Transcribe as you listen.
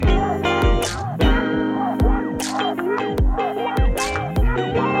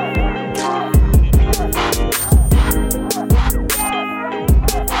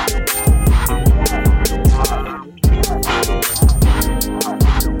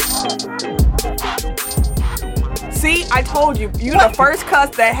I told you, you the first cuss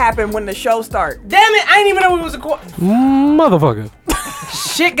that happened when the show started. Damn it, I didn't even know it was a Motherfucker.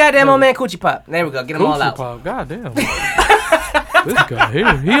 Shit, goddamn old man Coochie Pop. There we go, get them all out. Pop. Goddamn. This guy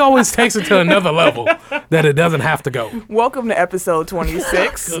here, he always takes it to another level that it doesn't have to go. Welcome to episode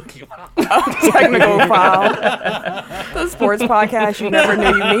 26 of Technical File, the sports podcast you never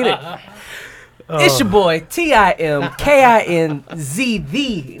knew you needed. It's your boy TIMKINZ,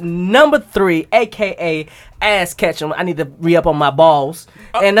 the number 3, aka Ass Ketchum. I need to re-up on my balls.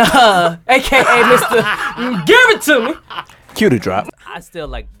 And aka Mr. Give It To Me. Cue to drop. I still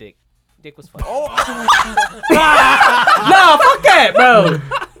like dick. Dick was fun. No, fuck that, bro. Man,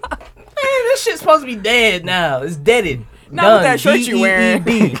 this shit's supposed to be dead now. It's deaded. Not with that shirt you wearing.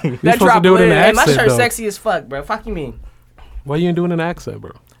 You're That supposed to drop do it in an lid. Hey, my accent, shirt's though. sexy as fuck, bro. Fuck you mean? Why you ain't doing an accent,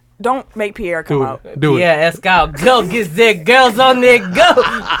 bro? Don't make Pierre come Do out. it. Do it. Yeah, let's go. Go, get there. Girls on there, go.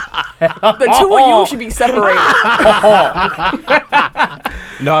 The two of you should be separated.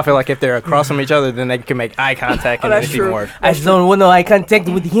 No, I feel like if they're across from each other, then they can make eye contact and that's it's even true. worse. I just don't want no eye contact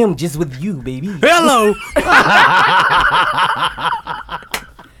with him, just with you, baby. Hello.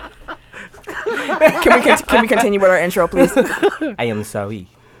 Can we continue with our intro, please? I am sorry.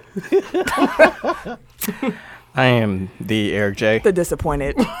 I am the Eric J. The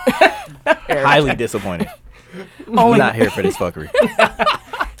disappointed. Eric. Highly disappointed. Only, Not here for this fuckery.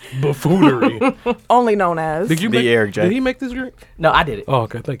 Buffoonery. only known as. Did you The make, Eric J. Did he make this drink? No, I did it. Oh,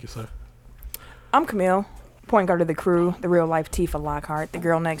 okay. Thank you, sir. I'm Camille, point guard of the crew, the real life Tifa Lockhart, the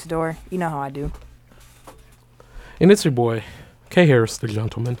girl next door. You know how I do. And it's your boy, K. Harris, the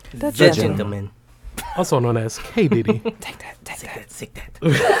gentleman, That's The it. gentleman. also known as K. Diddy, Take that. Sick that.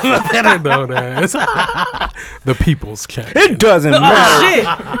 better known as the People's Cat. It doesn't Oh, matter. shit.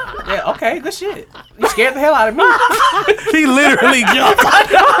 Yeah, okay, good shit. You scared the hell out of me. He literally jumped.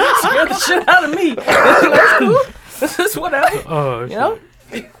 Scared the shit out of me. That's cool. This is whatever. Oh, You know?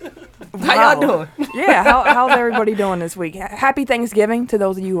 How Wow. y'all doing? Yeah, how's everybody doing this week? Happy Thanksgiving to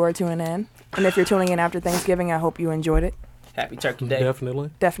those of you who are tuning in. And if you're tuning in after Thanksgiving, I hope you enjoyed it. Happy Turkey Day.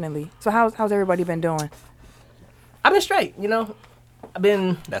 Definitely. Definitely. So how's everybody been doing? I've been straight, you know? I've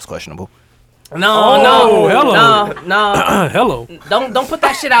been... That's questionable. No, hello. no. Hello. Don't put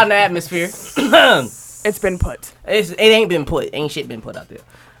that shit out in the atmosphere. It's been put. It ain't been put. Ain't shit been put out there.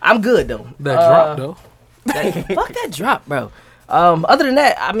 I'm good, though. That drop, though. Fuck that drop, bro. Other than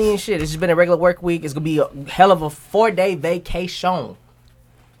that, I mean, shit, it's just been a regular work week. It's gonna be a hell of a 4-day vacation.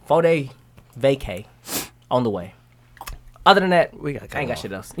 4-day vacay on the way. Other than that, We got I ain't got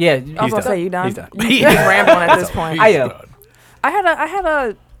shit else. Yeah, I was gonna done. say, you done? He's done. You just rambling at this point. I am. I had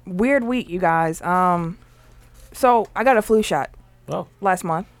a weird week, you guys. So I got a flu shot Oh. last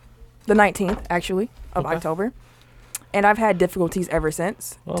month, the 19th actually of Okay. October, and I've had difficulties ever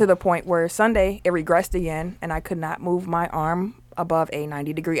since. Oh. To the point where Sunday it regressed again, and I could not move my arm above a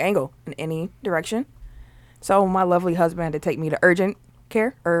 90-degree angle in any direction. So my lovely husband had to take me to urgent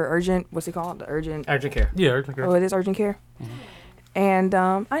care or urgent. What's it called? The urgent. Urgent care. Yeah, urgent care. Oh, it is urgent care. And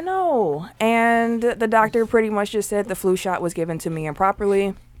I know. And the doctor pretty much just said the flu shot was given to me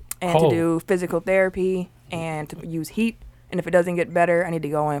improperly and to Oh. do physical therapy and to use heat. And if it doesn't get better, I need to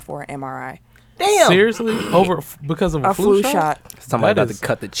go in for an MRI. Damn. Seriously? Because of a, A flu shot. Somebody That about is- to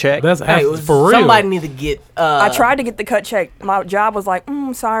cut the check. That's Hey, for real. somebody need to get. I tried to get the cut check. My job was like,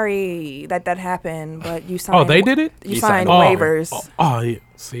 sorry that happened, but you signed. Oh, they did it? You You signed signed waivers. Yeah.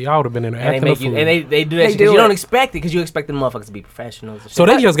 See, I would have been in there And they acting a make you, fool. and they do that They shit 'cause do you it. don't expect it because you expect the motherfuckers to be professionals. And So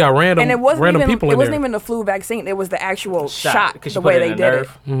shit. they just got random, And it wasn't random even. people It in wasn't there. even the flu vaccine. It was the actual Shot, shot. 'cause The you way put it they in did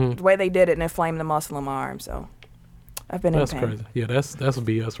a it. The way they did it and inflamed the muscle in my arm. So I've been That's in pain. crazy. Yeah, that's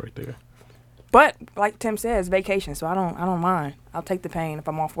BS right there. But like Tim says, vacation, so I don't mind. I'll take the pain if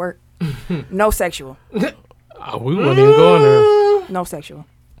I'm off work. No sexual. We wasn't even going there. No sexual.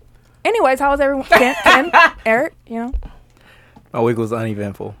 Anyways, how was everyone? Ken, Eric, you know? My week was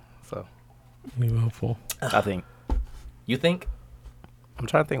uneventful, so Eventful. I think. You think? I'm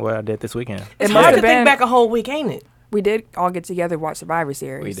trying to think what I did this weekend. It It's must hard have to think been. back a whole week, ain't it? We did all get together, watch Survivor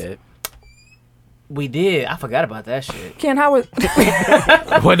Series. We did. We did. I forgot about that shit. Ken, how was?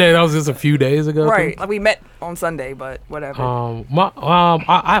 What day? That was just a few days ago. Right, like we met on Sunday, but whatever.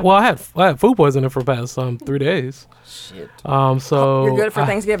 I had food poisoning for the past 3 days. Shit. So You're good for I-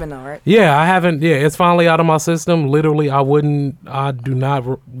 Thanksgiving, though, right? Yeah, I haven't. Yeah, it's finally out of my system. Literally, I do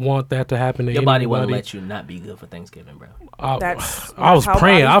not want that to happen to Your anybody. body won't let you not be good for Thanksgiving, bro. That's I was how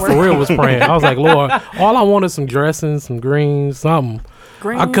praying. I bodies for work. real was praying. I was like, Lord, all I want is some dressing, some greens, something.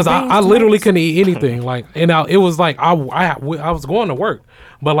 Because I literally couldn't eat anything. Like, and it was like I was going to work,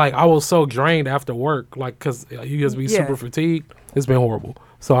 but like I was so drained after work, like because you just be Yeah. super fatigued. It's been horrible.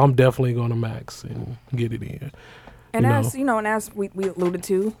 So I'm definitely going to max and get it in. And You as know. you know, and as we alluded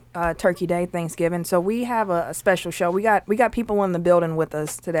to, Turkey Day, Thanksgiving. So we have a special show. We got people in the building with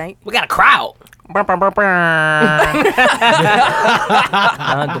us today. We got a crowd.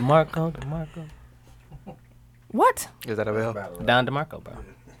 DeMarco. What? Is that a bell? Don DeMarco, bro.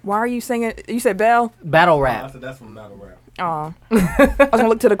 Why are you singing? You said bell? Battle rap. That's from Battle Rap. Oh, I was gonna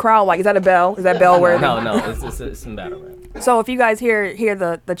look to the crowd like, is that a bell? Is that bell worthy? No, it's some battle rap. So if you guys hear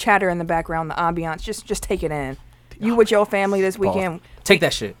the chatter in the background, the ambiance, just take it in. You with your family this weekend? Take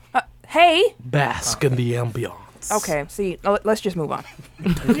that shit. Hey. Bask in the ambiance. Okay. See, let's just move on.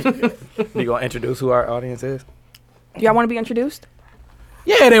 You gonna introduce who our audience is? Do y'all want to be introduced?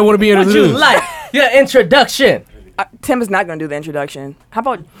 Yeah, they want to be What you introduced. like? Your introduction. Tim is not gonna do the introduction. How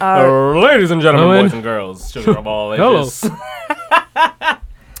about Ladies and gentlemen, Hello. boys and girls, children of all Hello. ages.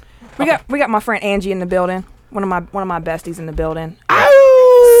 we got my friend Angie in the building. One of my besties in the building.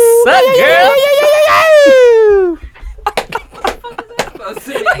 Sup, girl?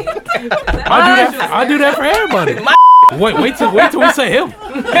 I do that for everybody. wait till we say him.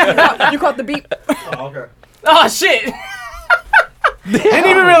 You caught the beat. Oh shit! Didn't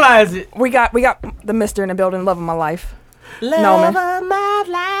even realize it. We got the Mister in the building. Love of my life. Love man. of my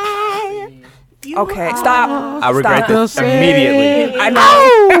life. Okay, stop. I regret Stop. this immediately. I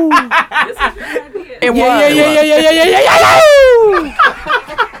know. It was.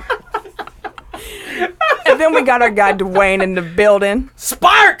 And then we got our guy Dwayne in the building.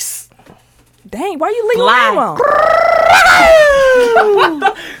 Sparks. Dang, why are you leaving Fly. him alone?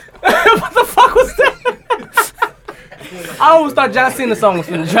 What the fuck was that? I always thought John Cena song was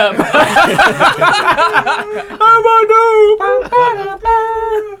finna drop.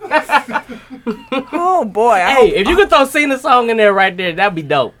 Oh boy. Hey, if you could throw Cena song in there right there, that'd be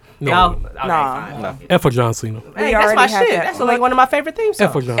dope. No. Okay, Nah. fine. F for John Cena. Hey, that's already my had shit. that. That's like one of my favorite theme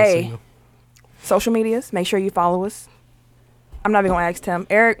F for songs. John Hey. Cena. Social medias, make sure you follow us. I'm not even gonna ask Tim.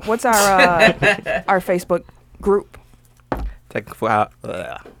 Eric, what's our our Facebook group? Technical out.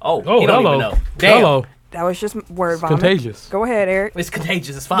 Oh, Oh, he don't hello. even know. Damn. Hello. That was just word vomit. Contagious. Go ahead, Eric. It's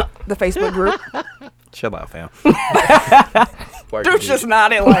contagious as fuck. The Facebook group. Chill out, fam. Dude's just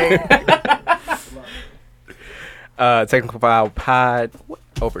nodding like. Technical file pod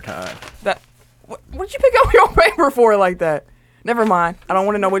overtime. That. What did you pick up your paper for like that? Never mind. I don't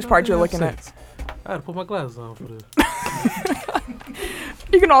want to know which part you're looking at. I had to put my glasses on for this.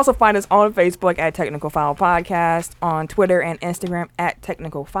 You can also find us on Facebook at Technical File Podcast, on Twitter and Instagram at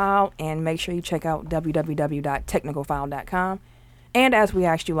Technical File, and make sure you check out www.technicalfile.com. And as we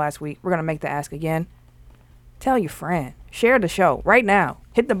asked you last week, we're going to make the ask again. Tell your friend. Share the show right now.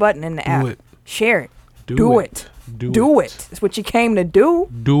 Hit the button in the app. it. Share it. Do Do it. it. Do Do it. it. It's what you came to do.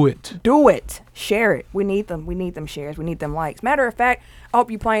 Do it. Do it. Share it. We need them. We need them shares. We need them likes. Matter of fact, I hope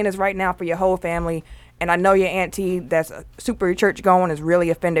you're playing this right now for your whole family. And I know your auntie that's a super church going is really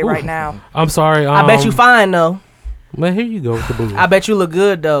offended right now. I'm sorry. I bet you fine though. Man, here you go with the boo. I bet you look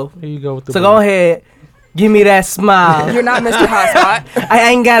good though. Here you go with the So boo. go ahead, give me that smile. You're not Mr. Hotspot. I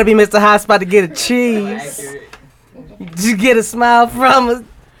ain't gotta be Mr. Hotspot to get a cheese. Just get a smile from us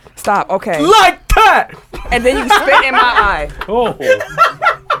Stop. Okay. like that. And then you spit in my eye. Oh.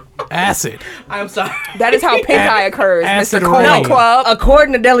 Acid. I'm sorry. That is how pink eye occurs, Acid Mr. Colon rain. Club.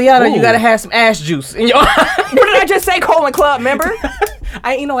 According to Deliana, you Ooh. gotta have some ass juice in your eye. What did I just say, Colon Club, remember?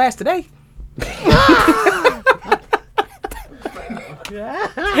 I ain't eat no ass today.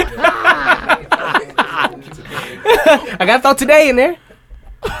 I gotta throw today in there.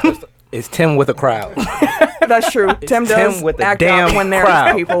 It's Tim with a crowd. That's true. Tim does Tim with the act out damn when there's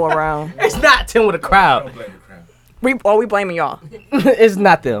crowd. people around. It's not Tim with a crowd. We blaming y'all. It's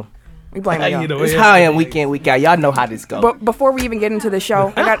not them. We blaming y'all. It's how I am week in, week out. Y'all know how this goes. But before we even get into the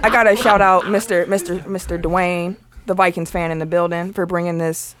show, I got to shout out Mr. Dwayne, the Vikings fan in the building, for bringing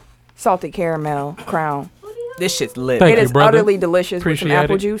this salted caramel crown. This shit's lit. Thank It you, is brother. utterly delicious with some Appreciate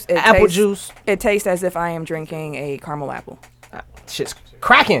apple it. juice. Apple juice. It tastes as if I am drinking a caramel apple. Shit's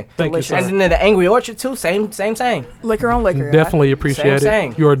cracking. Thank you, Delicious. sir. And then the Angry Orchard too. Same. Liquor on liquor. Definitely appreciate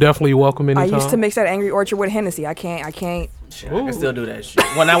Same. it. You are definitely welcome I anytime. used to mix that Angry Orchard with Hennessy. I can't. Shit, I can still do that shit.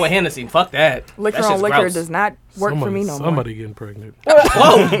 Well, not with Hennessy. Fuck that. Liquor That on shit's liquor gross. does not work for me no more. Somebody getting pregnant.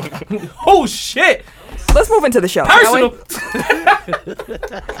 Whoa. Oh shit. Let's move into the show. shall we? Personal.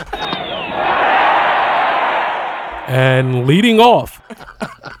 And leading off,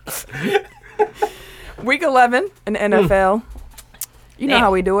 Week 11 in the NFL. You know Damn.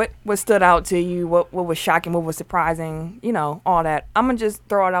 how we do it. What stood out to you? What was shocking? What was surprising? You know, all that. I'm going to just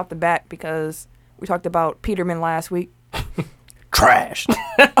throw it out the bat because we talked about Peterman last week. Trash.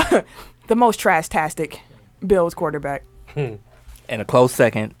 The most trash-tastic Bills quarterback. And a close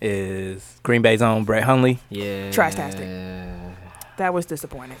second is Green Bay's own Brett Hundley. Yeah. Trash-tastic. That was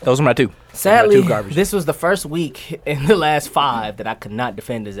disappointing. Those are my two. Sadly, two garbage. this was the first week in the last 5 that I could not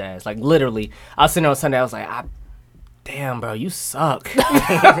defend his ass. Like, literally, I was sitting there on Sunday, I was like, damn, bro, you suck.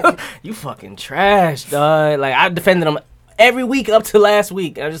 You fucking trash, dog. Like, I defended him every week up to last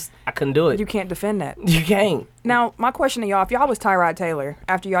week. I couldn't do it. You can't defend that. You can't. Now, my question to y'all, if y'all was Tyrod Taylor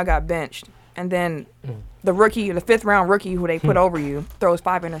after y'all got benched, and then the rookie, the 5th-round rookie who they put over you, throws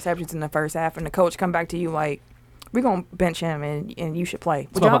 5 interceptions in the first half, and the coach come back to you like, we're going to bench him and you should play.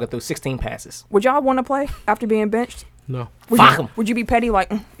 This motherfucker threw 16 passes. Would y'all want to play after being benched? No. Fuck him. Would you be petty like,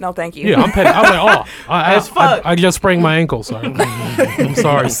 no, thank you? Yeah, I'm petty. I'm like, As fuck. I just sprained my ankle, sorry. I'm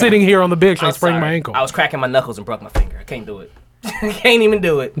sorry. Sitting here on the bench, I I'm sprained sorry. my ankle. I was cracking my knuckles and broke my finger. I can't do it. Can't even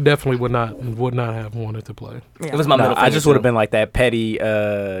do it. Definitely would not have wanted to play. It was my middle finger. I just would have been like that petty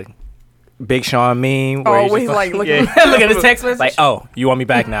Big Sean meme. Oh, Where when he's like, look Look at his text message. like, oh, you want me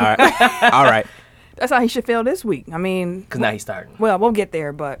back now? All right. That's how he should feel this week. I mean, Because now he's starting. well, we'll get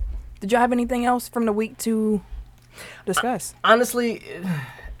there, but did y'all have anything else from the week to discuss? Honestly,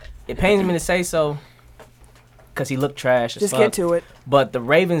 it pains me to say so because he looked trash as Just fuck. get to it. But the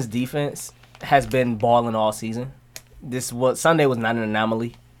Ravens defense has been balling all season. Sunday was not an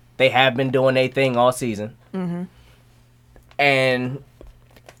anomaly. They have been doing their thing all season. Mm-hmm. And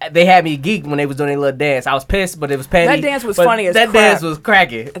they had me geeked when they was doing their little dance. I was pissed, but it was petty. That dance was but funny as that crap. dance was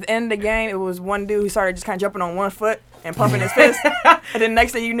cracking. At the end of the game, it was one dude who started just kind of jumping on one foot and pumping his fist. And then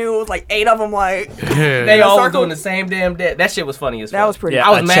next thing you knew, it was like 8 of them like, Yeah. They all was circle. doing the same damn dance. That shit was funny as fuck. that was pretty. Yeah,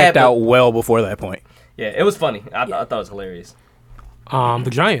 I was I mad, checked but- out well before that point. Yeah, it was funny. I thought it was hilarious. The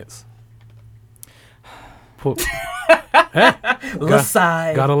Giants.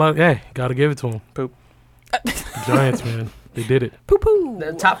 Lasai. Gotta give it to them. Poop. The Giants, man. They did it. Poo-poo.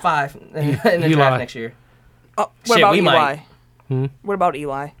 The top 5 in the Eli. draft next year. Oh, what Shit, about we Eli? might. What about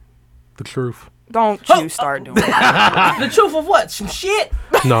Eli? The truth. Don't you start doing that. The truth of what? Some shit?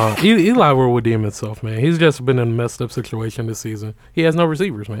 No, Eli will redeem himself, man. He's just been in a messed up situation this season. He has no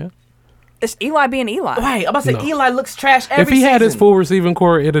receivers, man. It's Eli being Eli. Right. I'm about to say No. Eli looks trash every If he season. had his full receiving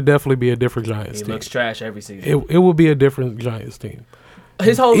core, it'd definitely be a different Giants He team. looks trash every season. It would be a different Giants team.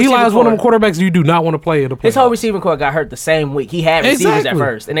 His whole Eli receiving is one of them core- quarterbacks you do not want to play in the playoffs. His whole receiving core got hurt the same week. He had receivers Exactly. at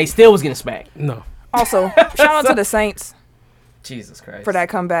first, and they still was getting smacked. No. Also, shout out to the Saints Jesus Christ. for that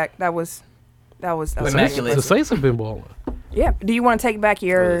comeback. That was Immaculate. The Saints have been balling. Yeah. Do you want to take back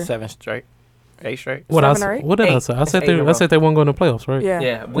your? 7 straight, 8 straight. What Seven or eight? What did I Eight. say? I said It's 8 in a row. they weren't going to playoffs, right?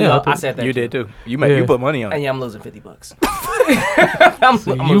 Yeah. Yeah, I said that. You too. did too. You Yeah. put money on And it. yeah, I'm losing $50.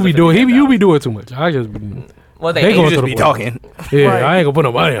 You be doing too much. I just Well, They they going You to just the be playoffs. talking. yeah. Right. I ain't gonna put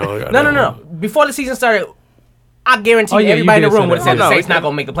no money on it. No. Before the season started, I guarantee Oh, yeah, you everybody in did the room say would have that. said the No, Saints it's not not-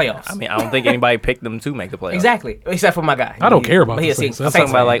 gonna make the playoffs. I mean, I don't think anybody picked them to make the playoffs. Exactly, except for my guy. I don't care about he the a Saints. Saints That's I'm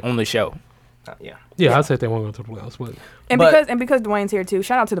talking about fan. like on the show. Yeah, Yeah, I said they weren't going to the playoffs, but And because Dwayne's here too.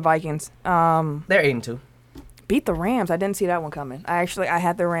 Shout out to the Vikings. they're 8-2. Beat the Rams. I didn't see that one coming. I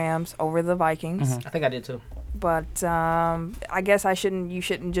had the Rams over the Vikings. I think I did too. But I guess you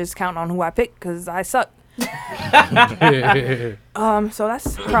shouldn't just count on who I picked because I suck. yeah. So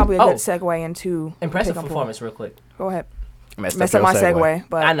that's probably a good segue into Impressive pick 'em pool. performance, real quick. Go ahead. Messed Messed up your my segue,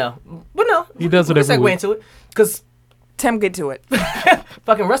 but I know, but no, He does it we can every segue week. into it because Tim, get to it.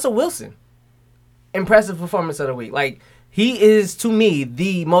 fucking Russell Wilson, impressive performance of the week. Like he is to me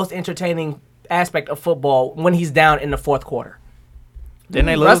the most entertaining aspect of football when he's down in the fourth quarter. Didn't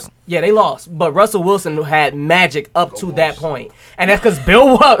they lose? Yeah, they lost, but Russell Wilson had magic up to that point, and that's because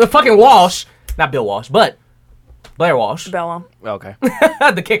fucking Walsh, not Bill Walsh, but Blair Walsh, Bellum. Okay.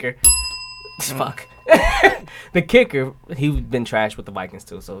 the kicker. Fuck. The kicker, he's been trashed with the Vikings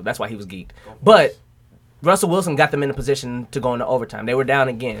too, so that's why he was geeked. But Russell Wilson got them in a position to go into overtime. They were down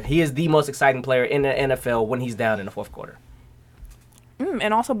again. He is the most exciting player in the NFL when he's down in the fourth quarter.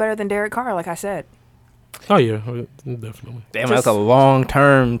 And also better than Derek Carr, like I said. Oh yeah, definitely. Damn, that's a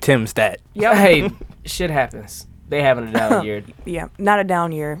long-term Tim stat. Yep. Hey, shit happens. They having a down year. Yeah, not a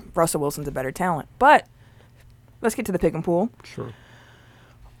down year. Russell Wilson's a better talent. But let's get to the pick and pool. Sure.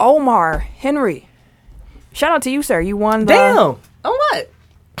 Omar Henry. Shout out to you, sir. You won the... Damn. On what?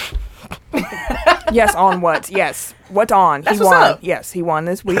 Yes, on what? Yes. What on? That's he what's won. up. Yes, he won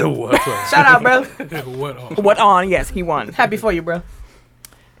this week. What's up? Shout out, bro. What? What on? Yes, he won. Happy for you, bro.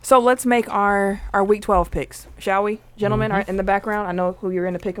 So let's make our week 12 picks, shall we? Gentlemen, are in the background. I know who you're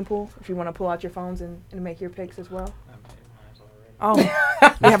in the pick and pool. If you want to pull out your phones and make your picks as well. Oh,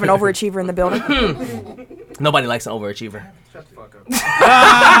 we have an overachiever in the building. Nobody likes an overachiever.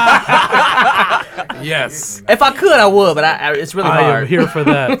 Yes. If I could, I would, but it's really I hard. am here for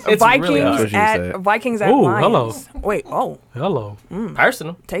that. It's Vikings really hard. That's what you at said. Vikings at Ooh, Lions. hello. Wait, Hello.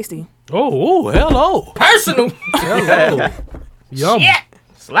 Personal. tasty. Oh, hello. Personal. Hello. Yum. Yeah.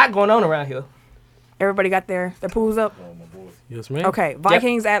 There's a lot going on around here. Everybody got their pools up. Yes, ma'am. Okay,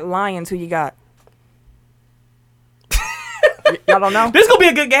 Vikings at Lions. Who you got? Y'all don't know. This gonna be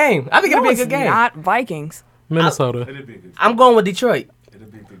a good game. I think it'll No, be a it's good game. not Vikings Minnesota. I'm going with Detroit.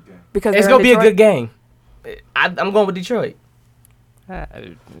 because It's they're gonna in be a good Detroit. game. I'm going with Detroit.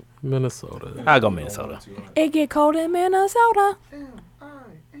 Minnesota. I'll go Minnesota. It get cold in Minnesota.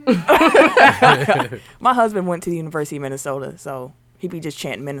 My husband went to the University of Minnesota, so he be just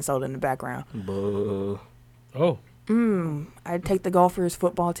chanting Minnesota in the background. Boo. Oh. I'd take the Golfers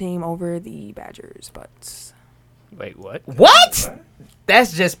football team over the Badgers, but Wait, what? What?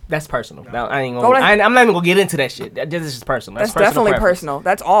 That's personal. Now, I ain't gonna. Oh, that's- I'm not even gonna get into that shit. This is just personal. that's personal definitely preference. personal.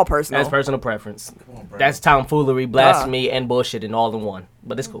 That's all personal. That's personal preference. That's tomfoolery, blasphemy, and bullshit in all in one.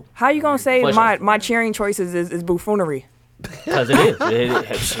 But it's cool. How you gonna say Pleasure. my cheering choices is buffoonery? Because it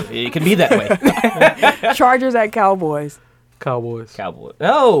is. It can be that way. Chargers at Cowboys. Cowboys. Cowboys.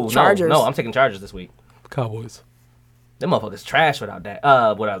 No, Chargers. No, I'm taking Chargers this week. Cowboys. Them motherfuckers trash without that.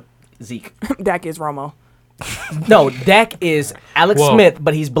 Without Zeke. Dak is Romo. No, Dak is Alex Whoa. Smith,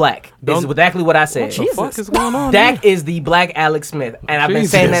 but he's black. This is Don't- exactly what I said. What the fuck is going on? Dak here? is the black Alex Smith, and I've been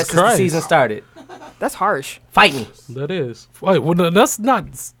Jesus saying that since the Christ. season started. That's harsh. Fight me. That is. Wait, well, that's not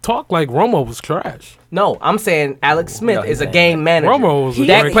talk like Romo was trash. No, I'm saying Alex Smith No, he's is a saying game manager. Romo was a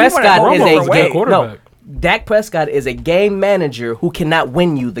Dak great- Prescott Romo is was a a great game quarterback. No, Dak Prescott is a game manager who cannot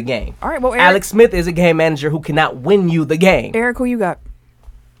win you the game. All right, well, Eric, Alex Smith is a game manager who cannot win you the game. Eric, who you got?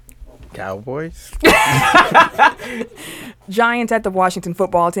 Cowboys? Giants at the Washington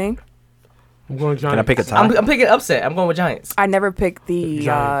football team. I'm going Giants. Can I pick a tie? I'm picking upset. I'm going with Giants. I never picked the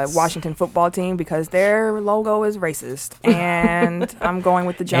Giants. Washington football team because their logo is racist, and I'm going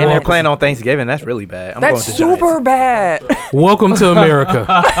with the And Giants. they're playing on Thanksgiving. That's really bad. I'm That's going with the super Giants. bad. Welcome to America.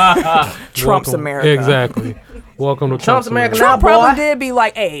 Trump's Welcome. America. Exactly. Welcome to Trump's America. Trump Nah, probably boy. did be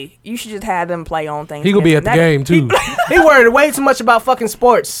like, "Hey, you should just have them play on Thanksgiving." He gonna be at the That- game too. He worried way too much about fucking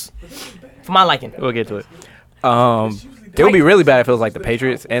sports for my liking. We'll get to it. It would be really bad if it was like the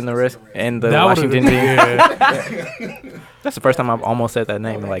Patriots and the rest and the That would've- Washington team. Yeah. That's the first time I've almost said that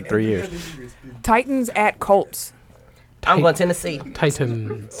name in like 3 years. Titans at Colts. I'm going Tennessee.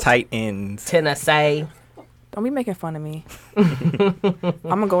 Titans. Tight ends. Tennessee Don't be making fun of me. I'm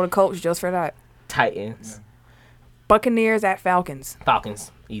gonna go to Colts just for that. Titans. Buccaneers at Falcons.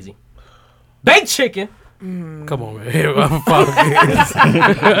 Falcons. Easy. Baked chicken. Come on, man.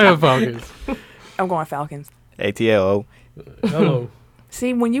 Falcons. Falcons. I'm going Falcons. ATLO. Hello.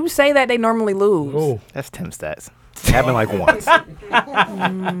 See, when you say that, they normally lose. Oh, That's Tim stats. It happened like once.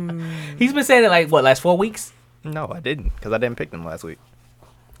 He's been saying it like what, last 4 weeks? No, I didn't because I didn't pick them last week.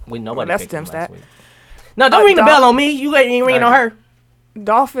 We nobody that's picked him Tim's last stat. week. No, don't ring the Dol- bell on me. You ain't ringing on her.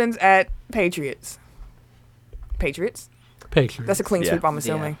 Dolphins at Patriots. Patriots. Patriots. That's a clean Yeah. sweep, I'm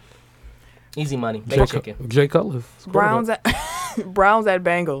assuming. Easy money. Jay, Baked chicken. Jay Cutler. Browns at Browns at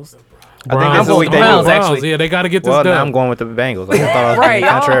Bengals. I think Browns. that's the I'm week going they Browns, lose. actually. Yeah, they got to get this Well, now dub. I'm going with the Bengals. I thought I was Right, being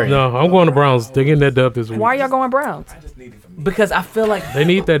y'all. contrary. No, I'm going to Browns. They're getting that dub this week. Why y'all going Browns? Because I feel like They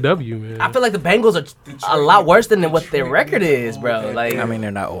need that W, man. the Bengals are a lot worse than what their record is, bro. Like I mean, they're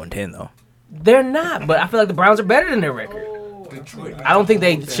not 0-10 though. they're not, but I feel like the Browns are better than their record. I don't think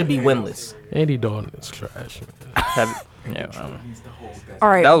they should be winless. Andy Dalton is trash, man. Yeah, I don't know. All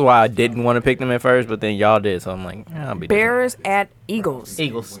right. That was why I didn't want to pick them at first, but then y'all did, so I'm like, I'll be Bears at Eagles.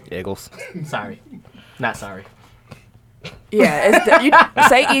 Eagles. Eagles. Sorry. Not sorry. Yeah, you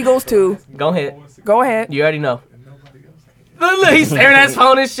say Eagles too. Go ahead. Go ahead. You already know. Look, he's staring at his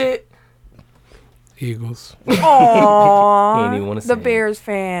phone and shit. Eagles. He Aww. ain't even wanna The say it. Bears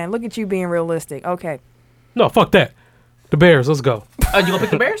fan. Look at you being realistic. Okay. No, fuck that. The Bears. Let's go. Oh, you gonna pick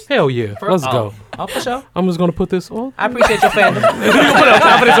the Bears? Hell yeah. Let's go. Oh, for sure. I'm just gonna put this on. I appreciate your fandom. You put it on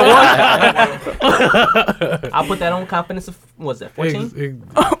confidence of 1. I'll put that on confidence of, what's that, 14?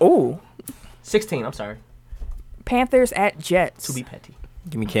 Ooh. 16, I'm sorry. Panthers at Jets. To be petty.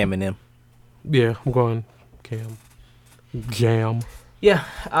 Give me Cam and them. Yeah, I'm going Cam. Jam. Yeah,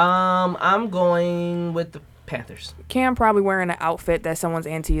 I'm going with the Panthers. Cam probably wearing an outfit that someone's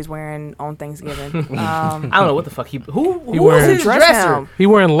auntie is wearing on Thanksgiving. I don't know what the fuck who was wearing- his Dress dresser? him. He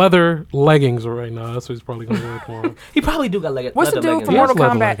wearing leather leggings right now. That's what he's probably gonna wear tomorrow. He probably do got legged. What's the leather dude leggings. from He has Mortal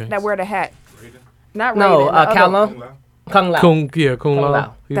leather Kombat leggings. that wear the hat? Not No, Raiden, the other- Kung Lao. Kung Lao. Kung Kung Lao.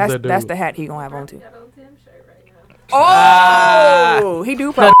 Lao. He's That's that dude. that's the hat he gonna have on too. Oh, he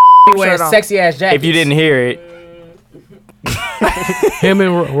do probably He wears shirt on. sexy ass jackets. If you didn't hear it, Him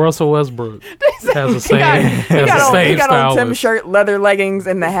and Russell Westbrook has the same, He got same on style. Tim's shirt, leather leggings,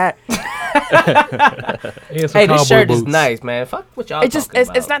 and the hat. And some Hey, this cowboy shirt is boots. nice, man. Fuck what y'all It's just talking it's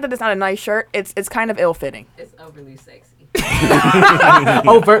about. not that it's not a nice shirt. It's kind of ill fitting. It's overly sexy.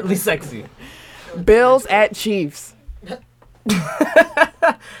 overtly sexy. Bills at Chiefs.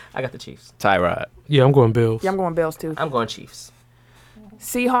 I got the Chiefs. Tyrod. Yeah, I'm going Bills. Yeah, I'm going Bills too. I'm going Chiefs.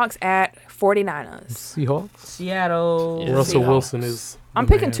 Seahawks at 49ers. Seahawks. Seattle. Yeah. Russell Seahawks. Wilson is. I'm the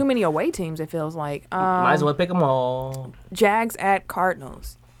picking man. too many away teams. It feels like. Might as well pick them all. Jags at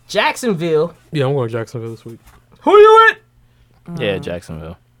Cardinals. Jacksonville. Yeah, I'm going Jacksonville this week. Who you with? Yeah,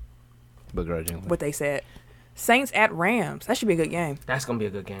 Jacksonville. Begrudgingly. What they said. Saints at Rams. That should be a good game. That's gonna be a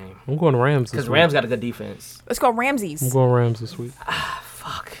good game. I'm going Rams this Because week. Rams got a good defense. Let's go I'm Ramses. going Rams this week.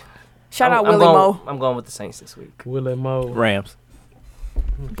 Fuck. Shout out I'm Willie going, Mo. I'm going with the Saints this week. Willie Mo. Rams.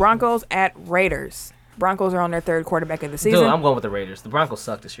 Broncos at Raiders. Broncos are on their third quarterback of the season. Dude, I'm going with the Raiders. The Broncos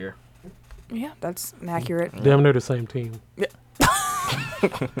suck this year. Yeah, that's accurate. Damn near the same team.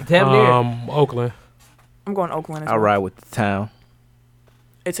 Damn near. Oakland. I'm going Oakland as I'll well. ride with the town.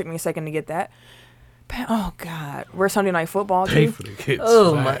 It took me a second to get that. Oh God, we're Sunday Night Football Pay too. for the kids.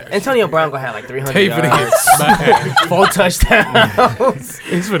 Oh my! Antonio Brown gonna have like 300 Pay for the yards, kids. Smack. 4 touchdowns.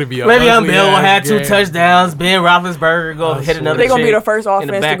 It's gonna be a Le'Veon ugly Bell will ass have 2 game. touchdowns. Ben Roethlisberger gonna I hit swear. another. They're gonna be chick the first in the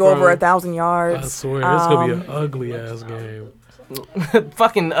offense to back go over row. 1,000 I yards. swear, it's gonna be an ugly ass game.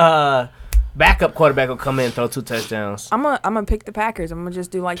 Fucking backup quarterback will come in and throw 2 touchdowns. I'm gonna pick the Packers. I'm gonna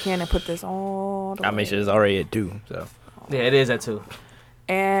just do like Ken and put this all the I way. mean, shit is already at 2, so. Yeah, it is at 2.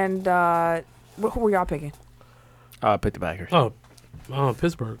 And who were y'all picking? I'll pick the Packers. Oh,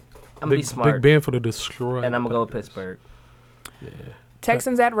 Pittsburgh. I'm gonna be Big smart, Ben for the destroy. and I'm gonna go with Pittsburgh.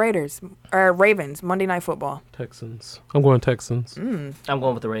 Texans at Raiders or Ravens Monday Night Football. Texans. I'm going Texans. I'm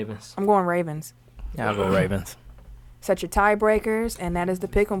going with the Ravens. I'm going Ravens. Yeah, I'll go Ravens. Set your tiebreakers, and that is the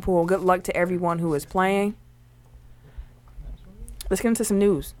pick 'em pool. Good luck to everyone who is playing. Let's get into some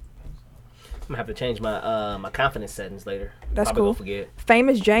news. I'm gonna have to change my my confidence settings later. That's Probably cool. Gonna forget.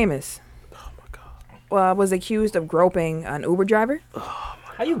 Famous Jameis Oh my god. was accused of groping an Uber driver.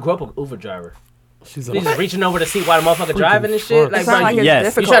 How you grow up an Uber driver? She's You just reaching over to see why the motherfucker driving and shit. fuck. Like, It's bro, not like you, it's yes. You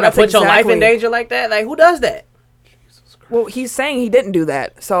difficult. you trying to That's put your life in exactly- danger like that? Like, who does that? Well, he's saying he didn't do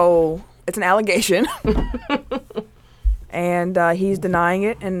that, so it's an allegation. And he's denying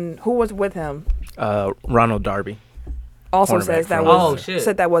it. And who was with him Ronald Darby. also Cornerback says that from- was Oh, shit.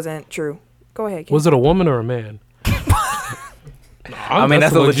 said that wasn't true. Go ahead, Ken. Was it a woman or a man? I mean,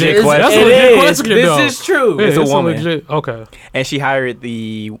 that's a legit It's- question. That's a it legit is. question, This though. is true. Yeah, It's a woman. Legit, okay. And she hired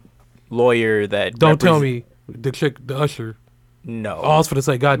the lawyer that. Don't tell me the chick, the usher. No. Oh, I was gonna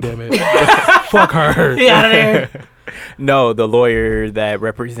say, God damn it. Fuck her. Get out of there. No, the lawyer that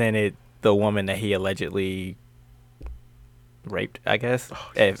represented the woman that he allegedly raped, I guess,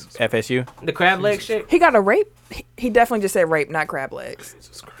 at FSU. The crab leg shit. He got a rape? He definitely just said rape, not crab legs.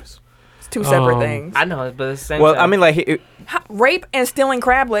 Jesus Christ. It's two separate Um, things. I know, but it's the same. Well, thing. I mean, like, Rape and stealing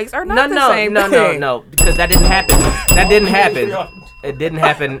crab legs are no, not the same thing. no, because that didn't happen. That didn't happen. It didn't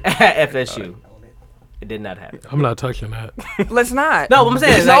happen at FSU. It did not happen. I'm not touching that. Let's not. No, what I'm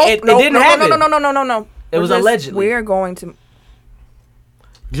saying is, No, like, it no, didn't no, happen. No. It was allegedly. We're going to.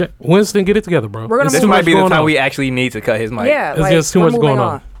 Winston, get it together, bro. We're gonna It's this too might much be the going time on. we actually need to cut his mic. Yeah, It's like, just too we're much moving going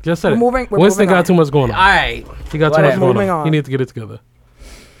on. Just said We're it. moving- we're Winston moving got on. too much going All on. right. He got too much Whatever. going Moving on. on. He needs to get it together.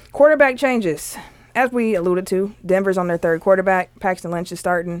 Quarterback changes. As we alluded to, Denver's on their third quarterback. Paxton Lynch is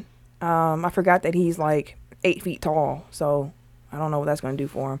starting. I forgot that he's like 8 feet tall, so I don't know what that's going to do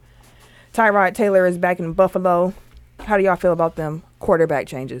for him. Tyrod Taylor is back in Buffalo. How do y'all feel about them quarterback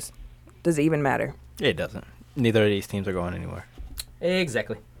changes? Does it even matter? It doesn't. Neither of these teams are going anywhere.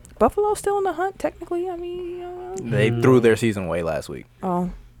 Exactly. Buffalo's still in the hunt, technically. I mean, They threw their season away last week.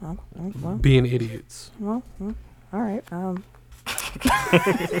 well, Being idiots. all right.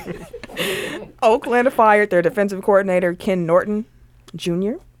 Oakland fired their defensive coordinator, Ken Norton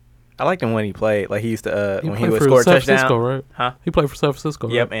Jr. I liked him when he played. Like, he used to, when he played would for score a San touchdown. Francisco, right? Huh? He played for San Francisco,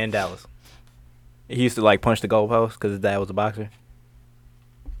 right? Yep, and Dallas. He used to, like, punch the goalpost because his dad was a boxer.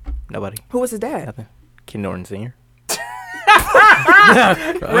 Nobody. Who was his dad? Nothing. Ken Norton Sr.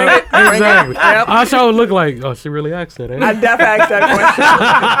 Exactly. I sure would look like, oh, she really asked that, eh? I definitely asked that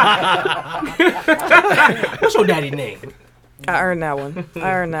question. What's your daddy's name? I earned that one.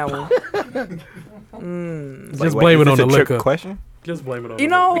 Just blame it on the liquor. Question? Just blame it on You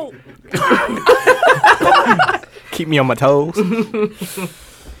the know, Keep me on my toes.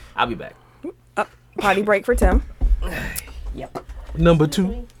 I'll be back. potty break for Tim. liquor. Number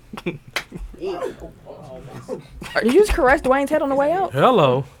 2. Did you just caress Dwayne's head on the way out?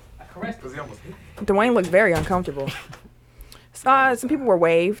 Hello. Dwayne looks very uncomfortable. Some people were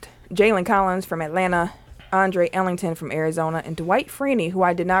waived. Jalen Collins from Atlanta, Andre Ellington from Arizona, and Dwight Freeney, who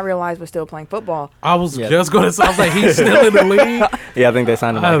I did not realize was still playing football. I was just going to say, I was like, he's still in the league. Yeah, I think they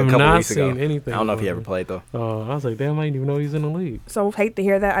signed him I like a have couple not weeks ago. seen anything I don't know if he about ever him. played though. I was like, damn, I didn't even know he's in the league. So hate to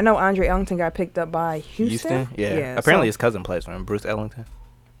hear that. I know Andre Ellington got picked up by Houston. Yeah. Apparently so his cousin plays for him, Bruce Ellington.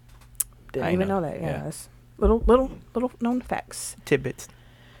 didn't I even know. know that. Yeah, Yeah. that's little known facts. Tidbits.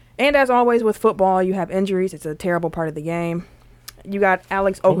 And as always with football, you have injuries. It's a terrible part of the game. You got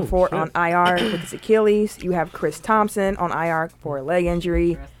Alex Okafor shit. on IR with his Achilles. You have Chris Thompson on IR for a leg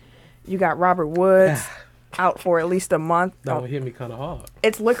injury. You got Robert Woods out for at least a month. That Oh, one hit me kind of hard.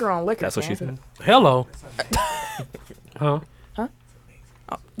 it's liquor on liquor. That's what she man. said. Hello. Huh? Huh?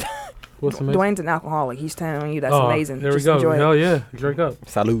 What's amazing? Dwayne's an alcoholic. He's telling you that's Oh, amazing. There we Just go. enjoy it. Hell yeah. Drink up.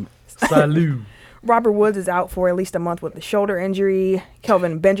 Salute. Salute. Robert Woods is out for at least a month with a shoulder injury.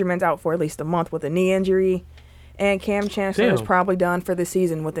 Kelvin Benjamin's out for at least a month with a knee injury. And Cam Chancellor is Damn. probably done for the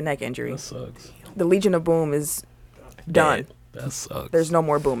season with a neck injury. That sucks. The Legion of Boom is done. That sucks. There's no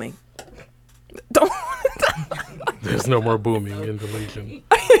more booming. Don't. There's no more booming in the Legion.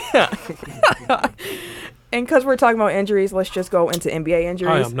 And because we're talking about injuries, let's just go into NBA I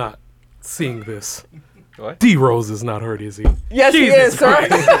injuries. am not seeing this. What? D Rose is not hurt, is he? Yes, he Jesus is, sir.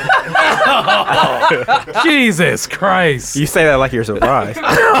 Jesus Christ. You say that like you're surprised.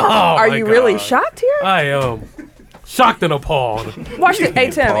 Oh, Are my you really God. shocked here? I am shocked and appalled. Watch this.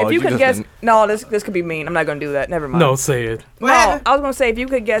 Hey, Tim, Paul, if you you could just guess. didn't- No, this could be mean. I'm not going to do that. Never mind. No, say it. No, I was going to say, if you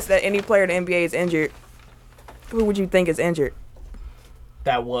could guess that any player in the NBA is injured, who would you think is injured?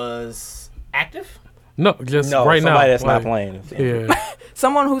 That was active. No, just No, right now. somebody that's not like, playing. Yeah.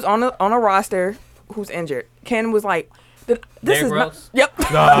 Someone who's on a roster who's injured. Ken was like, this Derrick is not. Rose? Yep.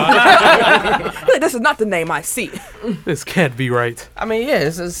 Nah, This is not the name I see. this can't be right. I mean, yeah,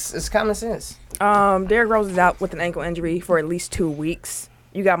 it's common sense. Derrick Rose is out with an ankle injury for at least 2 weeks.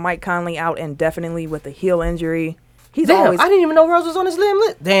 You got Mike Conley out indefinitely with a heel injury. He's Damn, always I didn't even know Rose was on his limb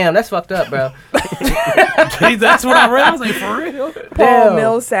list. Damn, that's fucked up, bro. That's what I read. I was like, for real? Paul Damn.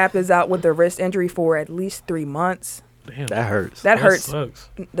 Millsap is out with a wrist injury for at least 3 months. Damn. That hurts. That hurts. Sucks.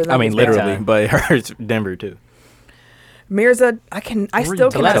 The I mean, numbers literally, time. but it hurts Denver too. Mirza, I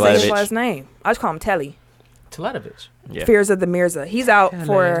still cannot say his Teletovic. last name. I just call him Telly. Teletovic. Yeah. Fears of the Mirza. He's out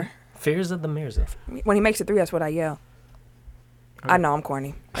for Fears of the Mirza. when he makes it 3. That's what I yell. I know I'm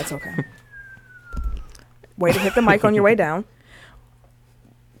corny. That's okay. Way to hit the mic on your way down.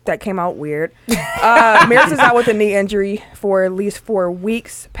 That came out weird. Mirza's out with a knee injury for at least 4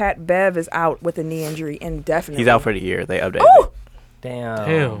 weeks. Pat Bev is out with a knee injury indefinitely. He's out for the year. They updated. Oh! Damn.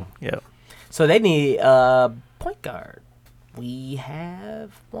 Damn. Yeah. So they need a point guard. We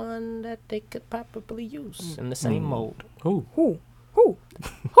have one that they could probably use in the same mode. Who? Who? Who?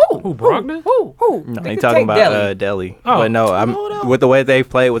 Who, Brogdon? Who? No, They he's could talking take about Delhi. Delhi. Oh. But no, I'm with the way they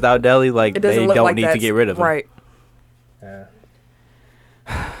play without Delhi, like It doesn't they look don't like need to that's get rid of him. right. Yeah.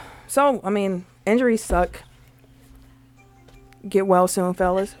 So I mean, injuries suck. Get well soon,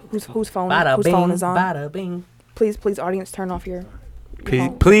 fellas. Whose phone? Bada Whose bing, phone is on? bada bing. Please, audience, turn off your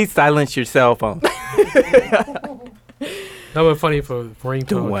phone. Please silence your cell phone. That would be funny if a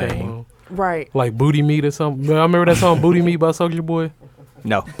ringtone Dwayne. came on. Right. Like Booty Meat or something. I remember that song Booty Meat by Soulja Boy.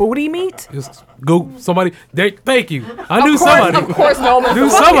 No. Booty meat. Just go somebody. Thank you. I knew somebody. Of course, no. Knew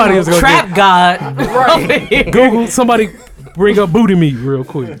somebody was gonna Trap God. Right. Google somebody. Bring up Booty Meat real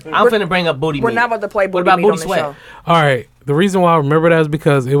quick. I'm finna bring up booty We're meat. not about to play booty about meat Booty on the Sweat? show. All right. The reason why I remember that is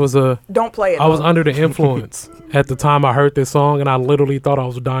because it was Don't play it. I was though. under the influence at the time I heard this song, and I literally thought I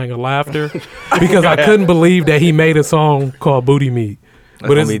was dying of laughter because I couldn't believe that he made a song called Booty Meat.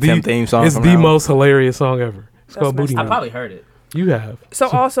 That's gonna be Tim theme song it's from the now on. most hilarious song ever. It's called messed Booty I Meat. probably heard it. You have. So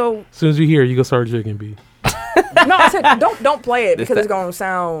also, As soon as you hear it, you go start jigging B. no, I said don't play it This because it's that- gonna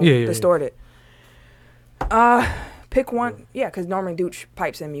sound Yeah, yeah, yeah. distorted. Pick one. Yeah, because normally Dooch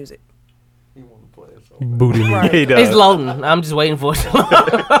pipes in music. Booty Meat. Right. He It's does. loading. I'm just waiting for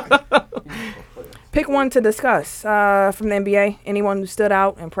it. Pick one to discuss from the NBA. Anyone who stood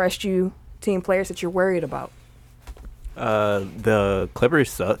out, impressed you, team players that you're worried about. The Clippers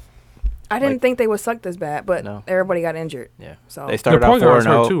suck. I didn't Like- think they would suck this bad, but No. everybody got injured. Yeah. So They The started out point 4 guard's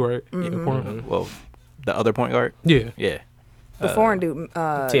and hurt 0. too, right? Mhm. The point- Well, the other point guard. Yeah. Yeah. the foreign dude,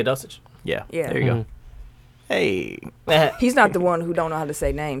 Teodosic. Yeah. Yeah. There you go. Mhm. Hey. he's not the one who don't know how to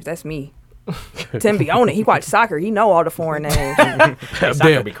say names. That's me. Tim be on it. He watch soccer. He know all the foreign names. Soccer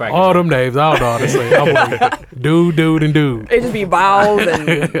Damn, be cracking all me. them names, I don't know how to say. I'm like, dude, and dude. It just be vowels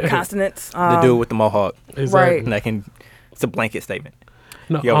and consonants. The dude with the mohawk. Right. And that can. It's a blanket statement.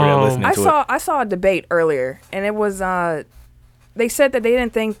 No, You over there listening I to saw I saw a debate earlier, and it was they said that they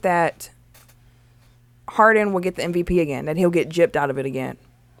didn't think that Harden will get the MVP again, that he'll get gypped out of it again.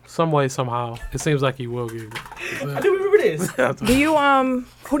 Some way, somehow. It seems like he will get. I do remember this. Do you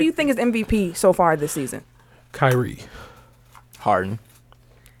who do you think is MVP so far this season? Kyrie. Harden.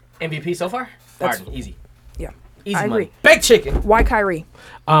 MVP so far? That's- Harden, easy. Yeah. Easy I money. agree. Baked chicken. Why Kyrie?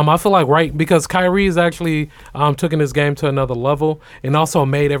 I feel like because Kyrie's actually taken his game to another level and also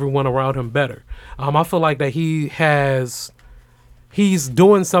made everyone around him better. I feel like that he's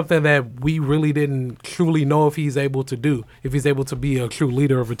doing something that we really didn't truly know if he's able to do, if he's able to be a true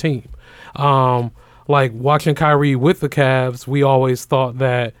leader of a team. Like watching Kyrie with the Cavs, we always thought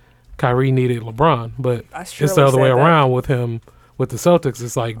that Kyrie needed LeBron, but I it's surely the other way said that. around with him with the Celtics.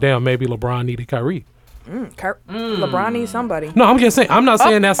 It's like, damn, maybe LeBron needed Kyrie. LeBron needs somebody. No, I'm just saying. I'm not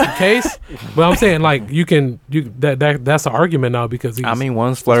saying that's the case, but I'm saying like that's an argument now because he's. I mean,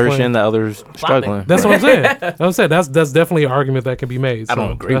 one's flourishing, playing. the other's struggling. That's what I'm saying. I'm saying that's definitely an argument that can be made. I don't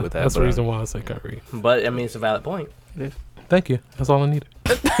So agree with that, That's the but- reason why I say Kyrie. But, I mean, it's a valid point. Thank you. That's all I needed.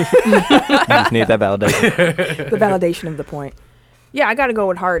 You just need that validation. The validation of the point. Yeah, I got to go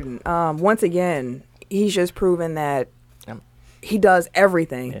with Harden. Once again, he's just proven that he does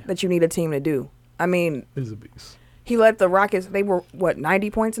everything that you need a team to do. I mean, He's a beast. he let the Rockets, they were, 90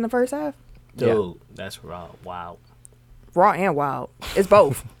 points in the first half? Dude, that's raw. Wow. Raw and wild. It's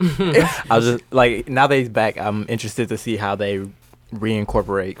both. I was just like, now that he's back, I'm interested to see how they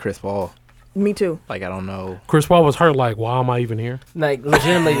reincorporate Chris Paul. Me too. Like, I don't know. Chris Paul was hurt. Like, why am I even here? Like,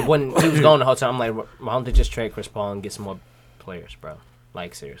 legitimately, when he was going the whole time, I'm like, why don't they just trade Chris Paul and get some more players, bro?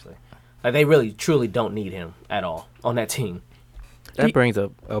 Like, seriously. Like, they really, truly don't need him at all on that team. That brings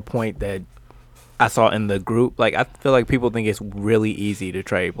up a point that I saw in the group. Like, I feel like people think it's really easy to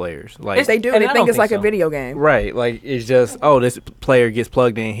trade players. Like, They do. And They I think don't it's think like a so. video game. right. Like, it's just, oh, this player gets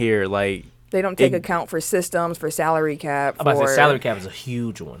plugged in here. Like, They don't take It- account for systems, for salary cap, I'm about to for say, salary cap is a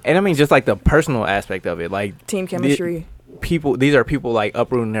huge one. and I mean, just like the personal aspect of it. Like, team chemistry. these are people like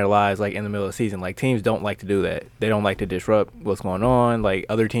uprooting their lives like in the middle of the season. Like, teams don't like to do that. They don't like to disrupt what's going on. Like,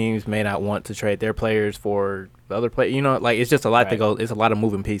 other teams may not want to trade their players for the other player. You know, like, it's just a lot that Right. goes. It's a lot of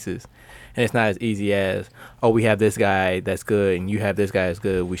moving pieces, and it's not as easy as, oh, we have this guy that's good and you have this guy that's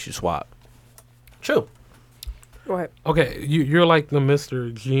good. We should swap. True. Go ahead. Okay, you're like the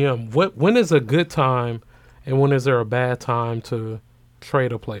Mr. GM. When is a good time, and when is there a bad time to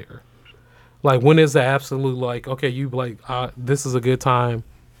trade a player? Like, when is the absolute like, okay, you like this is a good time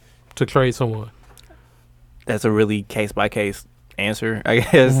to trade someone? That's a really case by case answer, I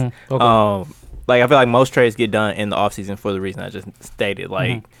guess. Okay. Like, I feel like most trades get done in the offseason for the reason I just stated.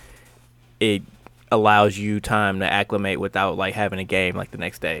 Like, it allows you time to acclimate without like having a game like the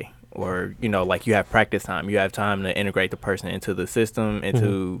next day, or you know, like you have practice time. You have time to integrate the person into the system,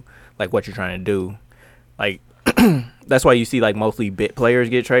 into like what you're trying to do. Like, that's why you see like mostly bit players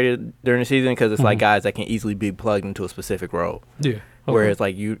get traded during the season, because it's like guys that can easily be plugged into a specific role. Yeah. Okay. Whereas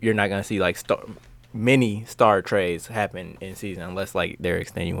like you're not gonna see like many star trades happen in season unless like they're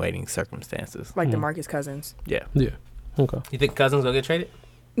extenuating circumstances. Like DeMarcus Cousins. Yeah. Yeah. Okay. You think Cousins will get traded?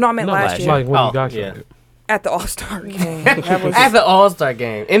 No, I meant Not last last year. Like when Oh, you got yeah. traded. At the All-Star game. That was At the All-Star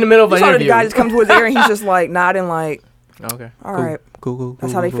game. In the middle of you an saw the interview. guy just come to his ear and he's just like nodding like, Okay. all cool. right. Cool.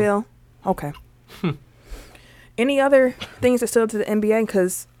 That's how they feel? Okay. Any other things that stood to the NBA?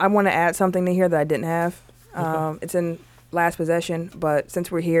 Because I want to add something to here that I didn't have. It's in last possession, but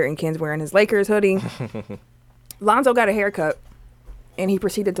since we're here and Ken's wearing his Lakers hoodie, Lonzo got a haircut, and he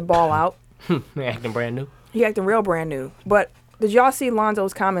proceeded to ball out. They acting brand new. He acting real brand new. But did y'all see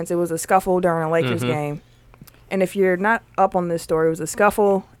Lonzo's comments? It was a scuffle during a Lakers game. And if you're not up on this story, it was a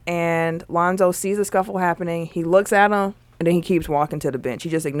scuffle, and Lonzo sees the scuffle happening. He looks at him, and then he keeps walking to the bench. He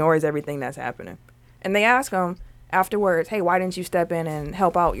just ignores everything that's happening. And they ask him afterwards, hey, why didn't you step in and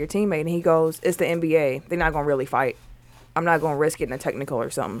help out your teammate? And he goes, it's the NBA. They're not going to really fight. I'm not going to risk getting a technical or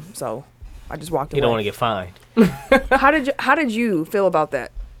something. So I just walked away. You don't want to get fined. How did you feel about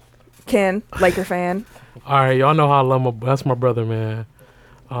that? Ken, Laker fan. All right, y'all know how I love that's my brother, man.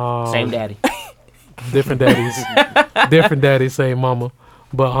 Same daddy. Different daddies, different daddies, same mama.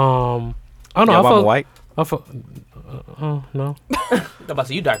 But I don't know. Your I mama felt, white? I felt, no. I'm about to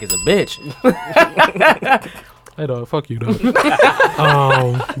say, you dark as a bitch. Hey dog, fuck you dog.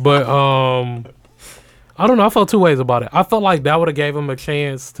 But I don't know. I felt two ways about it. I felt like that would have gave him a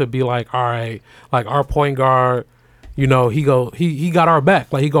chance to be like, all right, like our point guard, you know, he got our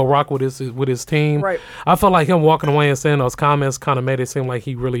back. Like he go rock with his team. Right. I felt like him walking away and saying those comments kind of made it seem like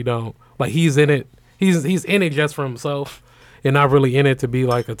he really don't. Like he's in it. He's in it just for himself, and not really in it to be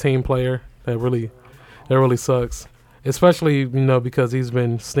like a team player. That really sucks. Especially, you know, because he's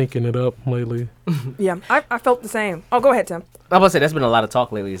been sneaking it up lately. Yeah, I felt the same. Oh, go ahead, Tim. I'm about to say, that's been a lot of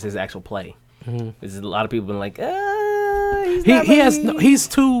talk lately is his actual play. There's a lot of people been like,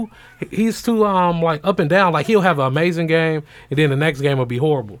 he's too like up and down. Like he'll have an amazing game, and then the next game will be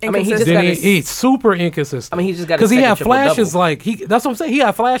horrible. I mean, he just Then got he's super inconsistent. I mean, he just got because he had flashes triple-double. like that's what I'm saying. He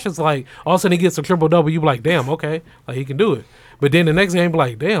had flashes like all of a sudden he gets a triple double. You be like, damn, okay, like he can do it. But then the next game, be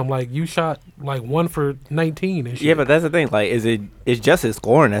like, damn, like you shot like 1 for 19 and shit. Yeah, but that's the thing. Like, it's just his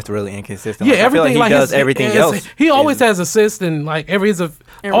scoring that's really inconsistent. Yeah, Like, I feel everything like he like does everything else. He always has assists and like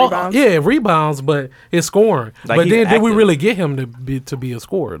rebounds. Yeah, rebounds, but his scoring. Like, but he's then did we active. really get him to be a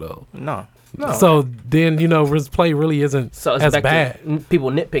scorer though? No. So then his play really isn't So it's as back bad. to people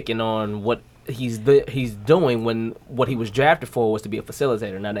nitpicking on what he's doing when what he was drafted for was to be a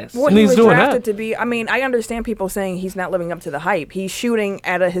facilitator. Now that's What And he he's was doing drafted that. to be. I mean, I understand people saying he's not living up to the hype. He's shooting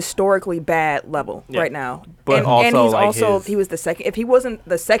at a historically bad level right now. But and also, he's like, also his- he was the second. If he wasn't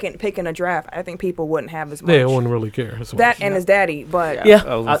the second pick in a draft, I think people wouldn't have as much. Yeah, I wouldn't really care. as that much. and his daddy, but yeah.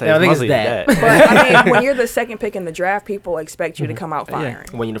 I was gonna say, I think it's mostly that. but I mean, when you're the second pick in the draft, people expect you to come out firing.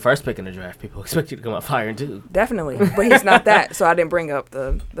 When you're the first pick in the draft, people expect you to come out firing too. Definitely, but he's not that, so I didn't bring up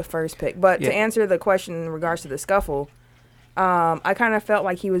the first pick. But to Yeah. answer the question in regards to the scuffle, I kind of felt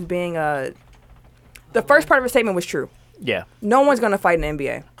like he was being the first part of his statement was true. Yeah. No one's gonna fight in the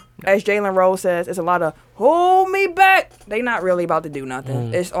NBA. As Jalen Rose says, it's a lot of hold me back. They not really about to do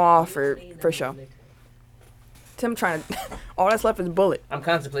nothing. It's all for show. Tim trying to all that's left is bullet. I'm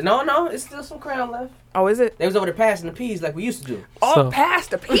contemplating. No, it's still some crown left. Oh, is it? They was over there passing the peas like we used to do. All So-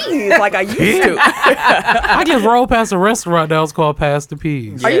 past the peas like I used to. I just rolled past a restaurant that was called Past the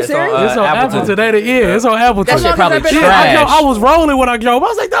Peas. Are you it's on, serious? It's on Appleton. It's on Appleton. That's shit long as probably I've been Yeah, trash. there. I was rolling when I drove. I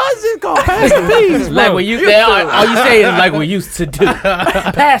was like, no, this is called Past the Peas. Like bro. we used to. All you say is like we used to do.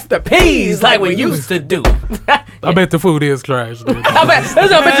 Pass the peas like we used to do. I bet the food is trash, dude. I bet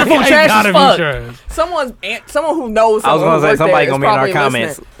the food It trash gotta as be fuck. trash. Someone who knows. I was someone gonna who say worked somebody there gonna is be in our probably comments.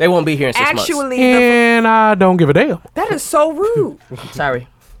 listening. They won't be here in 6 months. Actually, And I don't give a damn. that is so rude. Sorry,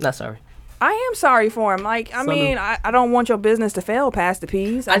 not sorry. I am sorry for him. Like, I mean, I don't want your business to fail past the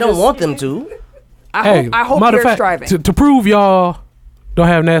peas. I don't want them to. I hope matter of you're fact, striving. to prove y'all don't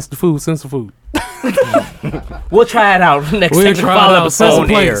have nasty food, send some food. We'll try it out next We'll time. try Follow it out. Send some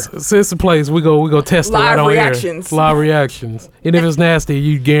on air. place. Send some place. We go test it Live right on reactions. air. Live reactions. And if it's nasty,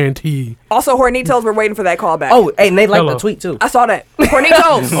 you guarantee. Also, Hornitos, we're waiting for that call back. Oh, hey, and they liked Hello. the tweet too. I saw that.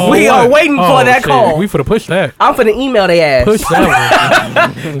 Hornitos. We are waiting for that shit. call. We finna push that. I'm finna email they ass. Push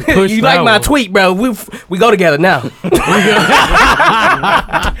that one. Push You that like my one. tweet, bro? We go together now.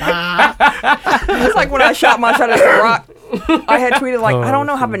 It's like when I shot my shot at Ciroc. I had tweeted like, I don't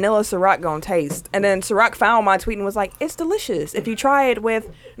know how vanilla Ciroc gonna taste. And then Ciroc found my tweet and was like, it's delicious. If you try it with,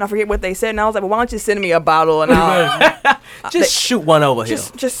 and I forget what they said. And I was like, well, why don't you send me a bottle and I'll Just shoot one over here.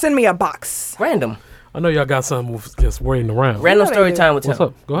 just send me a box. Random. I know y'all got something just waiting around. Random Yeah, they story do. time with What's Tim.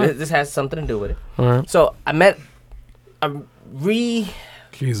 up? Go ahead. This has something to do with it. All right. So I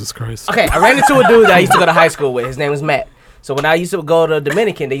Jesus Christ. ran into a dude that I used to go to high school with. His name was Matt. So when I used to go to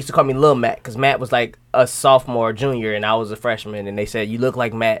Dominican, they used to call me Lil Matt because Matt was like a sophomore or junior and I was a freshman. And they said, you look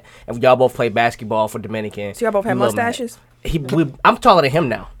like Matt. And y'all both played basketball for Dominican. So y'all both have You Lil Matt. mustaches? I'm taller than him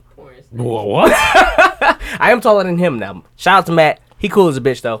now. What? I am taller than him now. Shout out to Matt. He cool as a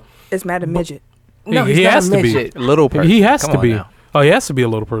bitch though. It's Matt a midget. No, He he's not has a to be. midget. Little person. He has Come to on be. now. Oh, he has to be a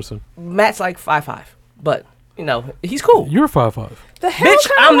little person. Matt's like 5'5", but you know he's cool. You're 5'5". The hell Bitch,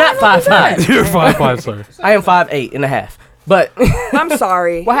 kind of I'm not lineup is that? 5'5". You're 5'5", sir. I am 5'8" and a half. But I'm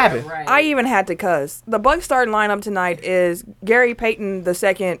sorry. what happened? I even had to cuss. The Bucks starting lineup tonight is Gary Payton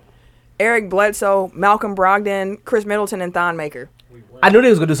II, Eric Bledsoe, Malcolm Brogdon, Chris Middleton, and Thon Maker. I knew they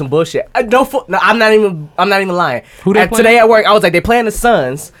was gonna do some bullshit. No, I'm not even lying. Who they Today at work, I was like, they playing the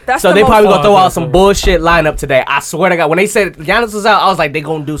Suns, That's so the they most- probably gonna throw Oh, out that's some right. bullshit lineup today. I swear to God, when they said Giannis was out, I was like, they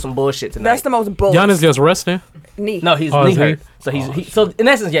gonna do some bullshit tonight. That's the most bullet. Giannis just resting. knee. No, he's Oh, knee is he? hurt. So so in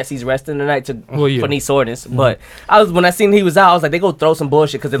essence, yes, he's resting tonight Well, yeah. for knee soreness. But when I seen he was out, I was like, they gonna throw some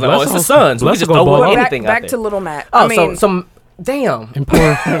bullshit because they're like, oh, it's the Bledsoe- Suns. We Bledsoe just go throw ball out. anything back out there. to Little Matt. Oh, I mean, damn.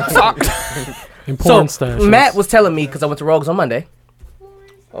 Important. So Important stash. Matt was telling me because I went to Rogues on Monday.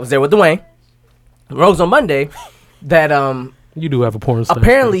 I was there with Dwayne. Rogues on Monday that You do have a porn stash.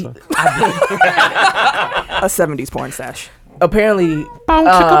 apparently sir. a 70s porn stash. apparently Bow,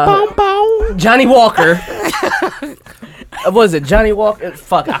 chicka, bow, bow. Johnny Walker. What was it? Johnny Walker.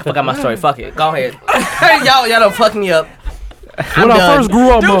 Fuck, I forgot my story. Fuck it. Go ahead. y'all don't fuck me up. When I first grew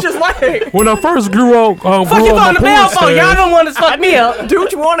up, Dude just like, when I first grew up, Fuck grew you up on the my bell porn for? Y'all stash, don't want to fuck me up.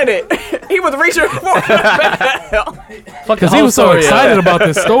 dude wanted it. He was reaching for the bell. Fuck Cause he was so excited about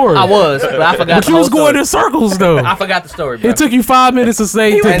this story. I was, but I forgot. But you was going in circles though. I forgot the story, bro. It took you 5 minutes to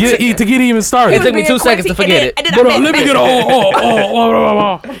say to get even started. It took me 2 seconds to forget it. But let me get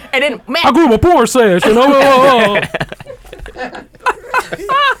And then I grew up a porn stash, you know.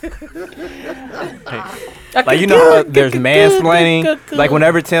 Like, you know, there's mansplaining. Like,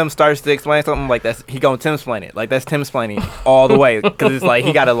 whenever Tim starts to explain something, like, he gonna Tim-splain it. Like, that's Tim-splaining all the way. Because it's like,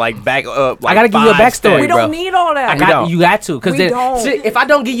 he gotta, like, back up. Like, I gotta give you a 5 backstory, steps. we bro. don't need all that. don't. You got to, because We then don't. see, if I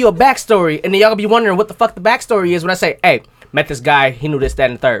don't give you a backstory, and then y'all gonna be wondering what the fuck the backstory is when I say, "Hey, met this guy, he knew this, that,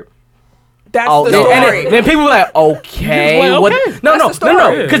 and the third." That's Oh, the no, and story. then people were like, "Okay, You're just what?" like, okay. No, That's the no,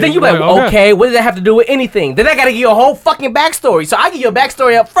 story. because then you Yeah, like, okay. "Okay, what does that have to do with anything?" Then I gotta give you a whole fucking backstory. So I give you a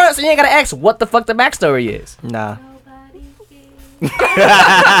backstory up front, so you ain't gotta ask what the fuck the backstory is. Nah.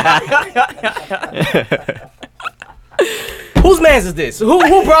 Whose man's is this? Who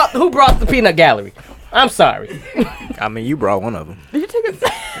brought the peanut gallery? I'm sorry. I mean, you brought one of them. Did you take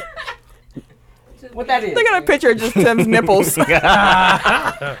a What that is? look at a picture of just Tim's nipples? I'm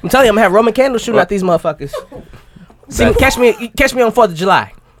telling you, I'm gonna have Roman candles shooting at these motherfuckers. See, catch me on 4th of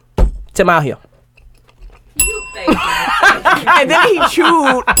July. Tim out here. And then he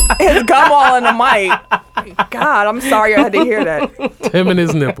chewed his gum all in the mic. God, I'm sorry I had to hear that. Tim and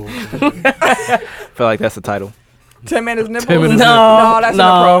his nipples. I feel like that's the title. Tim and his nipples. Tim and his no, that's no.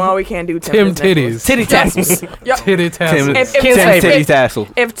 in the promo. We can't do Tim. Tim and his nipples. titties. Titty tassels. Yo, Titty tassels. If Kim's Tim- favorite. Titty tassel.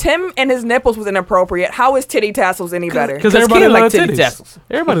 if Tim and his nipples was inappropriate, how is titty tassels any better? Because 'Cause everybody Kim like loves titty titties. tassels.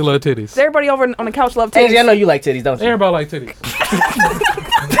 Everybody love titties. Everybody over on the couch love Angie, I titties. know you like titties, don't you? Everybody like titties.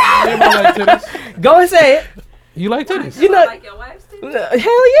 Everybody like titties. Go and say it. You like titties. You know, Like your wife's too?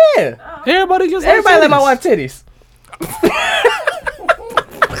 hell yeah. Everybody just Everybody like like my titties. wife titties.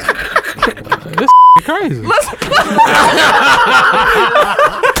 This crazy.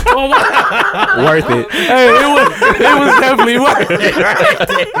 Oh my. Worth it. Hey, it was definitely worth it.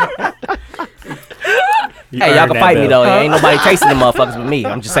 Hey, y'all can fight me though. Ain't nobody tasting the motherfuckers but me.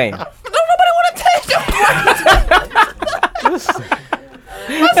 I'm just saying.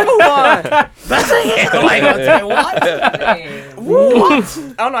 Let's move on.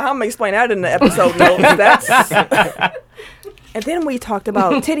 I don't know how I'm gonna explain that in the episode notes. That's. And then we talked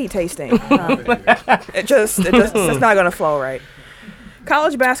about titty tasting. It's not gonna flow right.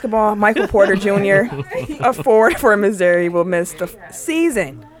 College basketball, Michael Porter Jr., a forward for Missouri, will miss the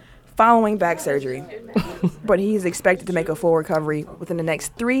season following back surgery. But he's expected to make a full recovery within the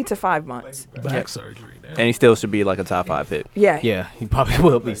next 3 to 5 months. Back surgery. Damn. And he still should be like a top 5 pick. Yeah, Yeah, he probably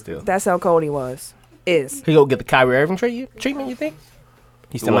will be still. that's how cold he was. Is. He go get the Kyrie Irving treatment, you think?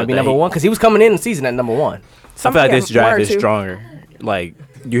 He still Well, might be they- number 1? Because he was coming in the season at number 1. I feel like this Yeah, one or draft is two. stronger. Like,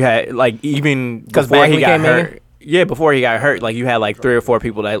 you had, like, even 'Cause before he Bagley got came in? hurt. Yeah, before he got hurt, like, you had, like, 3 or 4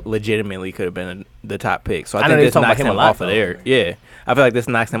 people that legitimately could have been the top pick. So I know think they this talking about knocks him him a lot, off of though. there. Yeah. I feel like this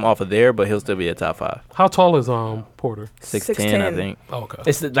knocks him off of there, but he'll still be a top 5. How tall is Porter? 6'10", I 6'10". think. Oh, okay.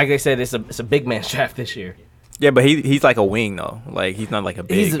 It's like they said, it's a big man draft this year. Yeah, but he's like a wing, though. Like, he's not like a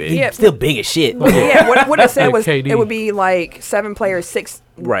big, He's big. Yeah. still big as shit. Yeah, what it said Like was KD. it would be like 7 players, 6'9"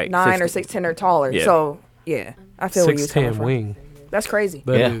 Right, or 6'10". 6'10" or taller. Yeah. So yeah, I feel where you was coming 6'10" from. wing. That's crazy.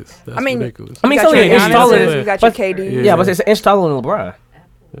 That Yeah. is. That's I mean- ridiculous. I mean, You it's got only your an inch taller Giannis, than you got but- your KD. Yeah. Yeah, but it's an inch taller than LeBron.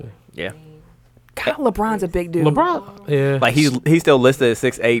 Yeah. God, LeBron's a big dude. LeBron. Yeah. Like, he's still listed at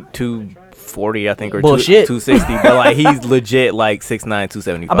 6'8", 240, I think, or Bullshit. 260. But, like, he's legit, like, 6'9",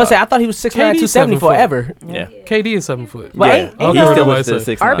 275. I'm about to say, I thought he was 6'9", KD 270 7 foot. forever. Yeah. KD is 7 foot. But Yeah. ain't- He's ain't no- still Everybody listed at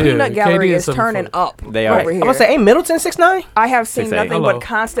said- 6'9". Our Yeah, peanut gallery KD is is 7 turning foot. up They are. over here. I'm about to say, ain't Middleton 6'9"? I have seen 6'8". nothing Hello. but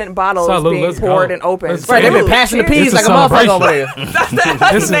constant bottles Salud, being let's poured go. and opened. Let's Right, they've been Dude, passing the cheers. peas It's like a a motherfucker celebration. over there.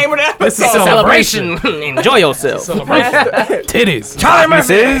 That's the name of the This is episode. Celebration. Enjoy yourself. Titties. Charlie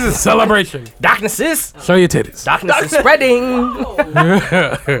Murphy. Celebration. Darknesses. Show your titties. Darkness is spreading. We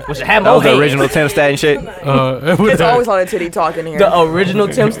should have That more was the hate. original Tim Stat and shit. It's always a lot of titty talk in here. The original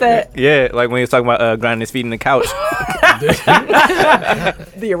Tim Stat. Yeah, like when he was talking about grinding his feet in the couch.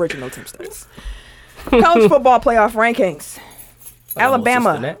 The original Tim Stats. College football playoff rankings.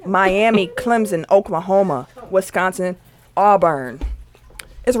 Alabama, Cincinnati. Miami, Clemson, Oklahoma, Wisconsin, Auburn.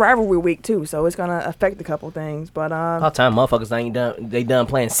 It's rivalry week too, so it's gonna affect a couple things. But All time motherfuckers ain't done. They done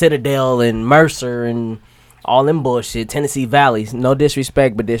playing Citadel and Mercer and all them bullshit. Tennessee Valleys. No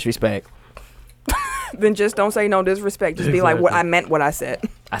disrespect, but disrespect. then just don't say no disrespect. Just be like, what I meant, what I said.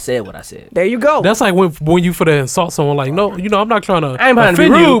 I said what I said. There you go. That's like when you for to insult someone. Like, no, I'm not trying to. I ain't trying to be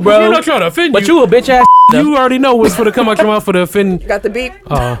offend you. rude, bro. I'm not trying to offend But you. you a bitch ass. You already know what's for to come out your mouth for to offend. Got the beep.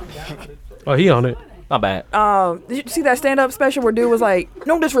 Oh, he on it. My bad. Did you see that stand-up special where dude was like,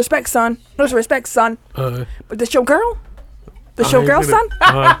 "No disrespect, son. No disrespect, son. But this your girl? This your girl, son?"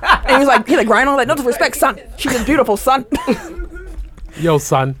 And he like grind on like, "No disrespect, son. She's just beautiful, son." Yo,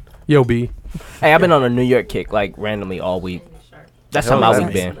 son. Yo, B. Hey, I've been on a New York kick like randomly all week. That's how my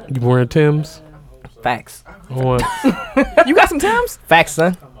week been. You wearing Timbs? Facts. Or what? You got some Timbs? Facts,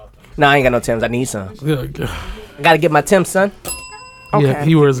 son. No, I ain't got no Timbs. I need some. Yeah, I gotta get my Timbs, son. Okay.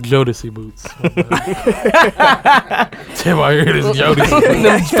 he wears Jodeci boots. Tim out here is Jodeci.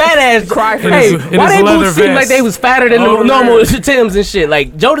 Them fat ass Cry for Hey, in why his they leather boots seem vest. like they was fatter than Oh, the normal Timbs and shit?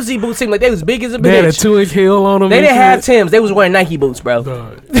 Like Jodeci boots seem like they was big as a They had a bitch. 2-inch heel on them. They and didn't have shit. Timbs. They was wearing Nike boots, bro.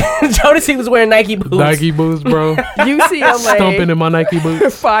 Jodeci was wearing Nike boots. Nike boots, bro. Stomping UCLA in my Nike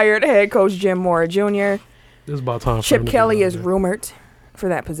boots. fired head coach Jim Mora Jr. It's about time. for him Chip to Kelly get is out rumored for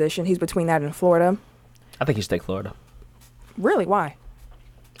that position. He's between that and Florida. I think you should take Florida. Really? Why?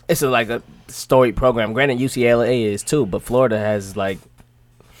 It's like a storied program. Granted, UCLA is too, but Florida has like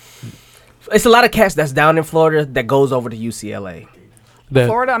it's a lot of cats that's down in Florida that goes over to UCLA. there.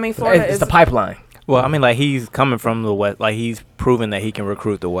 Florida. I mean, Florida It's is the pipeline. Well, I mean, like he's coming from the West. Like he's proven that he can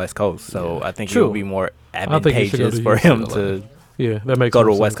recruit the West Coast. So I think it True. would be more think he should go advantageous to for him UCLA. to Yeah, that makes go to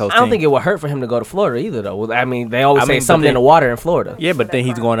more a West sense. Coast I don't team. think it would hurt for him to go to Florida either, though. Well, I mean, they always I say mean, but something in then- the water in Florida. Yeah, but then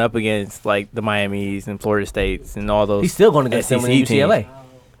he's going up against like the Miamis and Florida States and all those. He's still going to get them SEC in UCLA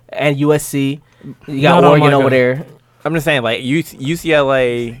and USC. You got Not on Oregon like over a- there. I'm just saying, like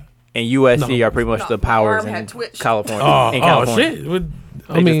UCLA and USC No. are pretty much the powers arm in had twitched. California. Oh, in oh California. shit! What-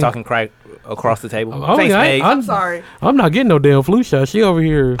 I They mean, just talking crack across the table. oh, Thanks, yeah, Meg. I'm sorry. I'm not getting no damn flu shot. She over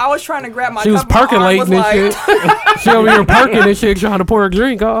here. I was trying to grab my. She was cup, my arm percolating was and like, shit. She over here perking and shit, trying to pour a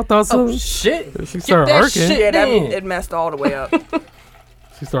drink. I thought so. Oh shit! She started that arcing. shit. Yeah, that, Damn. it messed all the way up.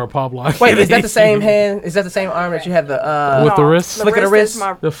 She started pop locking. Wait, is that the same hand? Is that the same arm that you had the? With the No, wrist? Flick of the is wrist?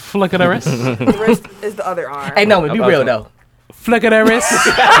 my- The flick of the wrist. the wrist is the other arm. Hey, no, be real though. Flick of the wrist.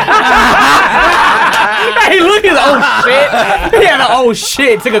 Hey, look at the old shit. He had an old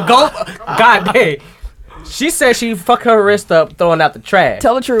shit. Took a gulp. God damn. She said she fucked her wrist up throwing out the trash.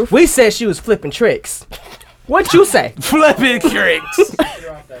 Tell the truth. We said she was flipping tricks. What'd you say? Flipping tricks.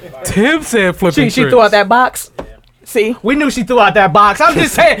 Tim said flipping She tricks. threw out that box? See, We knew she threw out that box. I'm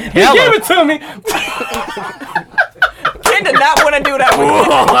just saying. He Hello. gave it to me. Ken did not want to do that. With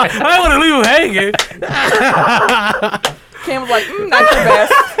I don't want to leave him hanging. Ken was like, "Not your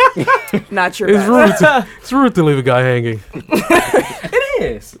best. Not your It's best." rude. It's rude to leave a guy hanging. It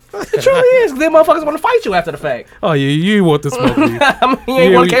is. It truly is. Them motherfuckers want to fight you after the fact. Oh yeah, you ain't want this smoke. You I mean, you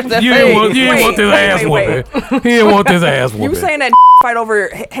ain't want to catch that you fade. ain't want, you ain't Wait, want this wait, ass wait, whooping. He didn't want this ass whooping. You saying that fight over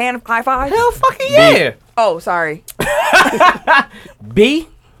hand high five? Hell fucking yeah. Oh, sorry. B?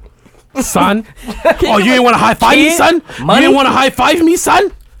 son? Oh, you ain't want to high five me, Kid? son? Money? You didn't want to high five me,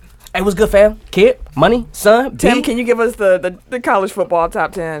 son? Hey, what's good, fam? Kid? Money? Son? Tim, B? can you give us the college football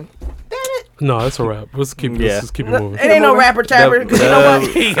top 10? No, that's a wrap. Let's keep let's keep it moving. It ain't no rapper tapper. 'Cause you know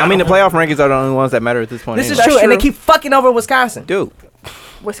what? I mean, the playoff rankings are the only ones that matter at this point. This is anyway. true, and they true. keep fucking over Wisconsin. Dude.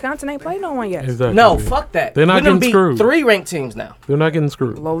 Wisconsin ain't played no one yet. Exactly. No, fuck that. They're not we done getting beat screwed. 3 ranked teams now. They're not getting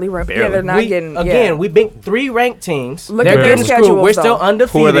screwed. Lowly rep. Yeah, Barely. they're not getting. Again, yeah. we beat 3 ranked teams. Look They're at their getting screwed. schedules, We're still though.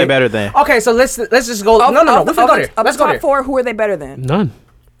 undefeated. Who are they better than? Okay, so let's just go. Of- no, of- we can of go the- there. Of Let's the go top there. 4, who are they better than? None.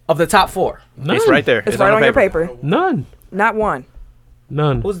 Of the top 4, None. It's right there. It's right on your paper. None. Not one.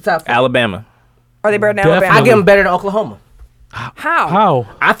 None. who's the top 4? Alabama. Are they better than Definitely. Alabama? I give them better than Oklahoma. How? How?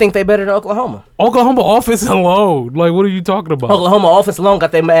 I think they better than Oklahoma. Oklahoma offense alone. Like, what are you talking about? Oklahoma offense alone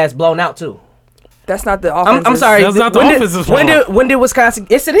got their ass blown out too. That's not the offense. I'm sorry. That's not the offensive when did Wisconsin?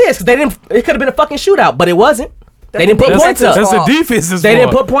 Yes, it is. 'Cause they didn't. It could have been a fucking shootout, but it wasn't. They didn't put That's- points up. That's the fault. defense's They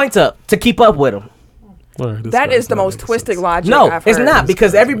didn't fault. put points up to keep up with them. All right, this That guy's is the not most making twisted sense. logic No, I've it's heard. not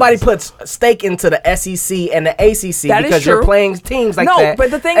because everybody puts stake into the SEC and the ACC That is because you're true. playing teams like no, that.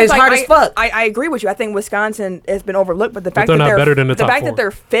 but the thing and is, it's like, hard as fuck. I agree with you. I think Wisconsin has been overlooked, but the fact they're that not they're better than the top fact 4. that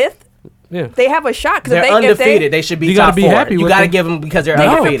they're 5th, Yeah. they have a shot. Because They're undefeated. They should be You gotta top be 4. happy You with gotta them. give them because they're They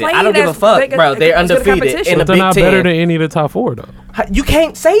haven't undefeated. I played don't give a as fuck, big a- bro. They're as good a undefeated competition. in the But they're Big not Ten. better than any of the top 4 though. You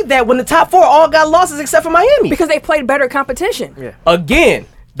can't say that when the top 4 all got losses except for Miami. because they played better competition. Yeah. Again,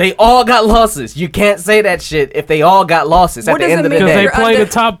 they all got losses. You can't say that shit if they all got losses at What the does end it of the mean? Because day. they You're play the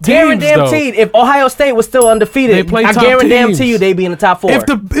under- top teams though. Guaranteed, if Ohio State was still undefeated, They play I top guarantee teams. you they'd be in the top 4. If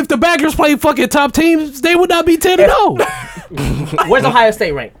the Badgers play fucking top teams, they would not be 10-0. Where's Ohio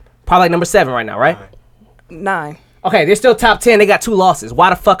State ranked? Probably like number 7 right now, right? 9. Okay, they're still top 10. They got 2 losses.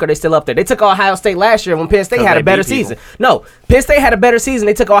 Why the fuck are they still up there? They took Ohio State last year when Penn State 'Cause had they a better beat people. season. No, Penn State had a better season.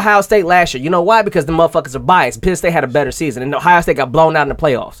 They took Ohio State last year. You know why? Because the motherfuckers are biased. Penn State had a better season, and Ohio State got blown out in the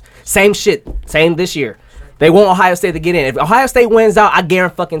playoffs. Same shit. Same this year. They want Ohio State to get in. If Ohio State wins out, I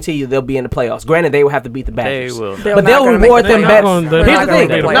guarantee you they'll be in the playoffs. Granted, they will have to beat the They Badgers. will. They're But not they'll gonna make reward the them playoffs. better. They're Here's not the gonna thing.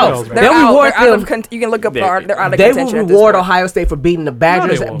 make the No, playoffs. they'll They're reward out of them. you can look up. They're out of They contention will at this reward point. Ohio State for beating the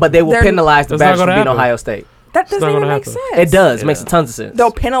Badgers, they won't. but they will They're- penalize the That's not Badgers for gonna beating happen. Ohio State. That doesn't not even gonna make happen. sense. It does. Yeah. Makes a tons of sense.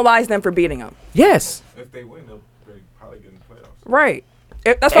 They'll penalize them for beating them. Yes. If they win, they'll probably get in the playoffs. Right.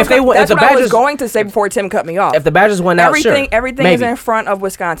 That's If what, they win- that's if the what I was Badgers- going to say before Tim cut me off. If the Badgers win out, sure. Everything is Maybe. in front of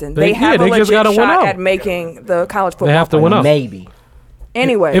Wisconsin. They- They have yeah, a they just legit gotta win shot out. at making the college football. They have to win playoff. out. Maybe.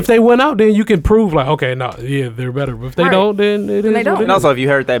 Anyway, If they win out, then you can prove like, okay, no, yeah, they're better. But if they Right. don't, then it is they what don't. it And is. also, if you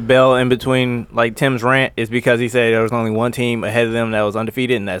heard that bell in between, like Tim's rant, is because he said there was only one team ahead of them that was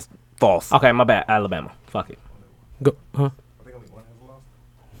undefeated, and that's false. Okay, my bad. Alabama. Fuck it. Go, huh? I think only one has lost.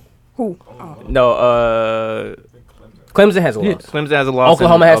 who? No, I think Clemson. Clemson has a Yeah. loss. Clemson has a loss.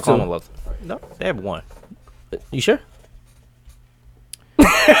 Oklahoma and has two. Oklahoma lost. No, they have one. You sure?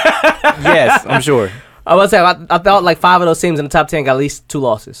 Yes, I'm sure. I was saying I thought like 5 of those teams in the top 10 got at least 2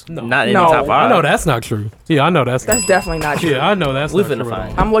 losses. Not in No. the top I five. know that's not true. Yeah, I know that's That's definitely not true. Yeah, I know that's We not finna true.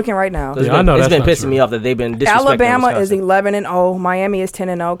 find at all. I'm looking right now. It's Yeah, I been, know it's that's been not pissing true. me off that they've been disrespecting Alabama is Wisconsin. 11-0. Miami is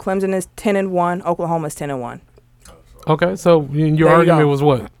 10-0. Clemson is 10-1. Oklahoma is 10-1. Okay, so your There you argument go. was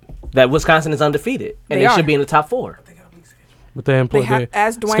what? That Wisconsin is undefeated and They they are. should be in the top 4. But they They have,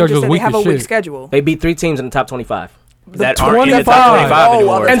 as Dwayne just schedule's said, they weak have a as weak shit. schedule. They beat 3 teams in the top 25. that aren't in the 25. top 25 Oh,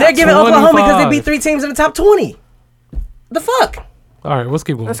 anymore. other And they're giving 25. Oklahoma because they beat 3 teams in the top 20. The fuck? All right, let's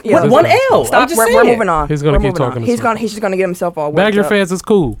keep going. Let's- yeah, With one Let's go. L. Stop. I'm just We're saying. moving on. He's gonna We're keep moving on. talking in He's circles. just gonna get himself all worked Badger up. fans is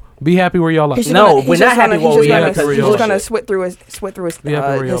cool. Be happy where y'all He's at. just No, gonna- we're he's not just happy gonna- where he's we just at gonna- because He's bullshit. just gonna switch through his Be happy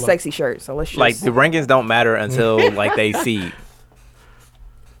where y'all his at. sexy shirt. So let's just Like the rankings don't matter until like they seed,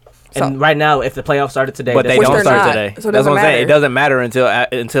 And right now, if the playoffs started today, but they Which don't they're start not, today. so it That's what doesn't I'm saying. It matter. doesn't matter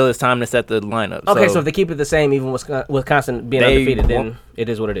until it's time to set the lineup. Okay, so if they keep it the same, even Wisconsin being They undefeated, then won't- it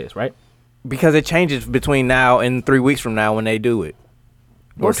is what it is, right? because it changes between now and 3 weeks from now when they do it,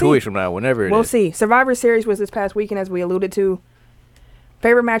 or We'll 2 see. weeks from now, whenever it is. We'll see. Survivor Series was this past weekend, as we alluded to.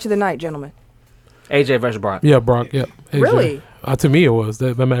 Favorite match of the night, gentlemen. AJ versus Brock. Yeah, Brock. Yeah. AJ. Really? To me, it was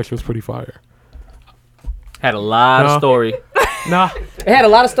that match was pretty fire. Had a lot No. of story. Nah, It had a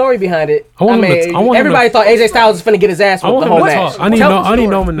lot of story behind it. I want him to- I want him everybody to- thought AJ Styles was finna get his ass I whooped want the him whole to match. talk. I need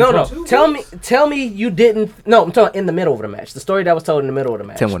no man to No, talk. tell me you didn't. No, I'm talking in the middle of the match. The story that was told in the middle of the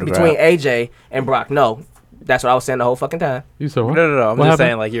match Tim would've between grabbed. AJ and Brock. No, that's what I was saying the whole fucking time. You said what? No. I'm What just happened?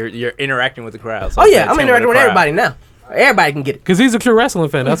 saying like you're interacting with the crowd. So Oh I'm yeah, saying I'm Tim interacting with crowd. everybody now. Everybody can get it. Because he's a true wrestling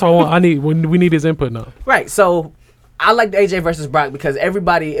fan. That's why we need his input now. Right. So I liked AJ versus Brock because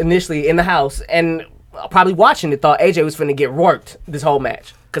everybody initially in the house and probably watching it thought AJ was finna get worked this whole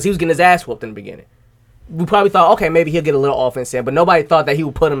match because he was getting his ass whooped in the beginning. We probably thought, okay, maybe he'll get a little offense in, but nobody thought that he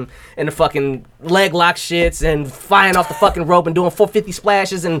would put him in the fucking leg lock shits and flying off the fucking rope and doing 450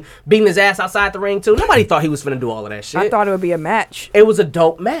 splashes and beating his ass outside the ring too. Nobody thought he was finna do all of that shit. I thought it would be a match. It was a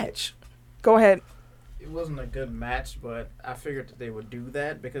dope match. Go ahead. It wasn't a good match, but I figured that they would do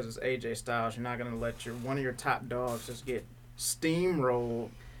that because it's AJ Styles. You're not gonna let one of your top dogs just get steamrolled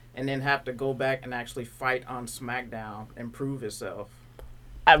and then have to go back and actually fight on SmackDown and prove himself.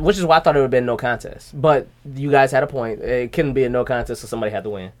 Which is why I thought it would have been no contest. But you guys had a point. It couldn't be a no contest, so somebody had to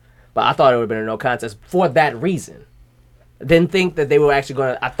win. But I thought it would have been a no contest for that reason. Didn't think that they were actually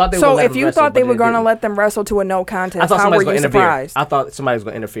going to. I thought they were So going to let if them you wrestle, thought they but were going to didn't. let them wrestle to a no I contest, thought how somebody were was you going to interfere. surprised? I thought somebody was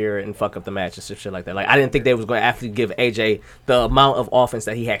going to interfere and fuck up the match and some shit like that. Like I didn't think they was going to actually give AJ the amount of offense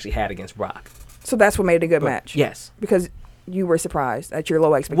that he actually had against Brock. So that's what made it a good match. Yes, Because you were surprised at your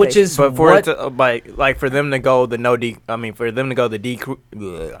low expectations. which is But for what, it to like for them to go the for them to go the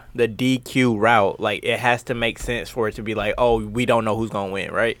DQ route, like it has to make sense for it to be like, oh, we don't know who's gonna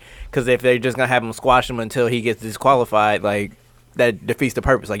win, right? Because if they're just gonna have him squash him until he gets disqualified, like that defeats the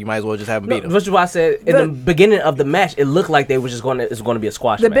purpose. Like you might as well just have him beat him. which is why I said in The- the beginning of the match, it looked like they were just going to. It's going to be a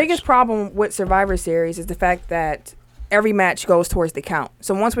squash. the match. biggest problem with Survivor Series is the fact that every match goes towards the count.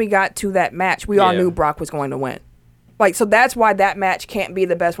 So once we got to that match, we all Yeah. knew Brock was going to win. Like, so that's why that match can't be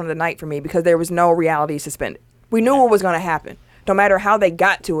the best one of the night for me, because there was no reality suspended. We knew what was going to happen. No matter how they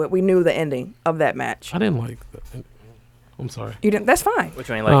got to it, we knew the ending of that match. I didn't like that. I'm sorry. You didn't. That's fine. Which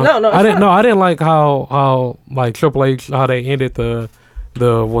ain't like No, it's I didn't. fine. No, I didn't like how like Triple H how they ended the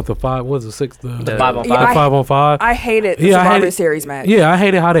 5-on-5 Yeah, I- 5-on-5. I hated the Yeah, I Survivor hated- Series match. Yeah, I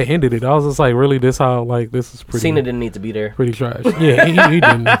hated how they ended it. I was just like, really, this how like this is pretty Cena didn't need to be there. pretty trash. Yeah, he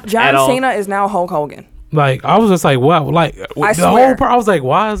didn't. At John all. Cena is now Hulk Hogan. Like I was just like, wow, like I the swear. whole part. I was like,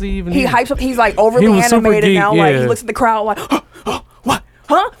 why is he even? He here? hypes up. He's like overly was super animated geek, now. Like he yeah. looks at the crowd like, what?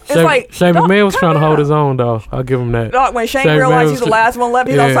 Huh? It's Shane, like Shane don't- McMahon was trying to calm hold down. his own though. I'll give him that. Dog, when Shane Shane realized McMahon he's the was- last one left,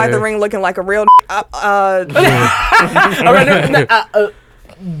 he's Yeah. outside the ring looking like a real.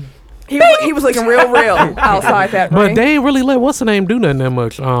 He was looking real outside that But ring. they ain't really let what's the name do nothing that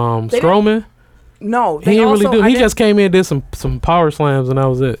much. Strowman, No, he they didn't really also- do. I He didn't- just came in, did some power slams, and that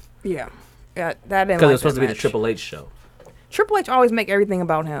was it. yeah, that didn't. Because Like it was supposed that to be the match. Triple H show. Triple H always make everything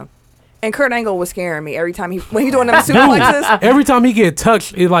about him. And Kurt Angle was scaring me every time when he doing them suplexes. Every time he get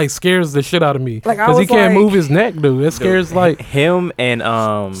touched, it like scares the shit out of me. Like, I Because he was can't like- move his neck, dude. It scares like Him and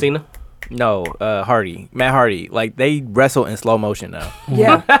Cena? no, Hardy, Matt Hardy, like they wrestle in slow motion now.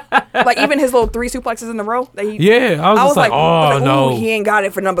 Yeah, like even his little 3 suplexes in a row. That he, yeah. I was I just was like, oh ooh, no. he ain't got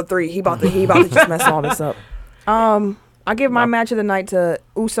it for number 3. He about to just mess all this up. I give my match of the night to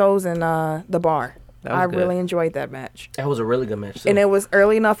Usos and the Bar. That was I good. really enjoyed that match. That was a really good match. Too. And it was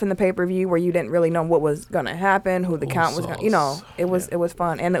early enough in the pay-per-view where you didn't really know what was gonna happen, who the count was gonna, it was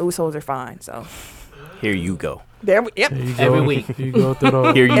fun, and the Usos are fine. So Here you go. there, yep. Here you go. Every week. You go through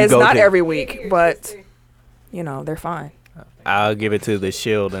those. Here you It's go. not too. every week, but they're fine. I'll give it to the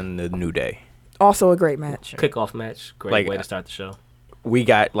Shield and the New Day. Also a great match. Kickoff match. Great Like, way to start the show. We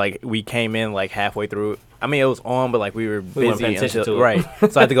came in like halfway through. I mean, it was on, but like we were We weren't busy paying attention until to it. right.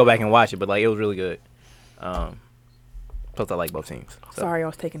 So I had to go back and watch it, but like it was really good. Plus, I like both teams. So, Sorry, I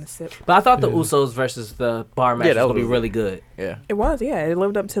was taking a sip. But I thought the Usos versus the Bar match Yeah, was that going to was be really good. Yeah, It was, yeah. It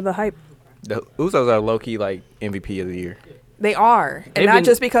lived up to the hype. the Usos are low key like MVP of the year. They are, and They've not been-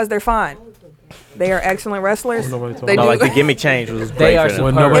 just because they're fine. They are excellent wrestlers. Nobody talking They No, do. like the gimmick change was They great are for them.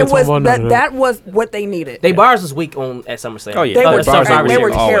 When superb. nobody It was talking about none of that was what they needed. They Bars was weak on at SummerSlam. Oh, yeah. They Oh, were the Bars they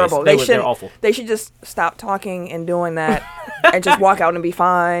were always. terrible. They They were- should they're awful. They should just stop talking and doing that, and just walk out and be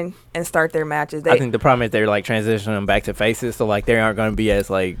fine and start their matches. I think the problem is they're like transitioning them back to faces, so like they aren't going to be as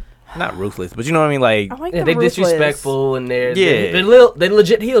like not ruthless, but you know what I mean. Like I like Yeah, them they ruthless. disrespectful and they're Yeah. they're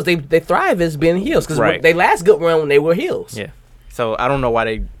legit heels. They thrive as being heels because Right. they last good run when they were heels. yeah. So I don't know why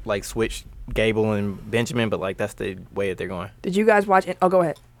they like switched Gable and Benjamin, but like that's the way that they're going. Did you guys watch it? Oh, go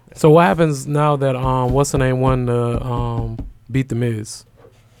ahead. So what happens now that what's the name won the beat the Miz?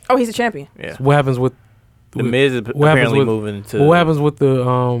 Oh, he's a champion. Yeah. What happens with The Miz is what happens apparently with- moving to what happens with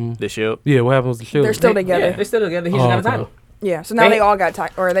the the Shield. yeah, what happens with the Shield? They're still They- together. Yeah, they're still together. He's Oh, got a okay. title. Yeah. So now They- they all got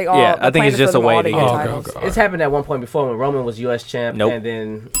or they all. Yeah, the I think plan it's is just for them a way all to get get- Oh, okay, titles. okay. It's happened at one point before when Roman was U.S. champ. Nope. And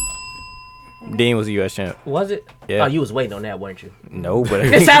then Dean was the U.S. champ. was it? Yeah. Oh, you was waiting on that, weren't you? No, but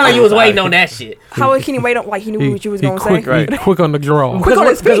It sounded like you was waiting on that shit. How can you wait on? Like he knew what you was he going to quick, say. Right. he quick on the draw. Quick on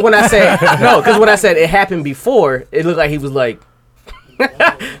his Because feet. when I said it happened before, it looked like he was like,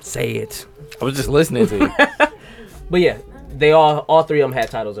 say it. I was just listening to you. But yeah, they all three of them had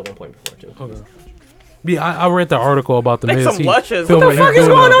titles at one point before too. Okay. Yeah, I read the article about the Make Miz. some He luscious. filming- What the fuck he's is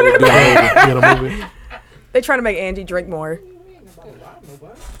doing going a- on in the doing a movie. They trying to make Angie drink more.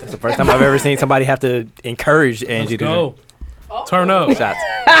 That's the first time I've ever seen somebody have to encourage Angie to Go. Turn up. shots.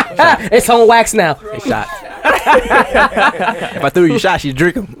 It's on wax now. It's shots. If I threw you shots, you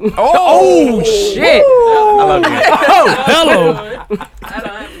drink them. Oh shit! I love you. Hello. I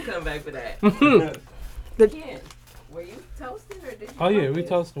don't have to come back for that. Were you toasting or did you? Oh yeah, we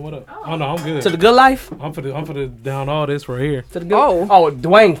toasting. What up? Oh no, I'm good. To the good life. I'm for the down all this right here. To the good. Oh.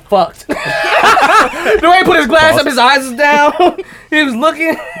 Dwayne fucked. Dwayne put his glass up. His eyes was down. He was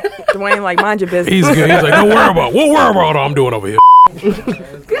looking. Dwayne, like, mind your business. He's good. He's like, don't worry about what I'm doing over here.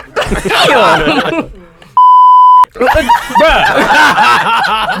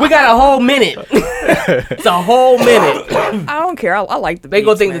 We got a whole minute. It's a whole minute. I don't care. I like the. They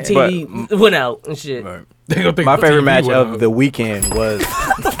gonna beats, think the man. TV went out and shit. They gonna think My the favorite TV match went of out. the weekend was.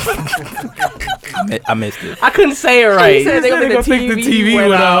 I missed it. I couldn't say it He right. said they gonna They think gonna think the TV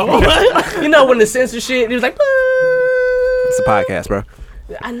went out. You know when the censor shit, he was like, It's a podcast, bro.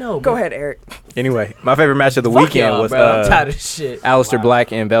 I know. Go bro. ahead, Eric. Anyway, my favorite match of the Fuck weekend y'all, was bro. I'm tired of shit. Aleister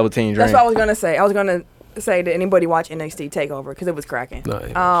Black and Velveteen Dream. That's what I was gonna say. I was gonna say, did anybody watch NXT Takeover? Because it was cracking. No,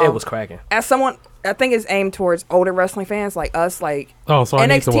 yeah. It was cracking. As someone, I think it's aimed towards older wrestling fans like us. Like Oh, so I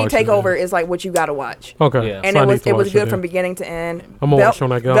need to NXT watch it. Takeover is like what you gotta watch. Okay. Yeah. And so I it need was to it was watch good then. from beginning to end. I'm gonna watch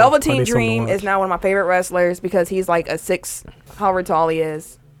when I go. I Velveteen need something to Dream watch. is now one of my favorite wrestlers because he's like a six. However tall he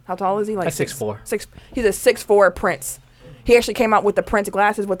is. How tall is he? Like 6'4". He's a 6'4" Prince. He actually came out with the Prince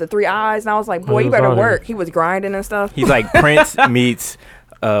glasses with the 3 eyes, and I was like, boy, he you was better out here. work. He was grinding and stuff. He's like Prince meets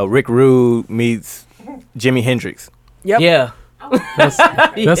Rick Rude meets Jimi Hendrix. Yep. Yeah.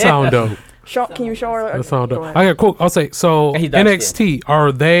 That sound dope. Can you show her? That sound Go dope. ahead. I got cool. I'll say so. He does, NXT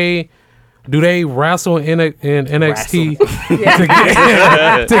are they? Do they wrestle in NXT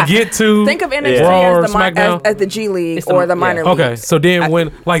Yeah. to get to? Think of NXT Raw or as SmackDown? as the G League It's the- or the yeah. minor Okay, leagues. so then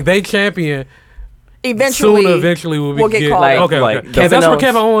when like they champion, Eventually, we'll we'll get get called like- up. okay. like Okay. Kevin That's where Owens.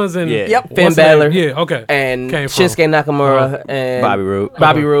 Kevin Owens and Yeah. Yep. Finn what's the name? Balor. Yeah. Okay. and Came from. Shinsuke Nakamura and Bobby Roode.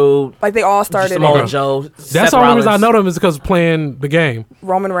 Bobby Roode, Like they all started Samoa in Joe. That's Seth the only reason I Rollins. know them is because playing the game.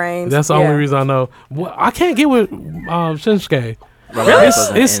 Roman Reigns. That's the yeah. only reason I know. Well, I can't get with Shinsuke. Really?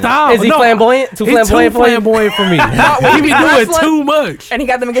 It's style. Is he No, flamboyant? Too It's flamboyant too for you? flamboyant for me. when he he be be doing wrestling- too much. And he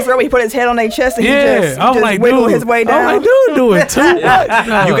got them against the rope. He put his head on their chest and Yeah, he just I'm like, wiggled dude, his way I'm down. like, dude, doing too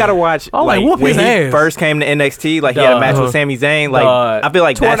much. You gotta watch I'm like, like whoop when his he ass. first came to NXT, like he had a match Uh-huh. with Sami Zayn. Like Dog. I feel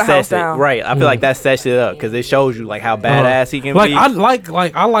like Tore that the house sets it down. right. I feel like that sets it up because it shows you like how badass he can Like be. I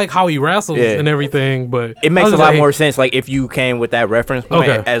like how he wrestles Yeah. and everything, but It I makes was a lot like, more sense like if you came with that reference point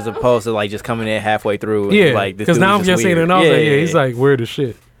Okay. as opposed to like just coming in halfway through. And, Yeah, like this because dude now is I'm just seeing it, weird. and I was like, yeah, he's like weird as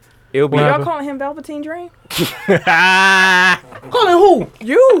shit. it'll be. What Y'all happened? calling him Velveteen Dream? Calling who?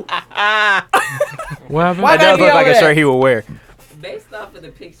 You. What happened? Why That does be look like all a that? shirt he would wear. Based off of the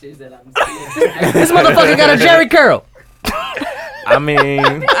pictures that I'm seeing. This motherfucker got a Jerry curl. I mean,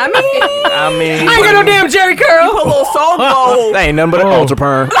 I mean, I ain't got no damn Jerry a curl. little soul glow. that ain't nothing but an Oh. ultra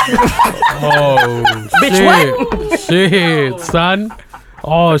perm. Oh, shit, son.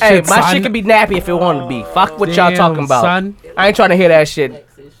 Oh shit, Hey, my son. shit can be nappy if it wanted to be. Fuck what y'all Damn, talking about. son. I ain't trying to hear that shit.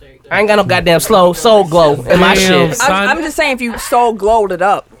 I ain't got no goddamn soul glow in my Damn, shit. son. I'm just saying, if you soul glowed it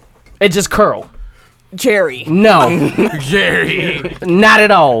up, It just curl. Jerry. No, Jerry. not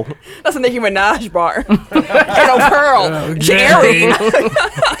at all. That's a Nicki Minaj bar. Ain't no pearl. Jerry.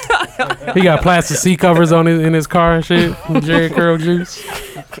 He got plastic seat covers on in his car and shit. Jerry curl juice.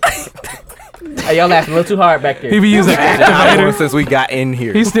 Hey, y'all laughing a little too hard back He there. be using activator. Since we got in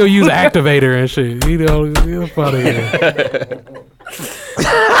here, He still use activator and shit. He's funny.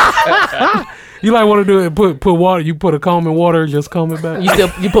 You like want to do it? Put water. You put a comb in water, just comb it back.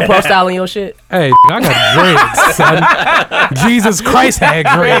 You put pro style in your shit? Hey, I got dreads, son. Jesus Christ had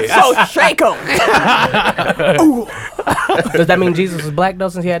dreads. So shake 'em. Does that mean Jesus was black though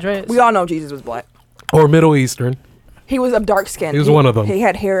since he had dreads? We all know Jesus was black. Or Middle Eastern. He was of dark skin. He was one of them. He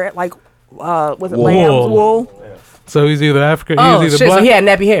had hair like, was it Wool. lamb's wool? So he's either African. Oh He's shit! either So black, he had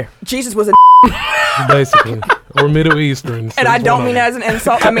nappy hair. Jesus was a basically, or Middle Eastern. So and I it's don't one mean of that as an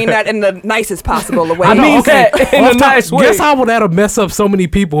insult. I mean that in the nicest possible way. I know, means okay. that in a Off top, nice way. Guess how would that'll mess up so many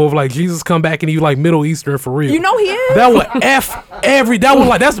people if like Jesus come back and you like Middle Eastern for real? You know he is. that would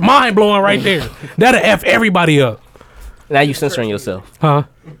that's mind blowing right there. That'll F everybody up. Now you censoring yourself. Huh?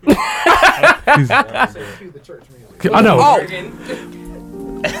 I know. Oh,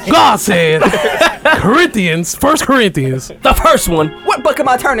 God said Corinthians, 1 Corinthians. The first one. what book am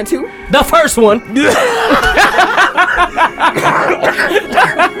I turning to? The first one.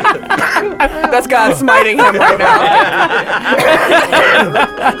 That's God smiting him right now.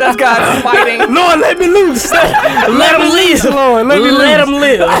 That's God smiting. Lord, let me loose. Let him live. Lord, let me Let loose. him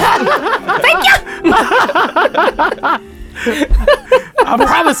live. I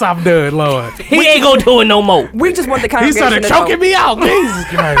promise I'm done, Lord. He ain't gonna do it no more. We just want the He congregation started to choking know. me out. Jesus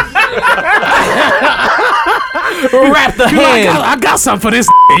Christ. Wrap the hand. I got something for this.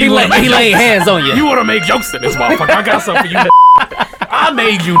 He laid hands on you. You want to make jokes to this motherfucker? I got something for you. I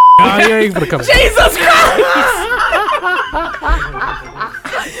made you. You ain't gonna come. Jesus Christ!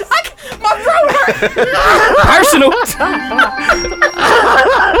 My throat hurt. Personal.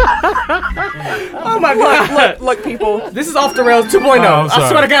 Oh my God. Look, people. This is off the rails 2.0. Oh, I'm I sorry.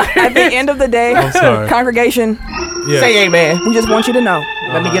 swear to God. At the end of the day, sorry. congregation, Yeah, Say amen. we just want you to know,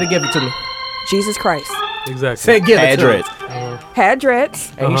 Let me get a give it to me. Jesus Christ exactly. Say give it to me. Adred. had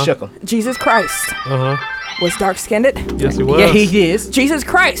dreads. And he shook him. Jesus Christ Uh huh. was dark-skinned. Yes, he was. Yeah, he is. Jesus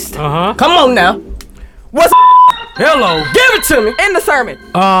Christ Uh huh. Come on now. was Hello. Give it to me. in the sermon.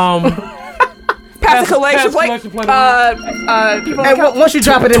 Pass the collection plate. collection plate. People Hey, once you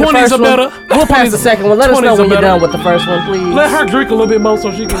drop it in the 20s first are one, better. we'll pass the second one. Let us 20s know are when you're better. done with the first one, please. Let her drink a little bit more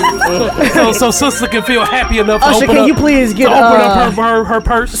so she can, so sister can feel happy enough to Usher, open can up, you please get to open up her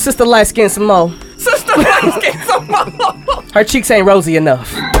purse. Sister Light Skin some more? Sister, let's get some more. Her cheeks ain't rosy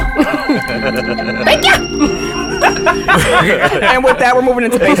enough. And with that, we're moving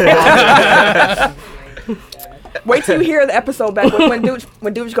into baseball. Wait till you hear the episode back when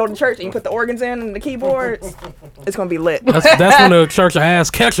dudes go to church and you put the organs in and the keyboards. It's gonna be lit. That's when the church of ass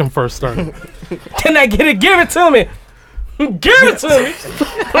catch him first started. Can I get it? Give it to me. Give it to me.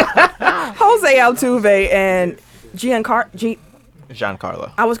 Jose Altuve and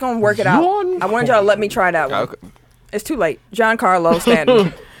Giancarlo. I was gonna work it out. I wanted y'all to let me try that one. Okay. It's too late. Giancarlo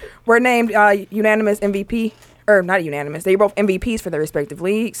Stanton were named unanimous MVP, or not unanimous. They were both MVPs for their respective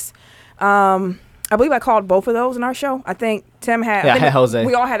leagues. I believe I called both of those in our show. I think Tim had. Yeah, I think had Jose.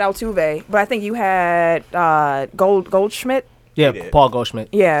 We all had Altuve, but I think you had Goldschmidt. Yeah, Paul Goldschmidt.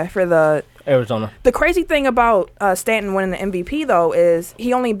 Yeah, for the Arizona. The crazy thing about Stanton winning the MVP though is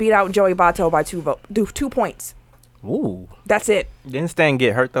he only beat out Joey Votto by 2 points. Ooh. That's it. Didn't Stan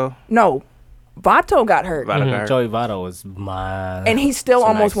get hurt though? No, Votto got hurt, Votto got hurt. Joey Votto was my. and he still So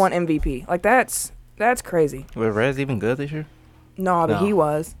almost nice. won MVP. Like that's crazy. Was Rez even good this year? No, but No. he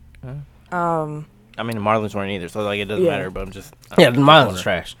was. I mean, the Marlins weren't either, so like it doesn't Yeah. matter. But I'm just Yeah, the Marlins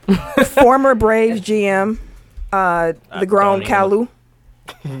trash. Former Braves GM, the grown don't even- Kalu.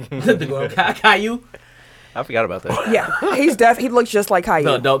 Caillou? I forgot about that. Yeah, he looks just like Caillou.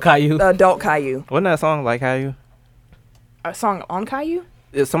 The adult Caillou? The adult Caillou. Wasn't that song like how you? A song on Caillou?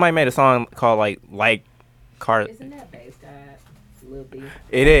 Somebody made a song called like car. Isn't that based on Lil B?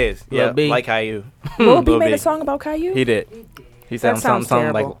 It is. Lil Yeah, B. like Caillou. Lil B Lil made B. a song about Caillou? He did. He said That something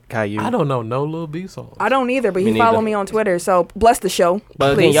sounds like terrible. Caillou. I don't know no Lil B songs. I don't either, but Me he followed neither. me on Twitter, so bless the show.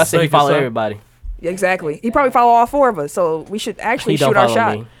 But again, please. y'all said he Thank you, follow sir. everybody. Exactly. He probably follow all 4 of us, so we should actually He don't shoot our follow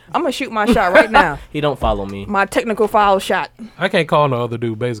shot. me. I'm gonna shoot my shot right now. He don't follow me. My technical foul shot. I can't call no other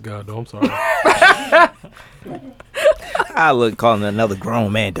dude base god though. I'm sorry. I look calling another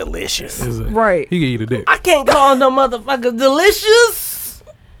grown man delicious. Is it? Right. He can eat a dick. I can't call no motherfucker delicious.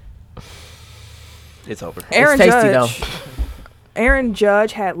 It's over. Aaron It's tasty, Judge. Aaron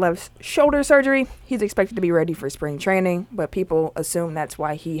Judge had left shoulder surgery. He's expected to be ready for spring training, but people assume that's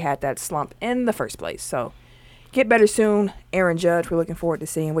why he had that slump in the first place. So get better soon, Aaron Judge. We're looking forward to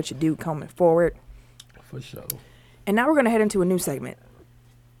seeing what you do coming forward. For sure. And now we're going to head into a new segment,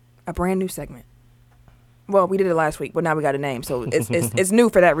 a brand new segment. Well, we did it last week, but now we got a name, so it's new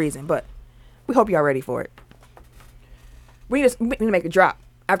for that reason. But we hope y'all ready for it. We need to make a drop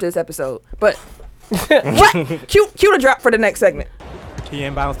after this episode, but what? Cue the drop for the next segment. He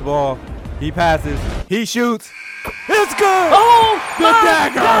inbounds the ball. He passes. He shoots. It's good. Oh The my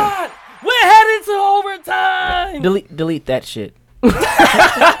dagger. God! We're headed to overtime. Delete that shit. Delete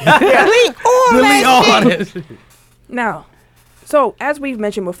all that shit. Now, so as we've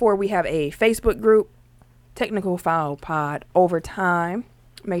mentioned before, we have a Facebook group, Technical Foul Pod Overtime.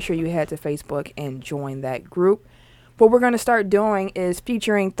 Make sure you head to Facebook and join that group. What we're going to start doing is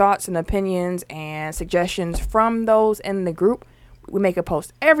featuring thoughts and opinions and suggestions from those in the group. We make a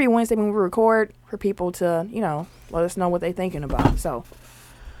post every Wednesday when we record for people to, let us know what they're thinking about. So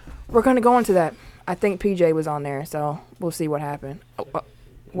we're going to go into that. I think PJ was on there, so we'll see what happened. What?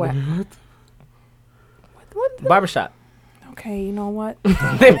 What? Barbershop. Okay, you know what?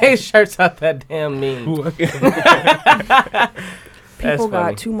 They made shirts out that damn meme. People got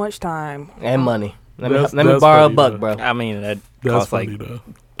funny. too much time. And money. Let That's- me that's borrow funny, a buck, though. bro. I mean, that That's costs funny like though.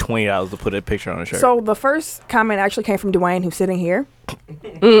 $20 to put a picture on a shirt. So the first comment actually came from Dwayne, who's sitting here.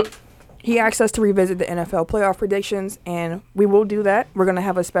 He asked us to revisit the NFL playoff predictions, and we will do that. We're gonna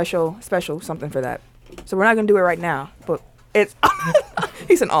have a special something for that. So we're not gonna do it right now, but it's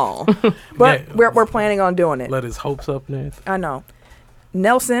he's an all. But Yeah. we're planning on doing it. Let his hopes up, Nathan. I know.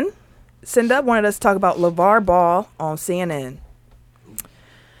 Nelson send up wanted us to talk about LeVar Ball on CNN.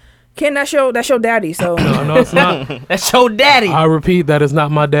 Ken, that's your daddy. So No, it's not. That's your daddy. I repeat, that is not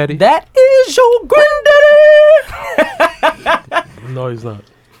my daddy. That is your granddaddy. No, he's not.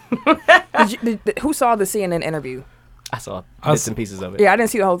 who saw the CNN interview? I saw I bits s- and pieces of it. Yeah, I didn't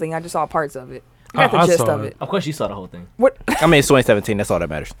see the whole thing. I just saw parts of it. I got I the gist saw of it. it. Of course, you saw the whole thing. What? I mean, it's 2017. That's all that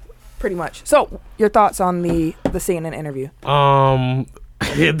matters. Pretty much. So, your thoughts on the CNN interview?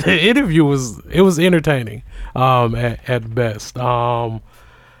 The interview was entertaining, at best.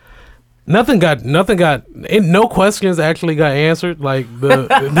 Nothing got no questions actually got answered. Like the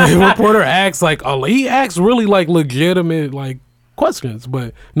reporter asked, he asked really legitimate questions,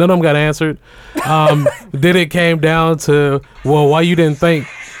 but none of them got answered. Then it came down to, well, why you didn't think?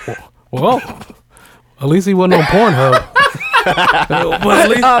 Well, at least he wasn't on Pornhub. But at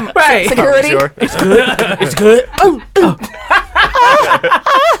least, Right. Security? Sure. It's good.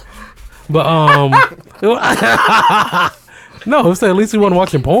 but no, it said at least he wasn't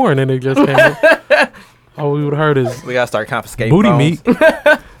watching porn, and it just came up. All we would have heard is We gotta start confiscating booty phones.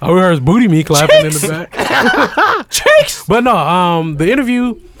 meat. All we heard is booty meat clapping in the back. Chicks. But no, the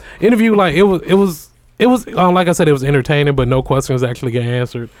interview, it was like I said, it was entertaining, but no questions actually get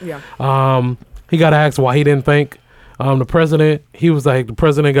answered. Yeah. He got asked why he didn't think the president. He was like, the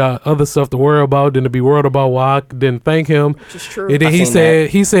president got other stuff to worry about than to be worried about why I didn't thank him. Which is true. And then I he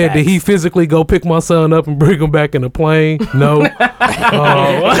seen said, that. did he physically go pick my son up and bring him back in the plane? No.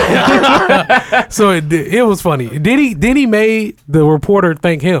 So it was funny. Then he made the reporter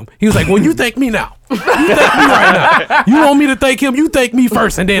thank him. He was like, well, you thank me now. You thank me right now. You want me to thank him? You thank me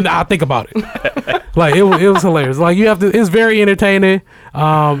first, and then I'll think about it. It was hilarious. You have to. It's very entertaining.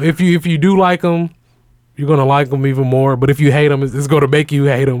 If you do like him, you're gonna like him even more. But if you hate him, it's gonna make you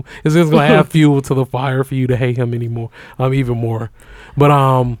hate him. It's just gonna have fuel to the fire for you to hate him anymore, even more. But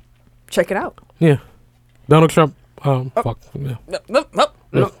check it out. yeah, Donald Trump. Fuck. Yeah.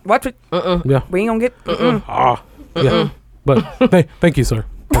 No. Watch it. Yeah. We ain't gonna get. Yeah. But thank you, sir.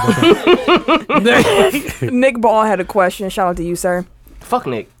 Nick Ball had a question. Shout out to you, sir. Fuck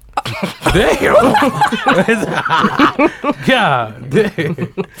Nick. Damn. God damn.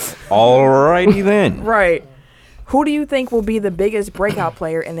 Alrighty then. Right. Who do you think will be the biggest breakout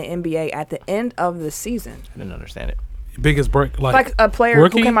player in the NBA at the end of the season? I didn't understand it. Biggest break, Like a player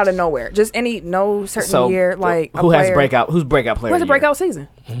rookie? who came out of nowhere. Just no certain So, year. Like who has breakout? Who's breakout player? Who has a of the year? breakout season?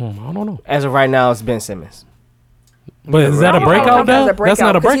 I don't know. As of right now, it's Ben Simmons. But is that a I don't breakout count that as though? a breakout, That's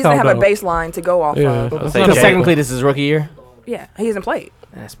not a 'cause he doesn't breakout have though. a baseline to go off Yeah, of. that's Because not a Because breakout. technically, this is his rookie year. Yeah, he hasn't played.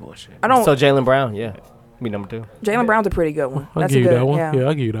 That's bullshit. I don't- So Jaylen Brown, yeah, be number 2. Jaylen Brown's a pretty good one. I'll That's give a you good that one. Yeah, Yeah,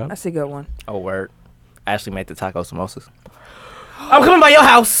 I'll give you that. that's a good one. Oh, word. Ashley made the taco samosas. I'm coming by your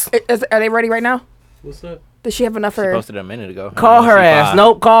house. Are they ready right now? What's that? Does she have enough She for? posted it a minute ago. Call her ass. C5.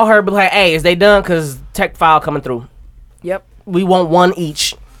 Nope, call her. Be like, hey, is they done? Cause tech file coming through. Yep. We want one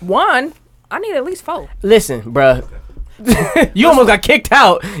each. One. I need at least 4. Listen, bruh. You almost got kicked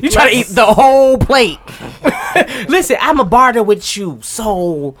out. You try to eat the whole plate. Listen, I'm a barter with you,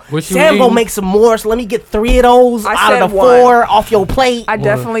 so What you Sam gonna eating? make some more. So let me get 3 of those I out of said the one. 4 off your plate. I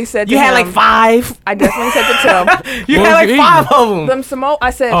definitely said to you had him, like 5. I definitely said to Tim. You What had was like you 5 of them. Them Samo. I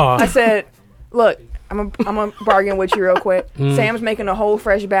said, look, I'm a bargain with you real quick. Mm. Sam's making a whole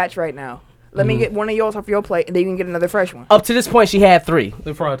fresh batch right now. Let me get one of yours off your plate, and then you can get another fresh one. Up to this point, she had 3.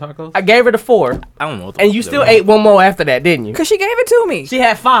 The fried tacos. I gave her the 4, I don't know. What the and you fuck still that ate one more after that, didn't you? Cause she gave it to me. She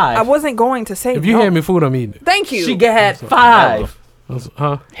had 5. I wasn't going to say If you no. hand me food, I'm eating it. Thank you. She had 5.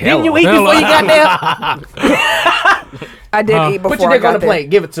 Huh? Didn't you eat Hell, before you got there? I did eat before Put your I dick got on the there. plate.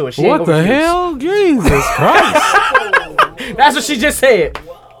 Give it to her. She ain't What gonna the refuse. hell? Jesus Christ. That's what she just said.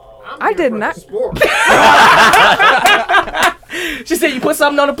 I did not. She said, you put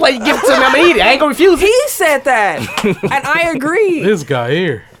something on the plate, you give it to me, I'm gonna eat it. I ain't gonna refuse it. He said that, and I agreed. This guy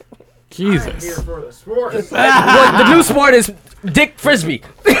here. Jesus. For the sport. Well, the new sport is dick frisbee.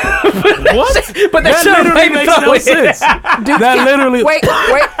 What? But that That should literally make makes no sense. That literally. Wait.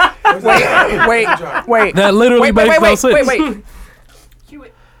 That literally makes no sense. Wait.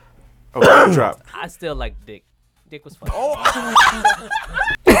 Oh, drop. I still like dick. Dick was fun.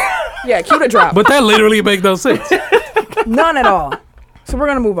 Yeah, cue the drop. But that literally makes no sense. None at all. So we're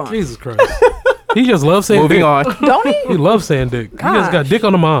gonna move on. Jesus Christ. He just loves saying Moving dick. on. Don't he? He loves saying dick. He just got dick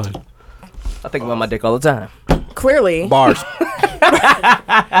on the mind. I think about my dick all the time. Clearly, Bars.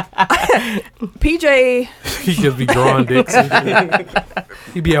 PJ. He just be drawing dicks.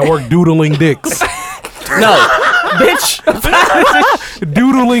 He be at work doodling dicks. No, bitch.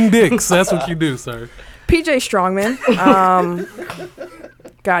 Doodling dicks. That's what you do, sir. PJ Strongman.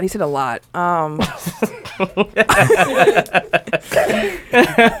 God, he said a lot.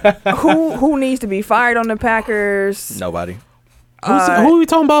 Who needs to be fired on the Packers? Nobody. Who are we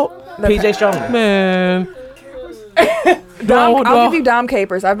talking about? PJ Strongman. Man. I'll give you Dom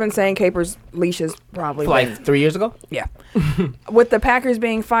Capers. I've been saying Capers leashes probably. Like 3 years ago? Yeah. With the Packers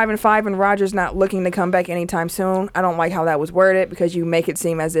being 5-5 and Rodgers not looking to come back anytime soon, I don't like how that was worded because you make it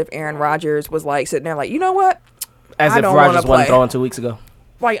seem as if Aaron Rodgers was like sitting there like, you know what? As I if don't Rodgers wanna wasn't play. throwing 2 weeks ago.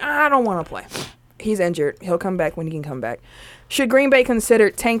 Like, I don't want to play. He's injured. He'll come back when he can come back. Should Green Bay consider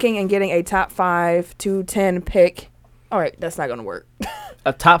tanking and getting a top 5 to 10 pick? All right, that's not going to work.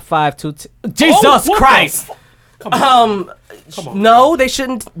 A top 5 to Jesus what the Christ. No, they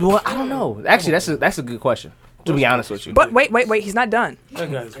shouldn't. Well, I don't know. Actually, that's a good question. To be honest with you. But wait. He's not done.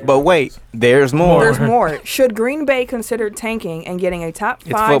 But wait, there's more. There's more. Should Green Bay consider tanking and getting a top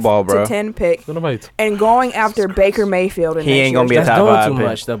 5 football, bro. to 10 pick Nobody. and going after Baker Mayfield? In He next ain't gonna be year's a that's top doing 5 too pick.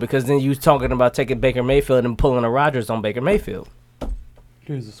 much though, because then you talking about taking Baker Mayfield and pulling a Rodgers on Baker Mayfield.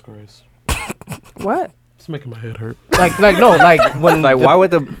 Jesus Christ. What? It's making my head hurt. Like when Like,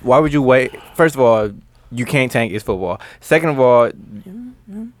 why would you wait? First of all, you can't tank. It's football. Second of all,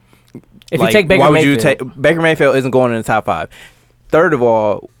 if like, you take Baker why would Mayfield, you take Baker Mayfield isn't going in the top 5. Third of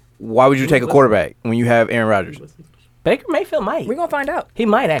all, why would you take a quarterback when you have Aaron Rodgers? Baker Mayfield might. We're going to find out. He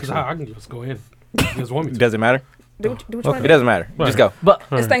might actually. I can just go in. You just want me to. Does it matter? Do what you It want to do. doesn't matter. Just go. But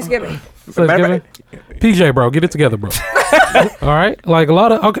It's Thanksgiving. Thanksgiving? PJ, bro, get it together, bro. All right, like a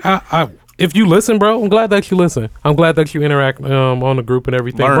lot of okay. If you listen, bro, I'm glad that you listen. I'm glad that you interact on the group and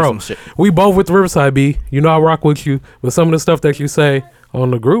everything, Learn bro. some shit. We both with Riverside B. You know I rock with you, but some of the stuff that you say on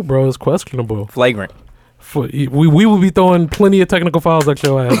the group, bro, is questionable. Flagrant. We will be throwing plenty of technical files at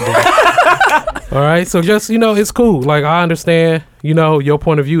your ass, bro. All right, so just it's cool. Like I understand, your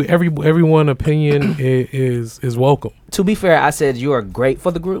point of view. Everyone opinion is welcome. To be fair, I said you are great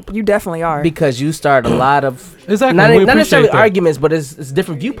for the group You definitely are. because you start a lot of Exactly. not We necessarily appreciate that. arguments, but it's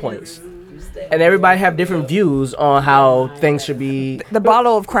different viewpoints, and everybody have different views on how things should be. The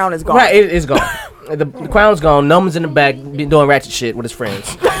bottle of Crown is gone. Right, it's gone. The crown's gone. Noman's in the back doing ratchet shit with his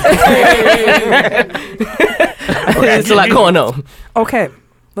friends. It's a lot going on. Okay,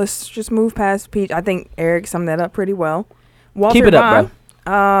 let's just move past Peach. I think Eric summed that up pretty well. Walter Keep it up,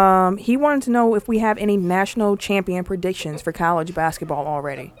 Bond, he wanted to know if we have any national champion predictions for college basketball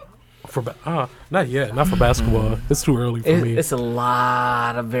already. Not yet. Not for basketball. It's too early for me. It's a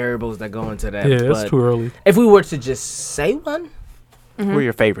lot of variables that go into that. Yeah, it's but too early. If we were to just say one, Who are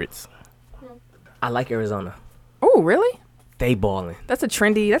your favorites? I like Arizona. Oh, really? They balling. That's a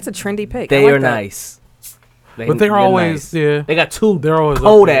trendy pick. They I like are that. nice. But they're always nice. They got two They're always up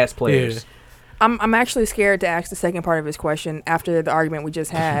cold there. ass players. I'm actually scared to ask the second part of his question after the argument we just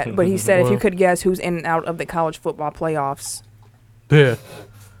had. But he said if you Well. could guess who's in and out of the college football playoffs. Yeah.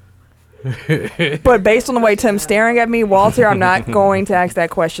 But based on the way Tim's staring at me, Walter, I'm not going to ask that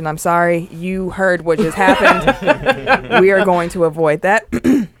question. I'm sorry. You heard what just happened. We are going to avoid that.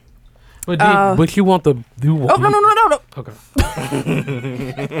 But you want the Oh, no. Okay.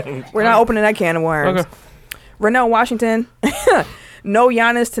 We're not opening that can of worms. Okay. Renell Washington, no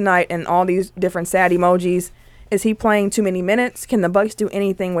Giannis tonight and all these different sad emojis. Is he playing too many minutes? Can the Bucks do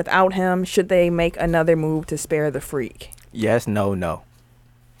anything without him? Should they make another move to spare the freak? Yes, no.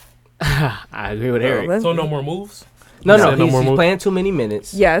 I agree with Eric. Well, So no more moves? No, Said no he's more moves? playing too many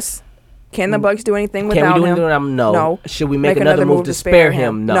minutes. Yes. Can the Bucks do anything Can without we do him? anything without him? No. No. Should we make another move to spare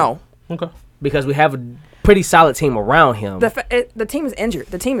him? No. Okay. Because we have a pretty solid team around him. The team is injured.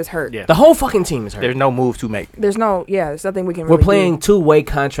 The team is hurt. Yeah. The whole fucking team is hurt. There's no move to make. There's nothing we can We're really playing do. two-way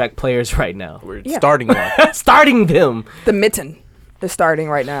contract players right now. We're Yeah. starting one. Starting them. The Mitten is starting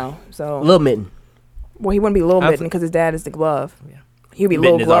right now. So, Lil Mitten. well, he wouldn't be Lil I've- Mitten because his dad is the glove. He'd be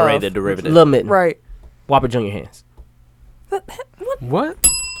Mitten Lil is Glove. already the derivative. Lil Mitten. Right. Whopper Jr. hands. What?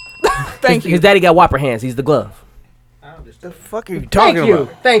 Thank His you. daddy got Whopper hands. He's the glove. The fuck are you talking Thank you.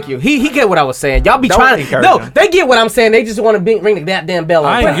 about? Thank you. He get what I was saying. Y'all be Don't trying to. encourage No, him. they get what I'm saying. They just want to ring the goddamn bell.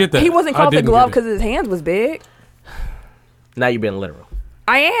 I On ain't get that. He wasn't I called the didn't glove get it. because his hands was big. Now you're being literal.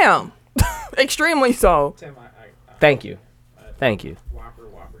 I am. Extremely so. Tim, Thank you. Thank you. Whopper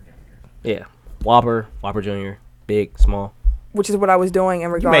Jr. Yeah. Whopper Jr. Big, small. Which is what I was doing in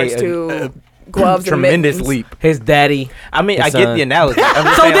regards made to gloves and Tremendous mittens. leap. His daddy. I mean, His I get son. the analogy. I'm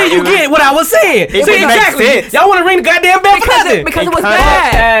just So saying, then like, you it was- get what I was saying. It See, makes exactly. sense. Y'all want to ring the goddamn bell Because it because was Because-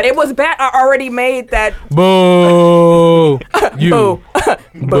 bad. It was bad. I already made that. Boo. You. Boo.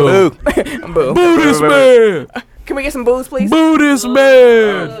 Boo. Boo. Boo this man. Can we get some booze, please? Boo this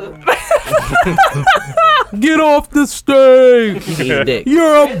man. Get off the stage. He's eating dick.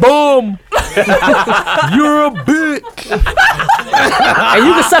 You're a bum. You're a bitch. And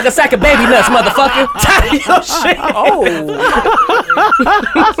you can suck a sack of baby nuts, motherfucker. Tired of your shit. Oh,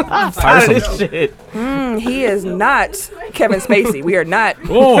 Tired of this shit. he is not Kevin Spacey. We are not.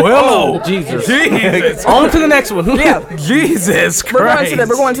 Oh, hello. Jesus. Jesus. On to the next one. Yeah, Jesus we're Christ.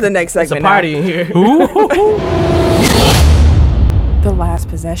 going to the next It's a segment. party in here. Ooh. The last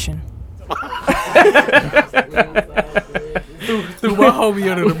possession. Threw my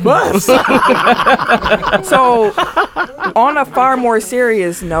homie under the bus. So, on a far more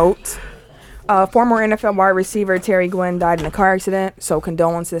serious note, former NFL wide receiver Terry Glenn died in a car accident. So,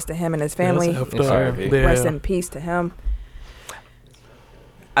 condolences to him and his family. That's effed It's up. RIP. Yeah. Rest in peace to him.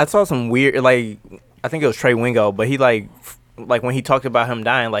 I saw some weird, like, I think it was Trey Wingo, but he like when he talked about him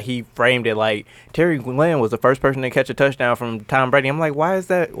dying, like he framed it like Terry Glenn was the first person to catch a touchdown from Tom Brady. I'm like, why is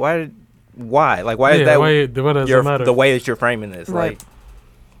that? Why? Like, why is Yeah, that? what does it matter? The way that you're framing this, Right. like,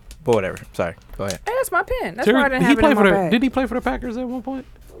 but whatever. Sorry, go ahead. Hey, that's my pen. That's Terry- why I didn't he have it played in for my the, bag. Did he play for the Packers at one point?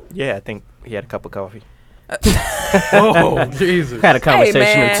 Yeah, I think he had a cup of coffee. Oh, Jesus. Had a conversation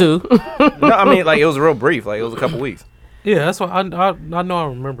man. or two. No, I mean, like, it was real brief. Like, it was a couple weeks. Yeah, that's what I know. I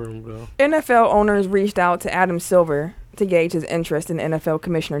remember him though. NFL owners reached out to Adam Silver to gauge his interest in the NFL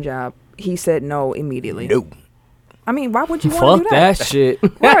commissioner job. He said no immediately. No. I mean, why would you want to Fuck do that? that shit.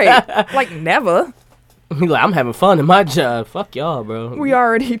 Right. Like, never. He like, I'm having fun in my job. Fuck y'all, bro. We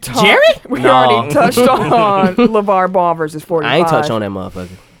already talked. Jerry? We No. already touched on LeVar Ball versus 45. I ain't touch on that motherfucker.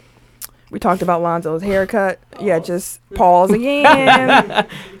 We talked about Lonzo's haircut. Yeah, just pause again.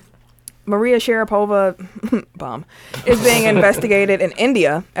 Maria Sharapova, bomb, is being investigated in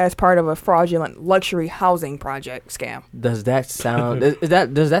India as part of a fraudulent luxury housing project scam. Does that sound?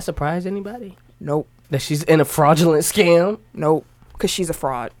 does that surprise anybody? Nope. That she's in a fraudulent scam? Nope. Because she's a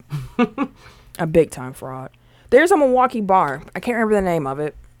fraud. A big time fraud. There's a Milwaukee bar. I can't remember the name of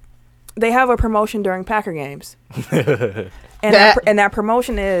it. They have a promotion during Packer games. and that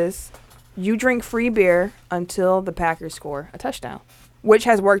promotion is you drink free beer until the Packers score a touchdown, which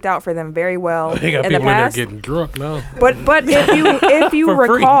has worked out for them very well They got in the people in there past. getting drunk now. But if you For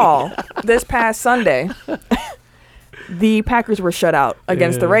free. recall, this past Sunday, the Packers were shut out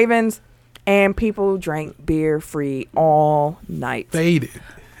against the Yeah. Ravens, and people drank beer free all night. Faded.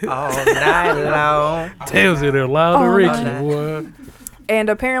 All night long. Tells you they're loud Oh, and rich, no. boy. And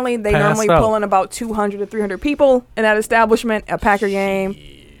apparently, they Passed normally out. pull in about 200 to 300 people in that establishment, a Packer game.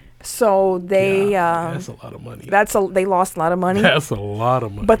 So they That's a lot of money. they lost a lot of money. That's a lot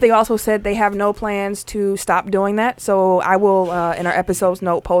of money. But they also said they have no plans to stop doing that. So I will, in our episode's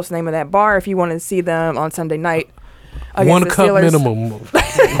note, post the name of that bar if you want to see them on Sunday night. against One the cup Steelers. minimum.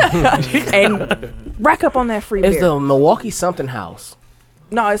 And rack up on that free It's beer. the Milwaukee something house.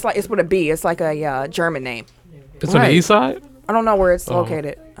 No, it's with a B. It's like a German name. It's on the Right. east side? I don't know where it's Oh.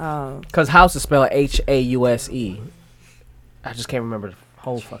 located. Because house is spelled House. I just can't remember the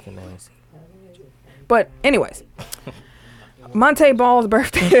whole fucking name. But anyways, Monte Ball's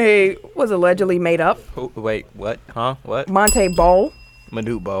birthday was allegedly made up. Wait, what? Huh? What? Monte Ball,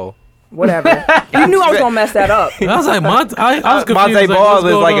 Manute Bowl. whatever. You knew I was gonna mess that up. I was like, I was confused. Monte like, Ball what's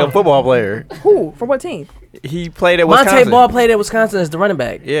is going like on? a football player. Who? For what team? He played at Wisconsin. Monte Ball played at Wisconsin as the running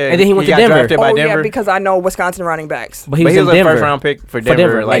back. Yeah, And then he went to got Denver. drafted by Oh Denver. yeah, because I know Wisconsin running backs. But he But was he in was a Denver. first round pick for Denver,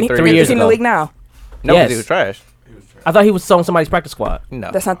 Denver, like and he- 3 3 Is years he in ago. the league now? No, Yes. he was trash. I thought he was on somebody's practice squad.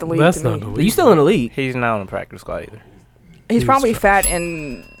 No, That's not the league. That's to me. not the league. You still in the league? he's not on the practice squad either. He's He probably was fat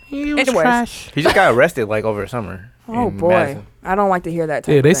and. Anyways, He just got arrested like over the summer. oh in boy, Madison. I don't like to hear that.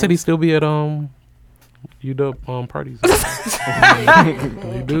 Type Yeah, of they thing. said he still be at UW parties.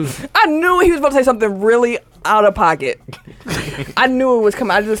 They do. I knew he was about to say something really out of pocket. I knew it was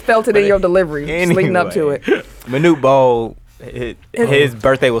coming. I just felt it in your delivery, just leading up to it. Manute Bol, his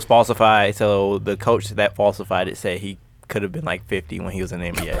birthday was falsified, so the coach that falsified it said he could have been like 50 when he was in the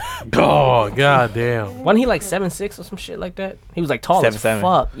NBA. Oh, goddamn. Wasn't he like 7'6" or some shit like that? He was like tall as 7'7".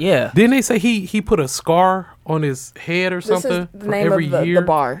 fuck. Yeah. Didn't they say he put a scar on his head or This something is the for name every of the year?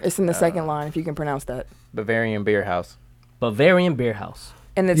 bar. It's in the second line, if you can pronounce that. Bavarian Beer House. Bavarian Beer House.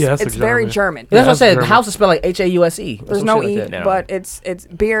 And it's Yeah, that's a it's very German. German. That's what I that's said. German. The house is spelled like House. There's no E, No. but it's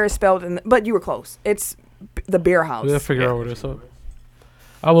beer is spelled in. But you were close. It's the beer house. We'll figure out what it's up.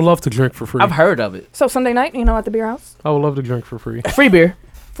 I would love to drink for free. I've heard of it. So Sunday night, at the beer house I would love to drink for free. Free beer.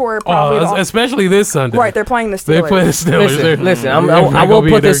 for probably the- Especially this Sunday. right. They're playing the They Steelers. play the Steelers. Listen, They're- I they're will gonna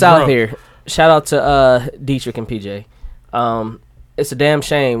be put there this out drunk. here. Shout out to Dietrich and PJ. It's a damn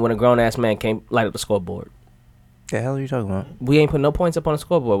shame when a grown ass man can't light up the scoreboard. The hell are you talking about? We ain't put no points up on the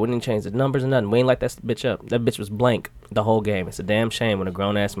scoreboard. We didn't change the numbers or nothing. We ain't light that bitch up. That bitch was blank the whole game. It's a damn shame when a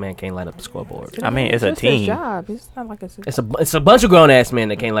grown ass man can't light up the scoreboard. I mean, it's a just his team. job. It's not like it's. It's a bunch of grown ass men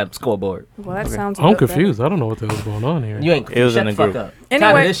that can't light up the scoreboard. Well, that sounds. a I'm bit better. confused. I don't know what the hell's going on here. You ain't. It was shut in the the fuck group. up. Tired of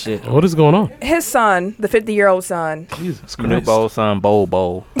Anyway- this shit. What is going on? His son, the 50-year-old son. Jesus Manute Christ. Bol's son,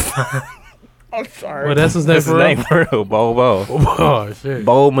 Bowl. I'm sorry. Well, that's his name That's his for name real? for real. Bowl. Oh, shit.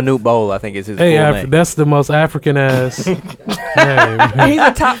 Manute Bowl, I think is his Hey, full name. that's the most African ass name. He's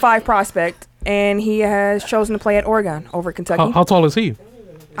a top 5 prospect, and he has chosen to play at Oregon over Kentucky. How tall is he?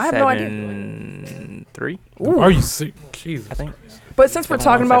 I have no idea. 7'3", Are you sick? Jesus. I think. But since we're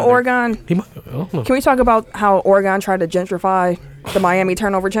talking about Oregon, He might, I don't know. can we talk about how Oregon tried to gentrify the Miami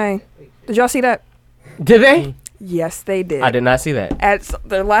turnover chain? Did y'all see that? Did they? Yes, they did. I did not see that. At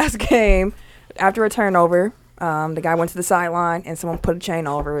their last game, after a turnover, the guy went to the sideline and someone put a chain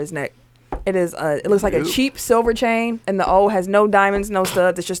over his neck. It looks like a cheap silver chain, and the O has no diamonds, no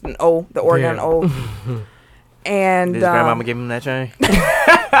studs. It's just an O, the Oregon Damn. O. And Did his grandmama give him that chain?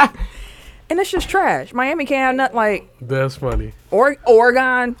 and it's just trash. Miami can't have nothing like That's funny.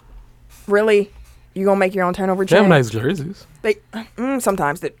 Oregon. Really, you gonna make your own turnover They chain? have nice jerseys. They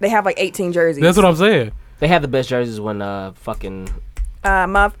sometimes they have like 18 jerseys. That's what I'm saying. They had the best jerseys when fucking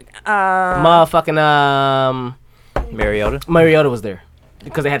motherfucking Mariota. Mariota was there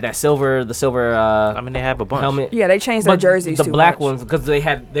because they had that silver I mean, they have a bunch. helmet. yeah, they changed their But jerseys. the too black much. ones because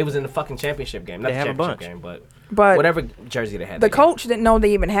they was in the fucking championship game. Not They the have a championship bunch. game, but But whatever jersey they had. the they coach didn't know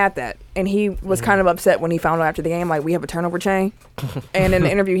they even had that, and he was kind of upset when he found out after the game. Like, we have a turnover chain, and in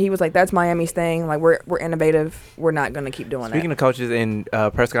the interview, he was like, "That's Miami's thing. Like, we're innovative. We're not gonna keep doing Speaking that." of coaches in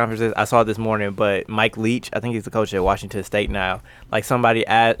press conferences, I saw it this morning, but Mike Leach, I think he's the coach at Washington State now. Like some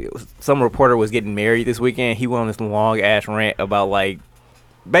reporter was getting married this weekend. He went on this long ass rant about like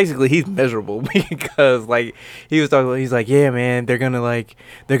basically he's miserable because like he was talking. He's like, yeah, man, they're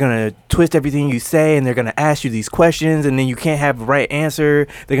gonna twist everything you say, and they're gonna ask you these questions, and then you can't have the right answer.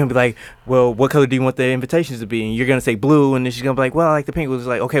 They're gonna be like, well, what color do you want the invitations to be? And you're gonna say blue, and then she's gonna be like, well, I like the pink one. It's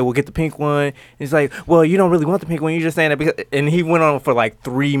like, okay, we'll get the pink one. And he's like, well, you don't really want the pink one. You're just saying that because. And he went on for like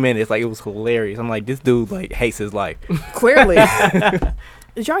 3 minutes. Like it was hilarious. I'm like, this dude like hates his life. Clearly.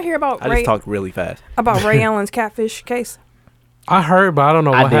 Did y'all hear about I just talked really fast. About Ray Allen's catfish case? I heard, but I don't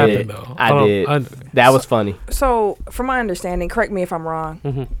know what happened though. I did. That was funny. So, from my understanding, correct me if I'm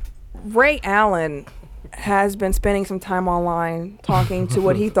wrong. Ray Allen has been spending some time online talking to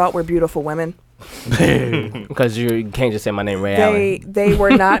what he thought were beautiful women. Because you can't just say my name, Ray Allen. They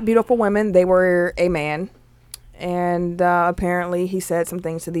were not beautiful women. They were a man. And apparently he said some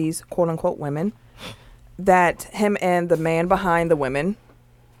things to these quote-unquote women that him and the man behind the women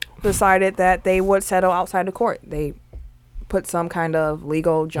decided that they would settle outside the court. They put some kind of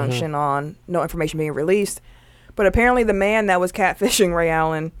legal junction on no information being released. But apparently the man that was catfishing Ray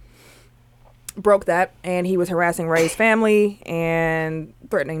Allen broke that, and he was harassing Ray's family and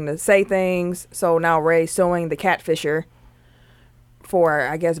threatening to say things. So now Ray's suing the catfisher for,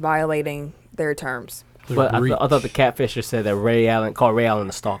 I guess, violating their terms. But I thought the catfisher said that Ray Allen called Ray Allen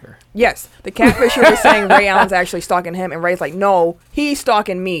a stalker. Yes, the catfisher was saying Ray Allen's actually stalking him, and Ray's like, no, he's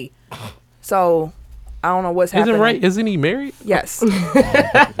stalking me. So I don't know what's happening. Isn't he married? Yes. So you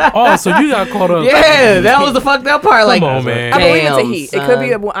got caught up. Yeah, that was the fucked up part. Like, come on, man. I believe it's a he. Son. It could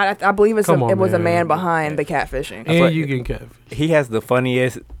be I believe it was a man. man behind the catfishing. And you can catfish. He has the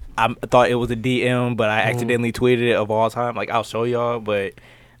funniest. I thought it was a DM, but I accidentally tweeted it of all time. Like I'll show y'all, but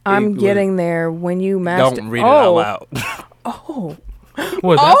I'm getting there when you master. Don't read it out loud. Oh.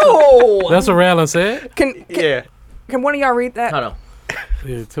 What, that's what Ray Allen said? Can one of y'all read that? Hold on.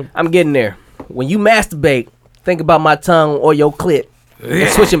 Yeah, I'm getting there. When you masturbate, think about my tongue or your clit. And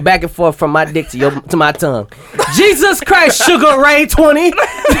switching back and forth from my dick to my tongue. Jesus Christ, Sugar Ray 20.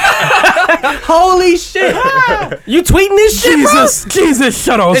 Holy shit. You tweeting this shit, Jesus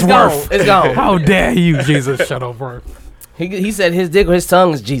Shuttlesworth. It's gone. How dare you, Jesus Shuttlesworth. He said his dick or his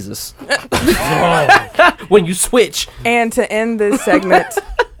tongue is Jesus. When you switch. And to end this segment,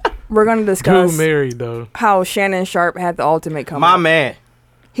 we're going to discuss Dude married, though. how Shannon Sharp had the ultimate comeback. My man,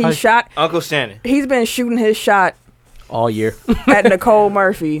 He shot. Uncle Shannon. He's been shooting his shot All year. at Nicole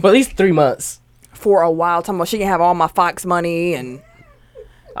Murphy For at least 3 months. for a while. Talking about she can have all my Fox money and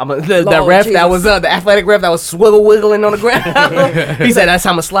The Lord ref Jesus. that was the athletic ref that was swiggle wiggling on the ground. He said that's how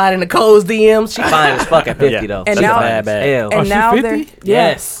I'm gonna slide in Nicole's DMs. She fine as fuck at 50 though. And She now- fine as hell. and she now 50? they're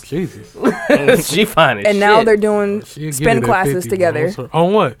Yes. Jesus. She fine as and shit. now they're doing She'll get spin it at classes 50, together. bro.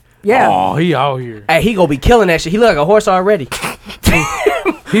 On what? Yeah. Oh, he out here. Hey, he gonna be killing that shit. He look like a horse already.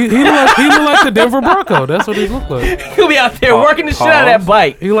 He look like the Denver Bronco. That's what he look like. He'll be out there working the shit out of that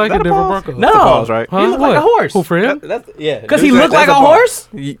bike. He like the Denver Bronco. No, pause, right? He look like a horse. Who, for him? Cause he look like a horse.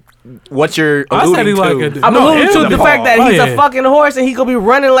 What you're I said he alluding to? like a. I'm no, alluding him. to the fact that Oh, he's yeah. a fucking horse and he gonna be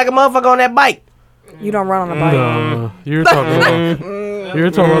running like a motherfucker on that bike. You don't run on a bike. No, you're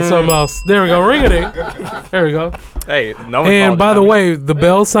talking about something else. There we go. Ring it in. There we go. Hey, no one And called by it. the way, the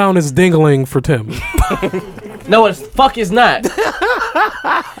bell sound is dingling for Tim. No, it's fuck is not.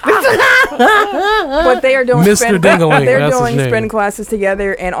 But they are doing Mr. Dingling, they're that's his doing name. spin classes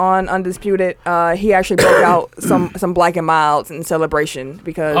together, and on Undisputed, he actually broke out some Black and Milds in celebration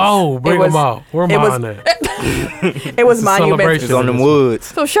because Oh, bring it was, him out. Where am it I was- on that? It was It's a monumental. celebration. It's on them woods.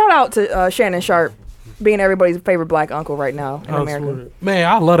 So shout out to Shannon Sharp, being everybody's favorite black uncle right now in I America. swear. Man,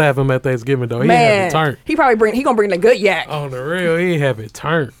 I love to have him at Thanksgiving though. He have Man, it turned. he gonna bring the good yak. On the real, he have it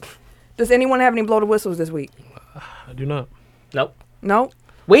turned. Does anyone have any blow the whistles this week? I do not. Nope. No,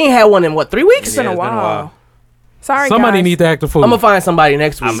 We ain't had one in what 3 weeks? it's been a while. Sorry, Somebody guys. need to act a fool. I'm gonna find somebody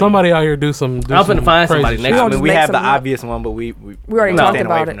next week. Somebody out here do some. I'm finna find somebody next We I gonna week. mean, just we make have the some- obvious one, but we already talked staying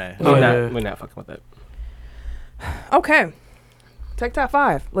away about from it. that. We're Yeah. not. We're not fucking with that. Okay, take top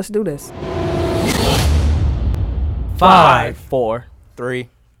 5. Let's do this. 5, 4. 3.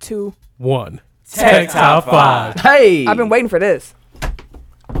 2. 1. Tech top 5. Hey, I've been waiting for this.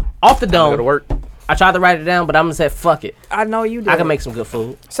 off the Go to dome. work. I tried to write it down, but I'm gonna say fuck it. I know you did. I can make some good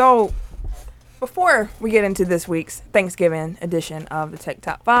food. So, before we get into this week's Thanksgiving edition of the Tech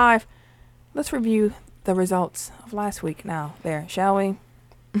Top 5, let's review the results of last week now. There, shall we?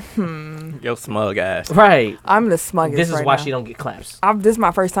 Yo, smug ass. Right. I'm the smuggest This is right why now. she don't get claps. This is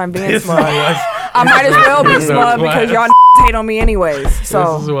my first time being smug. I might as well be smug because y'all hate on me anyways. This is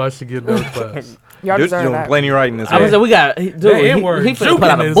So, why she get those claps. y'all Dude, deserve doing that. plenty writing this I was week. like, we got. Dude, That he N-word finna put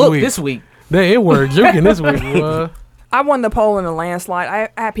out juking a this book week. this week. They N-word juking this week. Boy. I won the poll in a landslide.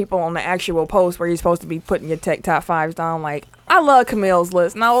 I had people on the actual post where you're supposed to be putting your Tech Top 5s down. Like, I love Camille's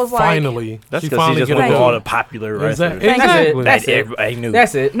list, and I was like, Finally, That's she because she finally just get went a with goal. all the popular wrestlers. Exactly. Exactly. That's That it. everybody knew.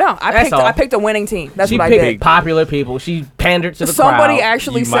 That's it. no, That's all. I picked a winning team. That's she what I picked did. popular people. She pandered to the Somebody crowd.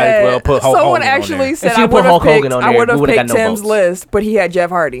 actually You might as said. well put Hulk Someone Hogan on actually there. said If you I put would have Hulk Hogan picked. on I there, would we have would've picked got no Tim's votes. list, but he had Jeff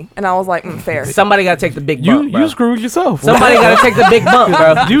Hardy, and I was like, fair. Somebody got to take the big bump, bro. You screwed yourself. Somebody got to take the big bump,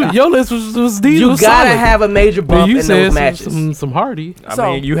 bro. Your list was deep. You was gotta solid. have a major But bump you in said those matches. some Hardy. I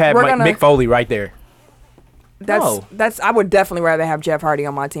So, mean, you had we're gonna- Mick Foley right there. No. That's. I would definitely rather have Jeff Hardy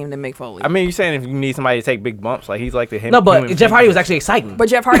on my team than Mick Foley. I mean, you're saying if you need somebody to take big bumps, like he's like the No, but Jeff Hardy was actually exciting. but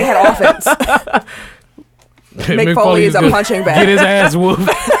Jeff Hardy had offense. Mick Foley is a gonna punching bag. Get his ass whooped,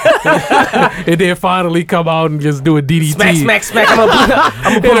 and then finally come out and just do a DDT. Smack, smack, smack. I'm gonna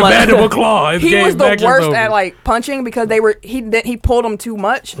And put a my mandible claw. His He game was the match is worst over. at like punching because he pulled them too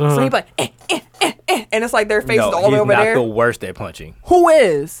much. So he'd be like, and it's like their faces No, all he's over not there. the worst at punching. Who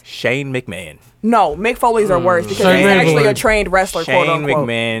is? Shane McMahon. No, Mick Foley's are worse because Shane he's actually a McMahon. trained wrestler, quote Shane unquote.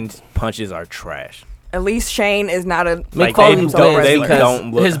 McMahon's punches are trash. At least Shane is not a Mick Like, Foley they wins don't- they because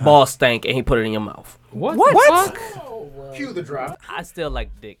don't look- his ball stank and he put it in your mouth. What? What? the fuck? Cue the drop. I still like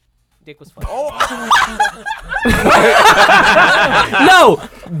Dick. Dick was fun. Oh. No,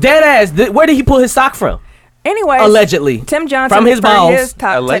 dead ass. Where did he pull his sock from? Anyway. Allegedly. Tim Johnson From his for balls. his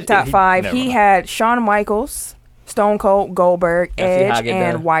top Allegedly. five. Never He mind. had Shawn Michaels, Stone Cold, Goldberg, I see how I Edge, get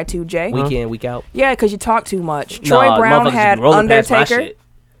and done. Y2J. Week in, week out. Yeah, because you talk too much. Troy Nah, Brown motherfuckers had be rolling past my Undertaker, shit.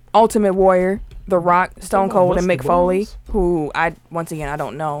 Ultimate Warrior, The Rock, Stone Cold, and Buster Mick Foley, Rhymes? who I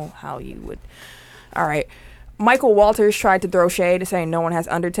don't know how you would. All right. Michael Walters tried to throw shade saying no one has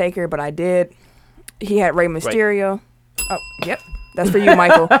Undertaker, but I did. He had Rey Mysterio. Oh, yep. That's for you,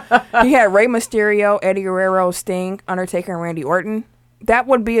 Michael. He had Rey Mysterio, Eddie Guerrero, Sting, Undertaker, and Randy Orton. That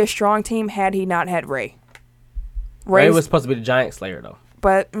would be a strong team had he not had Rey. Ray Rey's- was supposed to be the Giant Slayer, though.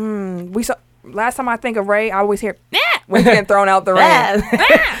 but we saw last time I think of Ray, I always hear when he's getting thrown out the ring.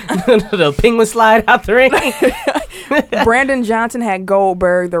 The penguin slide out the ring. Brandon Johnson had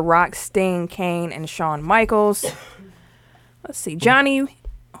Goldberg, The Rock, Sting, Kane, and Shawn Michaels. Let's see, Johnny.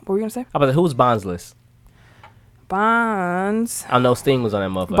 What were you gonna say? How about who's Bond's list? Bonds. I know Sting was on that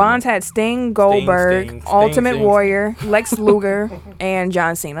motherfucker. Bonds had Sting, Goldberg, Sting, Ultimate Sting. Warrior, Lex Luger, and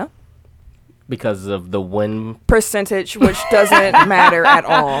John Cena. because of the win. Percentage, which doesn't matter at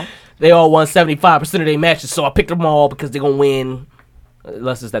all. They all won 75% of their matches, so I picked them all because they're gonna win.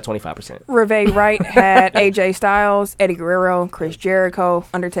 Unless it's that 25%. Reve Wright had AJ Styles, Eddie Guerrero, Chris Jericho,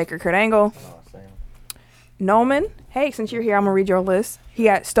 Undertaker, Kurt Angle. Noman, hey, since you're here, I'm gonna read your list. He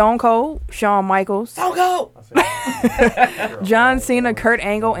had Stone Cold, Shawn Michaels, Don't go. John Cena, Kurt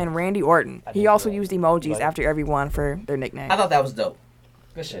Angle, and Randy Orton. He also used emojis after everyone for their nickname. I thought that was dope.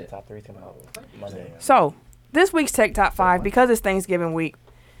 Good shit. Top 3 come out Monday. So, this week's Tech Top 5, because it's Thanksgiving week,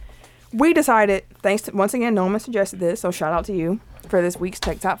 we decided, thanks to, once again, Noman suggested this, so shout out to you for this week's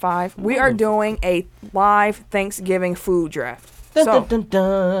Tech Top 5. We are doing a live Thanksgiving food draft. Dun, So, dun, dun,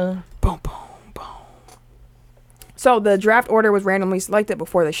 dun. boom, boom, boom. So, the draft order was randomly selected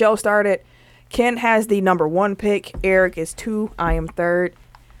before the show started. Ken has the number 1 pick. Eric is 2. I am 3rd.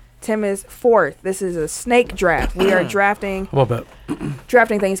 Tim is 4th. This is a snake draft. We are drafting How about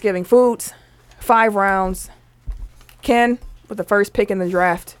Thanksgiving foods, 5 rounds. Ken, with the first pick in the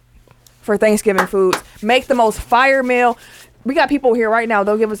draft for Thanksgiving foods, make the most fire meal. We got people here right now.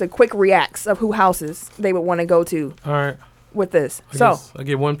 They'll give us a quick reacts of who houses they would want to go to All right. with this. I So, guess I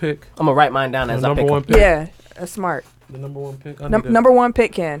get one pick. I'm gonna write mine down The as I number pick 'em. one pick. yeah, that's smart. The number one pick. I need a- Number 1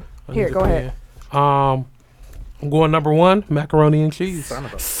 pick, Ken. I Here, need a go ahead. pen. I'm going number 1, macaroni and cheese. Son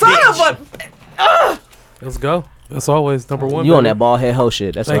of a... Let's go. That's always number 1. You on baby. that bald head hoe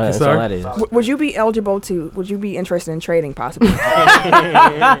shit? That's, Thank you, that's sir. all that is. Would you be eligible to... Would you be interested in trading, possibly?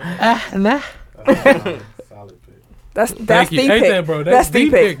 Nah. That's Thank the you. Ain't pick. that, bro? That's the the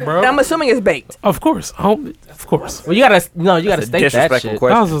pick, bro. And I'm assuming it's baked. Of course. Of course. Well, you gotta state that Disrespectful shit.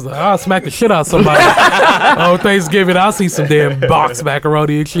 question. I'll smack the shit out of somebody. On Thanksgiving, I'll see some damn box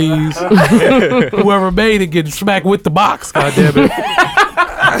macaroni and cheese. Whoever made it getting smacked with the box. God damn it.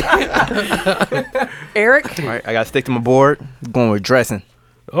 Eric, All right, I got to stick to my board. Going with dressing.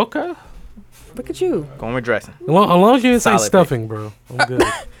 Okay. look at you. Going with dressing. As long as you didn't say Solid pick. stuffing, bro. I'm good.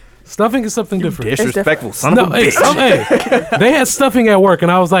 Stuffing is something different. Disrespectful son No, of a hey, bitch. they had stuffing at work,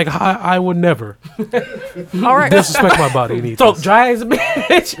 and I was like, I would never All right. disrespect my body. and eat Throat this. dry as a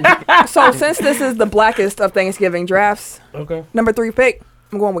bitch. So since this is the blackest of Thanksgiving drafts, Okay. number 3 pick,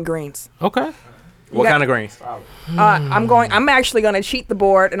 I'm going with greens. Okay. What got- kind of greens? I'm actually gonna cheat the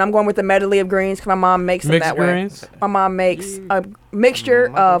board, and I'm going with the medley of greens because my mom makes them Mixed that greens. way. My mom makes a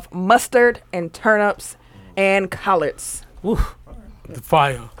mixture of mustard and turnips and collards. The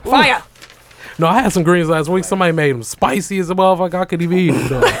fire. Fire! No, I had some greens last week. Somebody made them spicy as a motherfucker. I couldn't even eat them.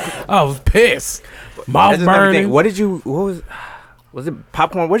 Though. I was pissed. Mouth That just made me think, burning. what did you? What was it?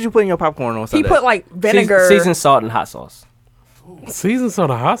 Popcorn. What did you put in your popcorn on He Sunday? put like vinegar. Seasoned salt and hot sauce. Seasoned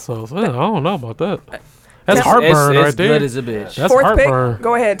soda hot sauce. I don't know about that. That's It's- heartburn it's right there. good as a bitch. That's Fourth heartburn. pick.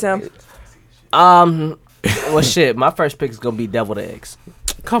 Go ahead, Tim. Well, shit. My first pick is gonna be deviled eggs.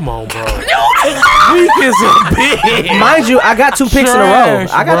 Come on, bro. Weak as a bitch. Mind you, I got 2 picks in a row. Trash,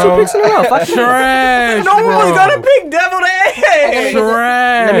 I got bro. 2 picks in a row. Fuck you. Trash. no bro. one's gonna pick deviled eggs.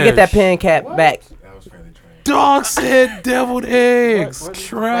 Trash. Let me get that pen cap back. Dog said deviled eggs.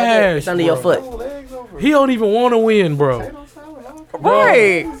 Trash. It's under your foot. He don't even want to win, bro.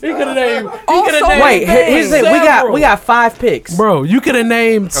 Right. He could have named. Also, Wait, here's the thing. We got 5 picks. Bro, you could have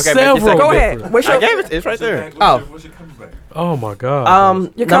named Okay, make your several. second Go pick. ahead. What's I your gave it. It's right there. Oh, Oh my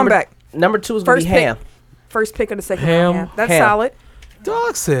god. your comeback? Number 2 is gonna First be pick. ham. First pick of the second Ham. round. Yeah. That's Ham. solid.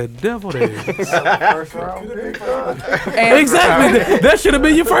 Dog said deviled eggs. And Exactly. That should have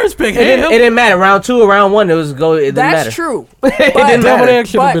been your first pick. It didn't matter. Round 2 or round 1, it didn't that's matter. true. It didn't Deviled matter. eggs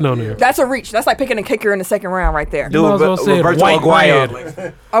should have But been on there. that's a reach. That's like picking a kicker in the second round right there. You might as well say Roberto white Aguayo.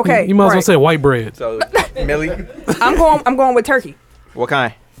 bread. Okay. You might as well right. say white bread. So, Millie, I'm going with turkey. what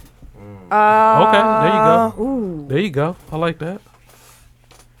kind? Okay, there you go. Ooh. There you go. I like that.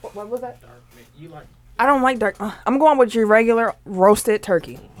 What was that? I don't like dark. I'm going with your regular roasted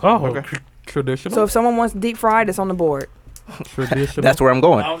turkey. Oh, Okay. traditional. So if someone wants deep fried, it's on the board. traditional. That's where I'm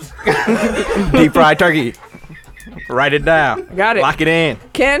going. Deep fried turkey. Write it down. Got it. Lock it in.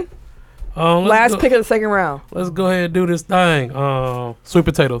 Ken, let's last go, pick of the second round. Let's go ahead and do this thing. Sweet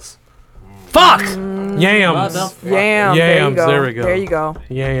potatoes. Fuck! Yams. Yams. Yams, There there you we go. go. There you go.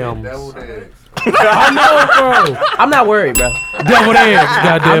 Yams. Deviled eggs. I know, bro. I'm not worried, bro. Deviled eggs.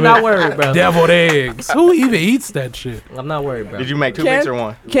 Goddamn I'm it. not worried, bro. Deviled eggs. Who even eats that shit? I'm not worried, bro. Did you make 2 Ken? picks or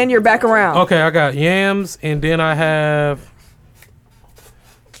 1? Ken, you're back around. Okay, I got yams, and then I have.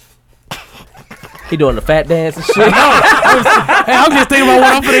 He doing the fat dance and shit. Hey, I'm just thinking about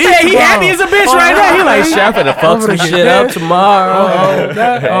what I'm gonna eat. He happy as a bitch right now. He like, chef, finna fuck some shit up tomorrow.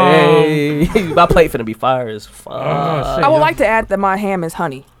 Hey, my plate finna be fire as fuck. I would like to add that my ham is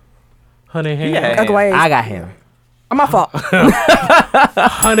honey. honey ham. Yeah. Glaze. I got him. My fault.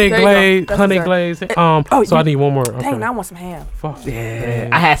 Honey There you go. glaze. That's Honey dessert. glaze. So you- I need one more. Okay. Dang, now I want some ham. Fuck. Yeah.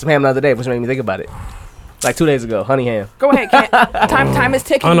 I had some ham the other day, which made me think about it. Like 2 days ago, honey ham. Go ahead, Ken. Time is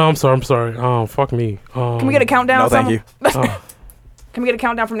ticking. Oh no, I'm sorry. Fuck me. Can we get a countdown? No, thank someone? you. Can we get a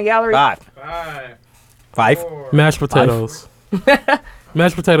countdown from the gallery? 5. 5. Mashed potatoes.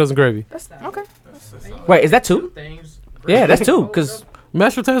 Mashed potatoes and gravy. Okay. Wait, is that 2? Things. Yeah, that's 2. Cause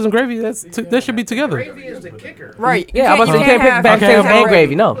Mashed potatoes and gravy. That should be together. Gravy is the kicker. Right. yeah, you can't pick have- back Okay, potatoes and okay.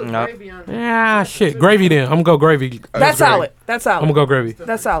 gravy. No. No. Gravy on Yeah, shit. Gravy then. I'm gonna go gravy. That's solid. That's I'm solid. gonna go gravy.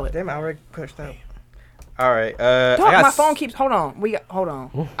 That's solid. Damn, I already pushed out. All right. Dog, I got my phone keeps. Hold on. Hold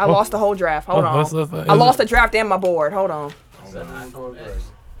on. I lost the whole draft. Hold on. I lost the draft and my board. Hold on.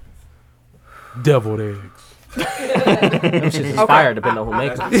 Deviled eggs. Them shit's inspired depending on who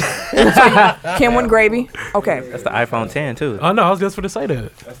makes them. Ken win gravy. Okay. That's the iPhone 10 too. Oh no, I was just for to say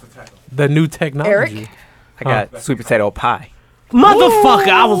that. The new technology. Eric? I got sweet potato pie. Motherfucker,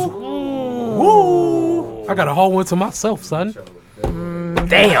 I was. I got a whole one to myself, son.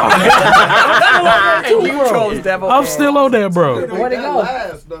 Damn. You chose devil. I'm still on there, bro. Where'd it go?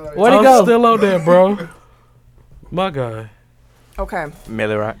 Last, dog. Where'd it I'm go? still on there, bro. My guy. Okay.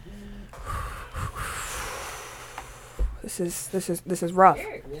 Millie Rock. This is rough.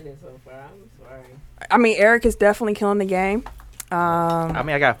 Eric winning so far. I'm sorry. I mean, Eric is definitely killing the game. I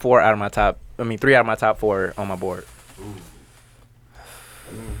mean, I got 3 out of my top 4 on my board.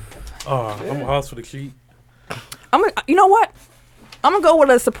 I'm gonna ask for the sheet. You know what? I'm gonna go with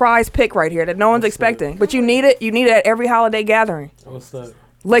a surprise pick right here that no one's expecting, but you need it. You need it at every holiday gathering. What's that?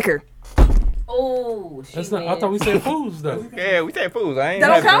 Liquor. Oh, she That's not. I wins. thought we said foods though. Yeah, we said foods. I ain't That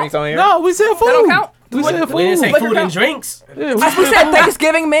don't have count? drinks on here. No, we said food. That don't count. We said food. We didn't say Liquor food and count. drinks. Yeah, We said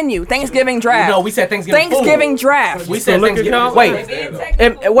Thanksgiving menu, Thanksgiving draft. No, we said Thanksgiving. Thanksgiving food. draft. We said liquor Thanksgiving. count? Wait, Being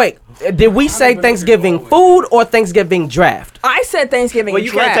technical. wait. Did we say Thanksgiving food or Thanksgiving draft? I said Thanksgiving Well,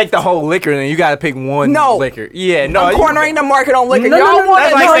 you draft. can't take the whole liquor, and you gotta pick one No. liquor. Yeah, no. I'm cornering the market on liquor. No, Y'all no, no, want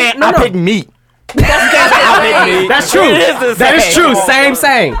That's it? like No, saying no, I no. pick meat. That's true. It is the That is same. true.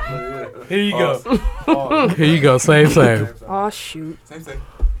 Same. Here you go. Here you go. Same. Oh shoot. Same thing.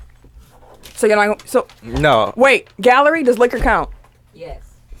 So you're not. Gonna, so No. wait, gallery, does liquor count? Yes.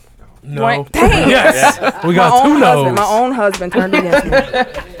 No. Wait, dang. Yes. We My got two own husband. no's. My own husband turned against me.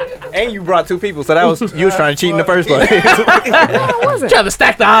 And you brought 2 people, so that was you was trying to cheat in the first place. I wasn't. Trying to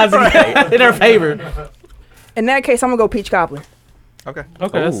stack the odds in her favor. In that case, I'm gonna go peach cobbler. Okay.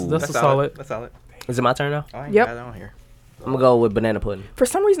 Okay, that's a solid. That's solid. Is it my turn now? I ain't Yep. got it on here. I'm gonna go with banana pudding, For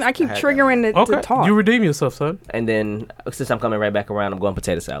some reason, I keep I had triggering it Okay, to talk. you redeem yourself, son. and then since I'm coming right back around, I'm going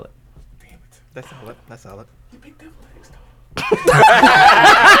potato salad. That's solid. That's solid.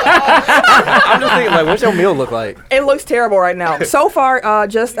 I'm just thinking, like, what's your meal look like? It looks terrible right now. So far,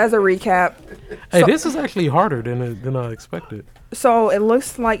 just as a recap, Hey, So- this is actually harder than I expected. so it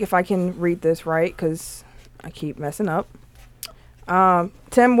looks like if I can read this right, because I keep messing up.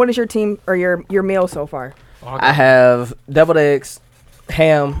 Tim, what is your team or your meal so far? I have deviled eggs,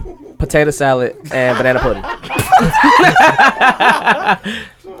 ham, potato salad, and banana pudding.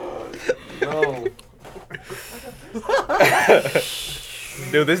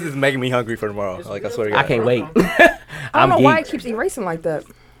 Dude, this is making me hungry for tomorrow. Like, I swear to God. I can't wait. I don't know why it geeked. keeps erasing like that.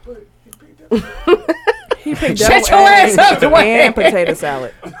 He picked Shut devil your ass eggs up, Dwayne. and potato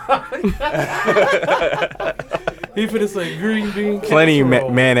salad. He finna say green bean. Plenty casserole.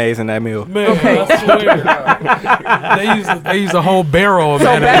 mayonnaise in that meal. Man, I swear. they use a whole barrel of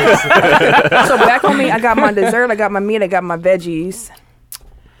So mayonnaise. So back on me, I got my dessert, I got my meat, I got my veggies.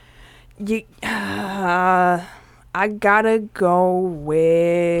 I gotta go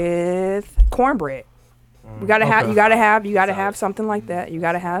with cornbread. You gotta have something like that. You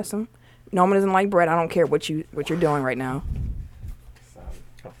gotta have some. No one doesn't like bread. I don't care what you're doing right now.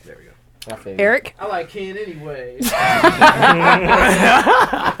 Eric, I like Ken anyways.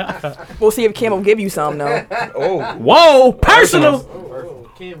 we'll see if Kim will give you some though. Whoa, personal.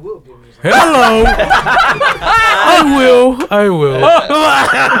 Ken will give me some. Hello. I will.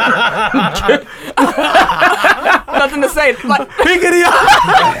 Nothing to say. Like, Piggity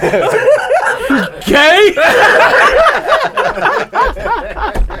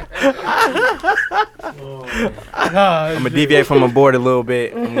I'm gonna deviate from my board a little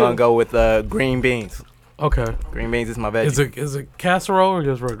bit. I'm gonna go with green beans. Okay. Green beans is my veggie. Is it casserole or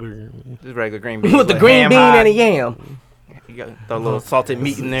just regular? Just regular green beans. With the like green ham bean high. and a yam. You got the little salted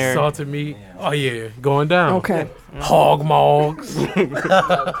meat in there. Salted meat. Oh yeah, going down. okay, Hog mogs.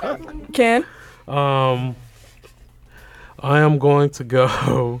 Ken. I am going to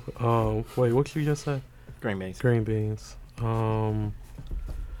go. Wait, what you just say? Green beans. Green beans.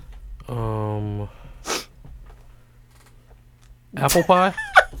 Apple pie.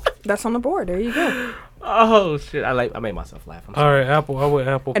 That's on the board. There you go. Oh shit! I made myself laugh. I'm All right, apple. I went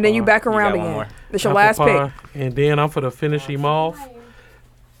apple. And then you pie. back around got one again. more. That's your Apple last pick. pie, and then I'm for the finish him off.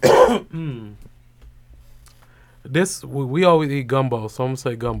 This we always eat gumbo, so I'm gonna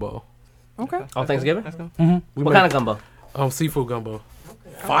say gumbo. Okay. On Thanksgiving? Mm-hmm. What kind of gumbo? Seafood gumbo.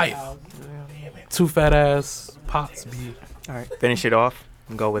 5. 2 fat ass pots be. All right. Finish it off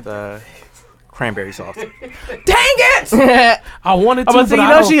and go with cranberry sauce. Dang it! I wanted to, I'm gonna say, but you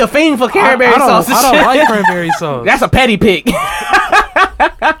I know don't- she a fiend for cranberry I sauce. don't, I don't like cranberry sauce. That's a petty pick. He did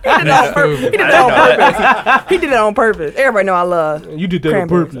that on purpose. He did it on purpose. Everybody know I love. You did that on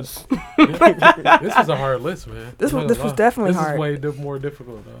Cranberry purpose. This was a hard list, man. This was definitely hard. This is way more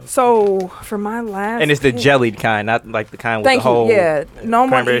difficult, though. So for my last, And it's the pick- jellied kind, not like the kind with Thank the whole. you. Yeah. Normally,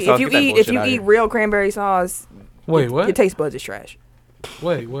 cranberry sauce, if you get that eat bullshit out here. real cranberry sauce, Wait, your what? taste buds is trash.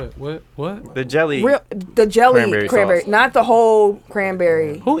 Wait, what? The jelly. The jelly Cranberry cranberry, sauce. not the whole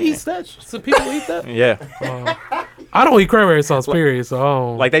cranberry. Who eats that? So people eat that? Yeah. I don't eat cranberry sauce, period. So I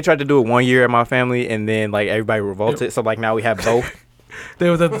don't. Like they tried to do it one year at my family, and then like everybody revolted. So like now we have both. They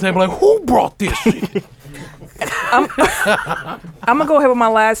was at the table like, who brought this shit? I'm gonna go ahead with my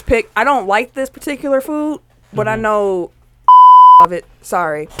last pick. I don't like this particular food, but I know of it.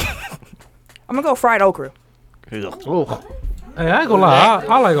 Sorry. I'm gonna go fried okra. Hey, I ain't gonna lie.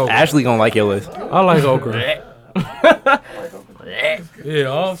 I like okra. Ashley gonna like your list. I like okra.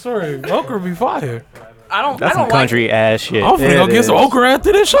 Yeah, I'm sorry. Okra be fire. That's some country ass shit. I'm finna go get some okra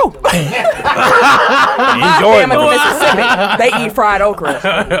after this show. Enjoy Damn it, it. Mississippi. They eat fried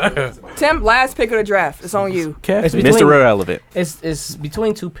okra. Tim, last pick of the draft. It's on you. It's Mr. Irrelevant. It's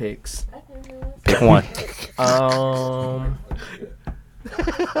between two picks. Pick one.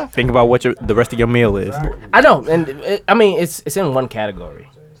 Think about what the rest of your meal is. I don't, and I mean it's in one category.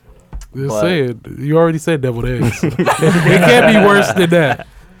 Just But- say it. You already said deviled eggs. It can't be worse than that.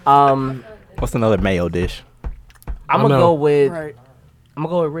 What's another mayo dish? I'm I gonna know. go with Right.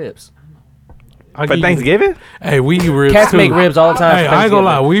 ribs. I For give you- Thanksgiving? Hey, we eat ribs Cats too. make ribs all the time. Hey, for I ain't gonna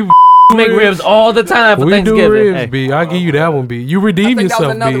lie. Thanksgiving. We make ribs all the time for we do Thanksgiving. ribs, Hey. B. I'll give you that one, B. You I redeem think that was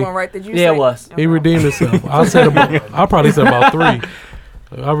yourself, another B. one, right? Did you Yeah, say? it was. He redeemed himself. I probably said about 3.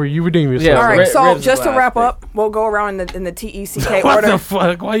 You redeem yourself. Yeah, All right, ribs so is just to what I wrap think. up, we'll go around in the TECK What order. the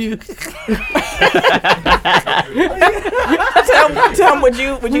fuck? Why you? Tell them, would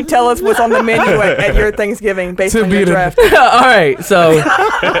you tell us what's on the menu at your Thanksgiving based To on be your the- draft? All right, so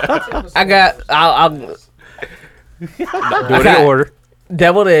I'll Do it in order.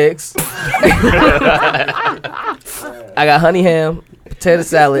 deviled eggs. I got honey ham, potato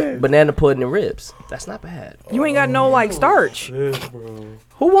salad, banana pudding, and ribs. That's not bad. You ain't got no like starch. Who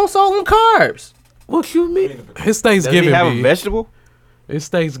wants all them carbs? What you mean? It's Does Thanksgiving. he have a B. vegetable? It's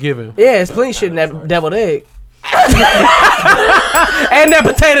Thanksgiving. Yeah, it's plenty of shit in that deviled egg. And that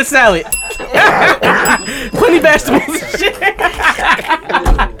potato salad. Plenty vegetables and shit.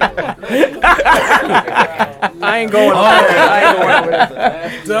 I ain't going over there. I ain't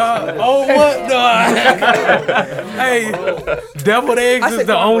going over there. Hey, deviled eggs I is said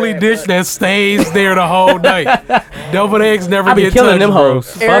the only cornbread. dish that stays there the whole night. Deviled eggs never I be get killing touched, them bro.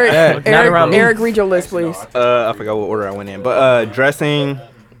 hoes. Fuck Eric, that. Not around me. Eric, read your list, please. I forgot what order I went in, but dressing,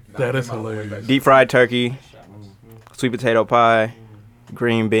 That is hilarious. deep fried turkey, sweet potato pie,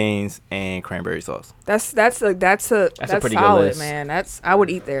 green beans, and cranberry sauce. That's pretty good solid, list. man. I would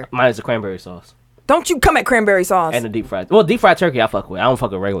eat there. Mine is the cranberry sauce. Don't you come at cranberry sauce. And the deep fried. Well, deep fried turkey I fuck with. I don't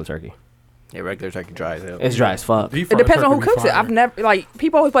fuck with regular turkey. Yeah, regular turkey dry as hell. It's dry as fuck. It depends on who cooks it. I've never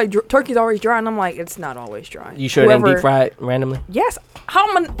people always like turkey's always dry, and I'm like, it's not always dry. You sure it ain't deep fried randomly? Yes. How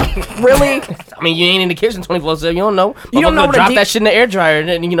am really? I mean, you ain't in the kitchen 24/7. You don't know. You don't know what a drop deep- that shit in the air dryer and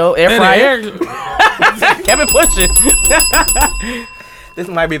then, air fryer. Kept it pushing. This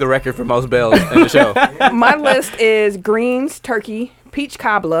might be the record for most bells in the show. My list is greens, turkey, peach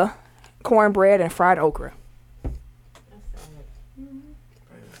cobbler, cornbread, and fried okra.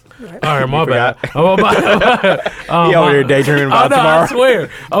 All right, my bad. He over there daydreaming about tomorrow. I swear.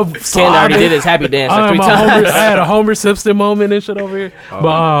 Ken already did his happy dance like 3 times. I had a Homer Simpson moment and shit over here.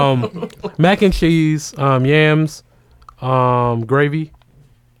 But mac and cheese, yams, gravy,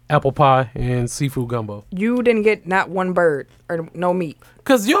 apple pie, and seafood gumbo. You didn't get not one bird or no meat.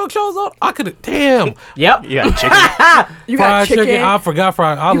 Cause y'all chose out. I could have. Damn. Yep. You got chicken. You got Fried chicken. chicken. I forgot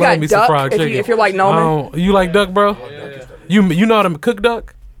fried. I You love got me some duck, fried if you- chicken. if you're like Noman. You like duck, bro? You know how to cook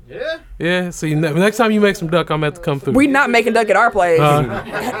duck? Yeah. Yeah. See, next time you make some duck, I'm gonna have to come through. We not making duck at our place.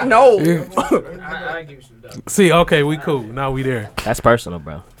 No. I give you some duck. See, okay, we cool. Now we there. That's personal,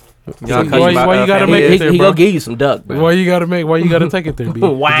 bro. Y'all Why you gotta family make is- it there, He bro? gonna give you some duck, bro. Why you gotta take it there, B?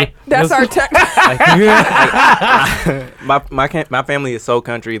 Why? That's our tech. My family is so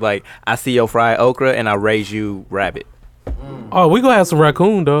country. Like, I see your fried okra and I raise you rabbit. Oh, we gonna have some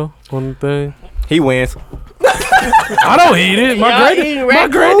raccoon though on the thing. He wins. I don't eat it. My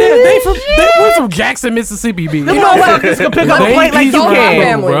granddad, they were from Jackson, Mississippi. B. You know what? Just gonna pick up a They plate like eat you Y'all my can.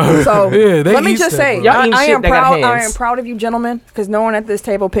 family. bro. So Yeah, they let me eat just stuff, say, bro. Y'all eating I shit am that got proud. I hands. am proud of you, gentlemen, because no one at this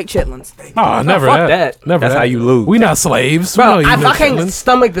table picked chitlins. Oh, never fuck that. that. Never That's that. how you lose. We not slaves. Bro, We don't eat if no I can't chitlins.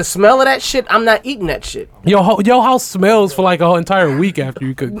 stomach the smell of that shit, I'm not eating that shit. Your house smells for like a whole entire week after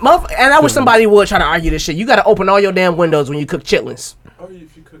you cook. And I wish somebody would try to argue this shit. You gotta open all your damn windows when you cook chitlins. Oh,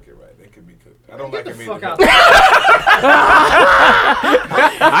 if you cook it right, they can be cooked. I don't like them Fuck either. out.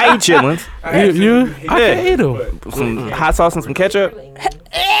 I eat chitlins. You I can't eat them. Some hot sauce and some ketchup.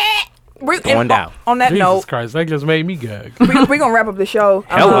 Going down. On that Jesus note, Christ, that just made me gag. we're gonna wrap up the show.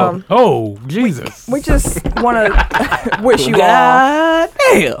 Hello. Oh, Jesus. We just want to wish you all God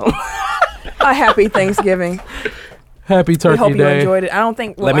damn. a happy Thanksgiving. Happy We Turkey hope you Day. enjoyed it. I don't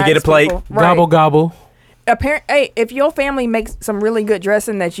think. Let me get a plate. Gobble, gobble. Hey, if your family makes some really good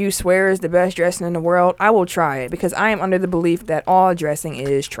dressing that you swear is the best dressing in the world, I will try it because I am under the belief that all dressing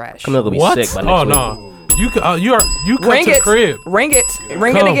is trash. Camille gonna be What? sick by next Oh, week. no. You come Ring to it, the crib. ring it Come.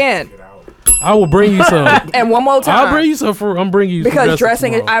 again, I will bring you some. and one more time. I'll bring you some fruit. I'm bringing you some Because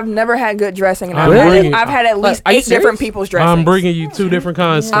dressing, tomorrow. I've never had good dressing, and I'm bringing- I've had at least Are you 8 different serious? people's dressing. I'm bringing you 2 different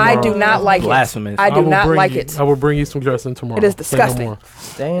kinds tomorrow. I do not like Blasphemous. it. I do will not bring like you- it. I will bring you some dressing tomorrow. It is Say no disgusting. more.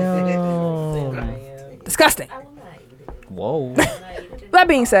 Damn. Disgusting. Whoa. That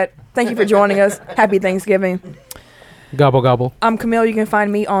being said, thank you for joining us. Happy Thanksgiving. Gobble, gobble. I'm Camille. You can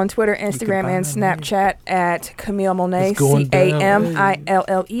find me on Twitter, Instagram, and Snapchat at Camille Monet. It's going down.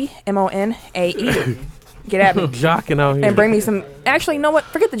 CamilleMonae. Get at me. Jocking out here. And bring me some. Actually, you know what?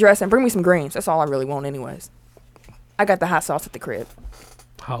 Forget the dressing. Bring me some greens. That's all I really want, anyways. I got the hot sauce at the crib.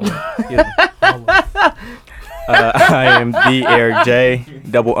 Holla. I am the Eric J.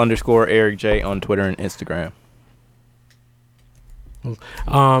 _ Eric J on Twitter and Instagram.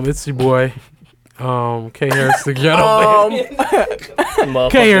 It's your boy, K Harris the gentleman.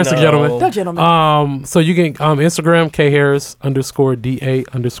 K Harris the gentleman. The gentleman. So you can Instagram K Harris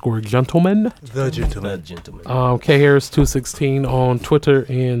 _DA_gentleman. The gentleman. K Harris 216 on Twitter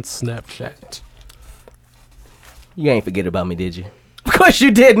and Snapchat. You ain't forget about me, did you? Of course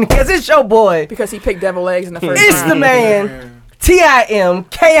you didn't, because it's your boy. Because he picked devil eggs in the first It's round. the man.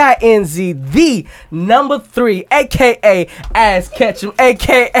 TIMKINZ, the number 3, aka Ass Ketchum,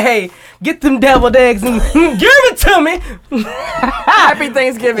 aka get them deviled eggs and give it to me. Happy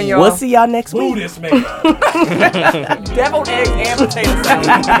Thanksgiving, y'all. We'll see y'all next week. This man. Deviled eggs and potato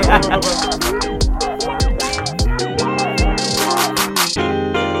salad.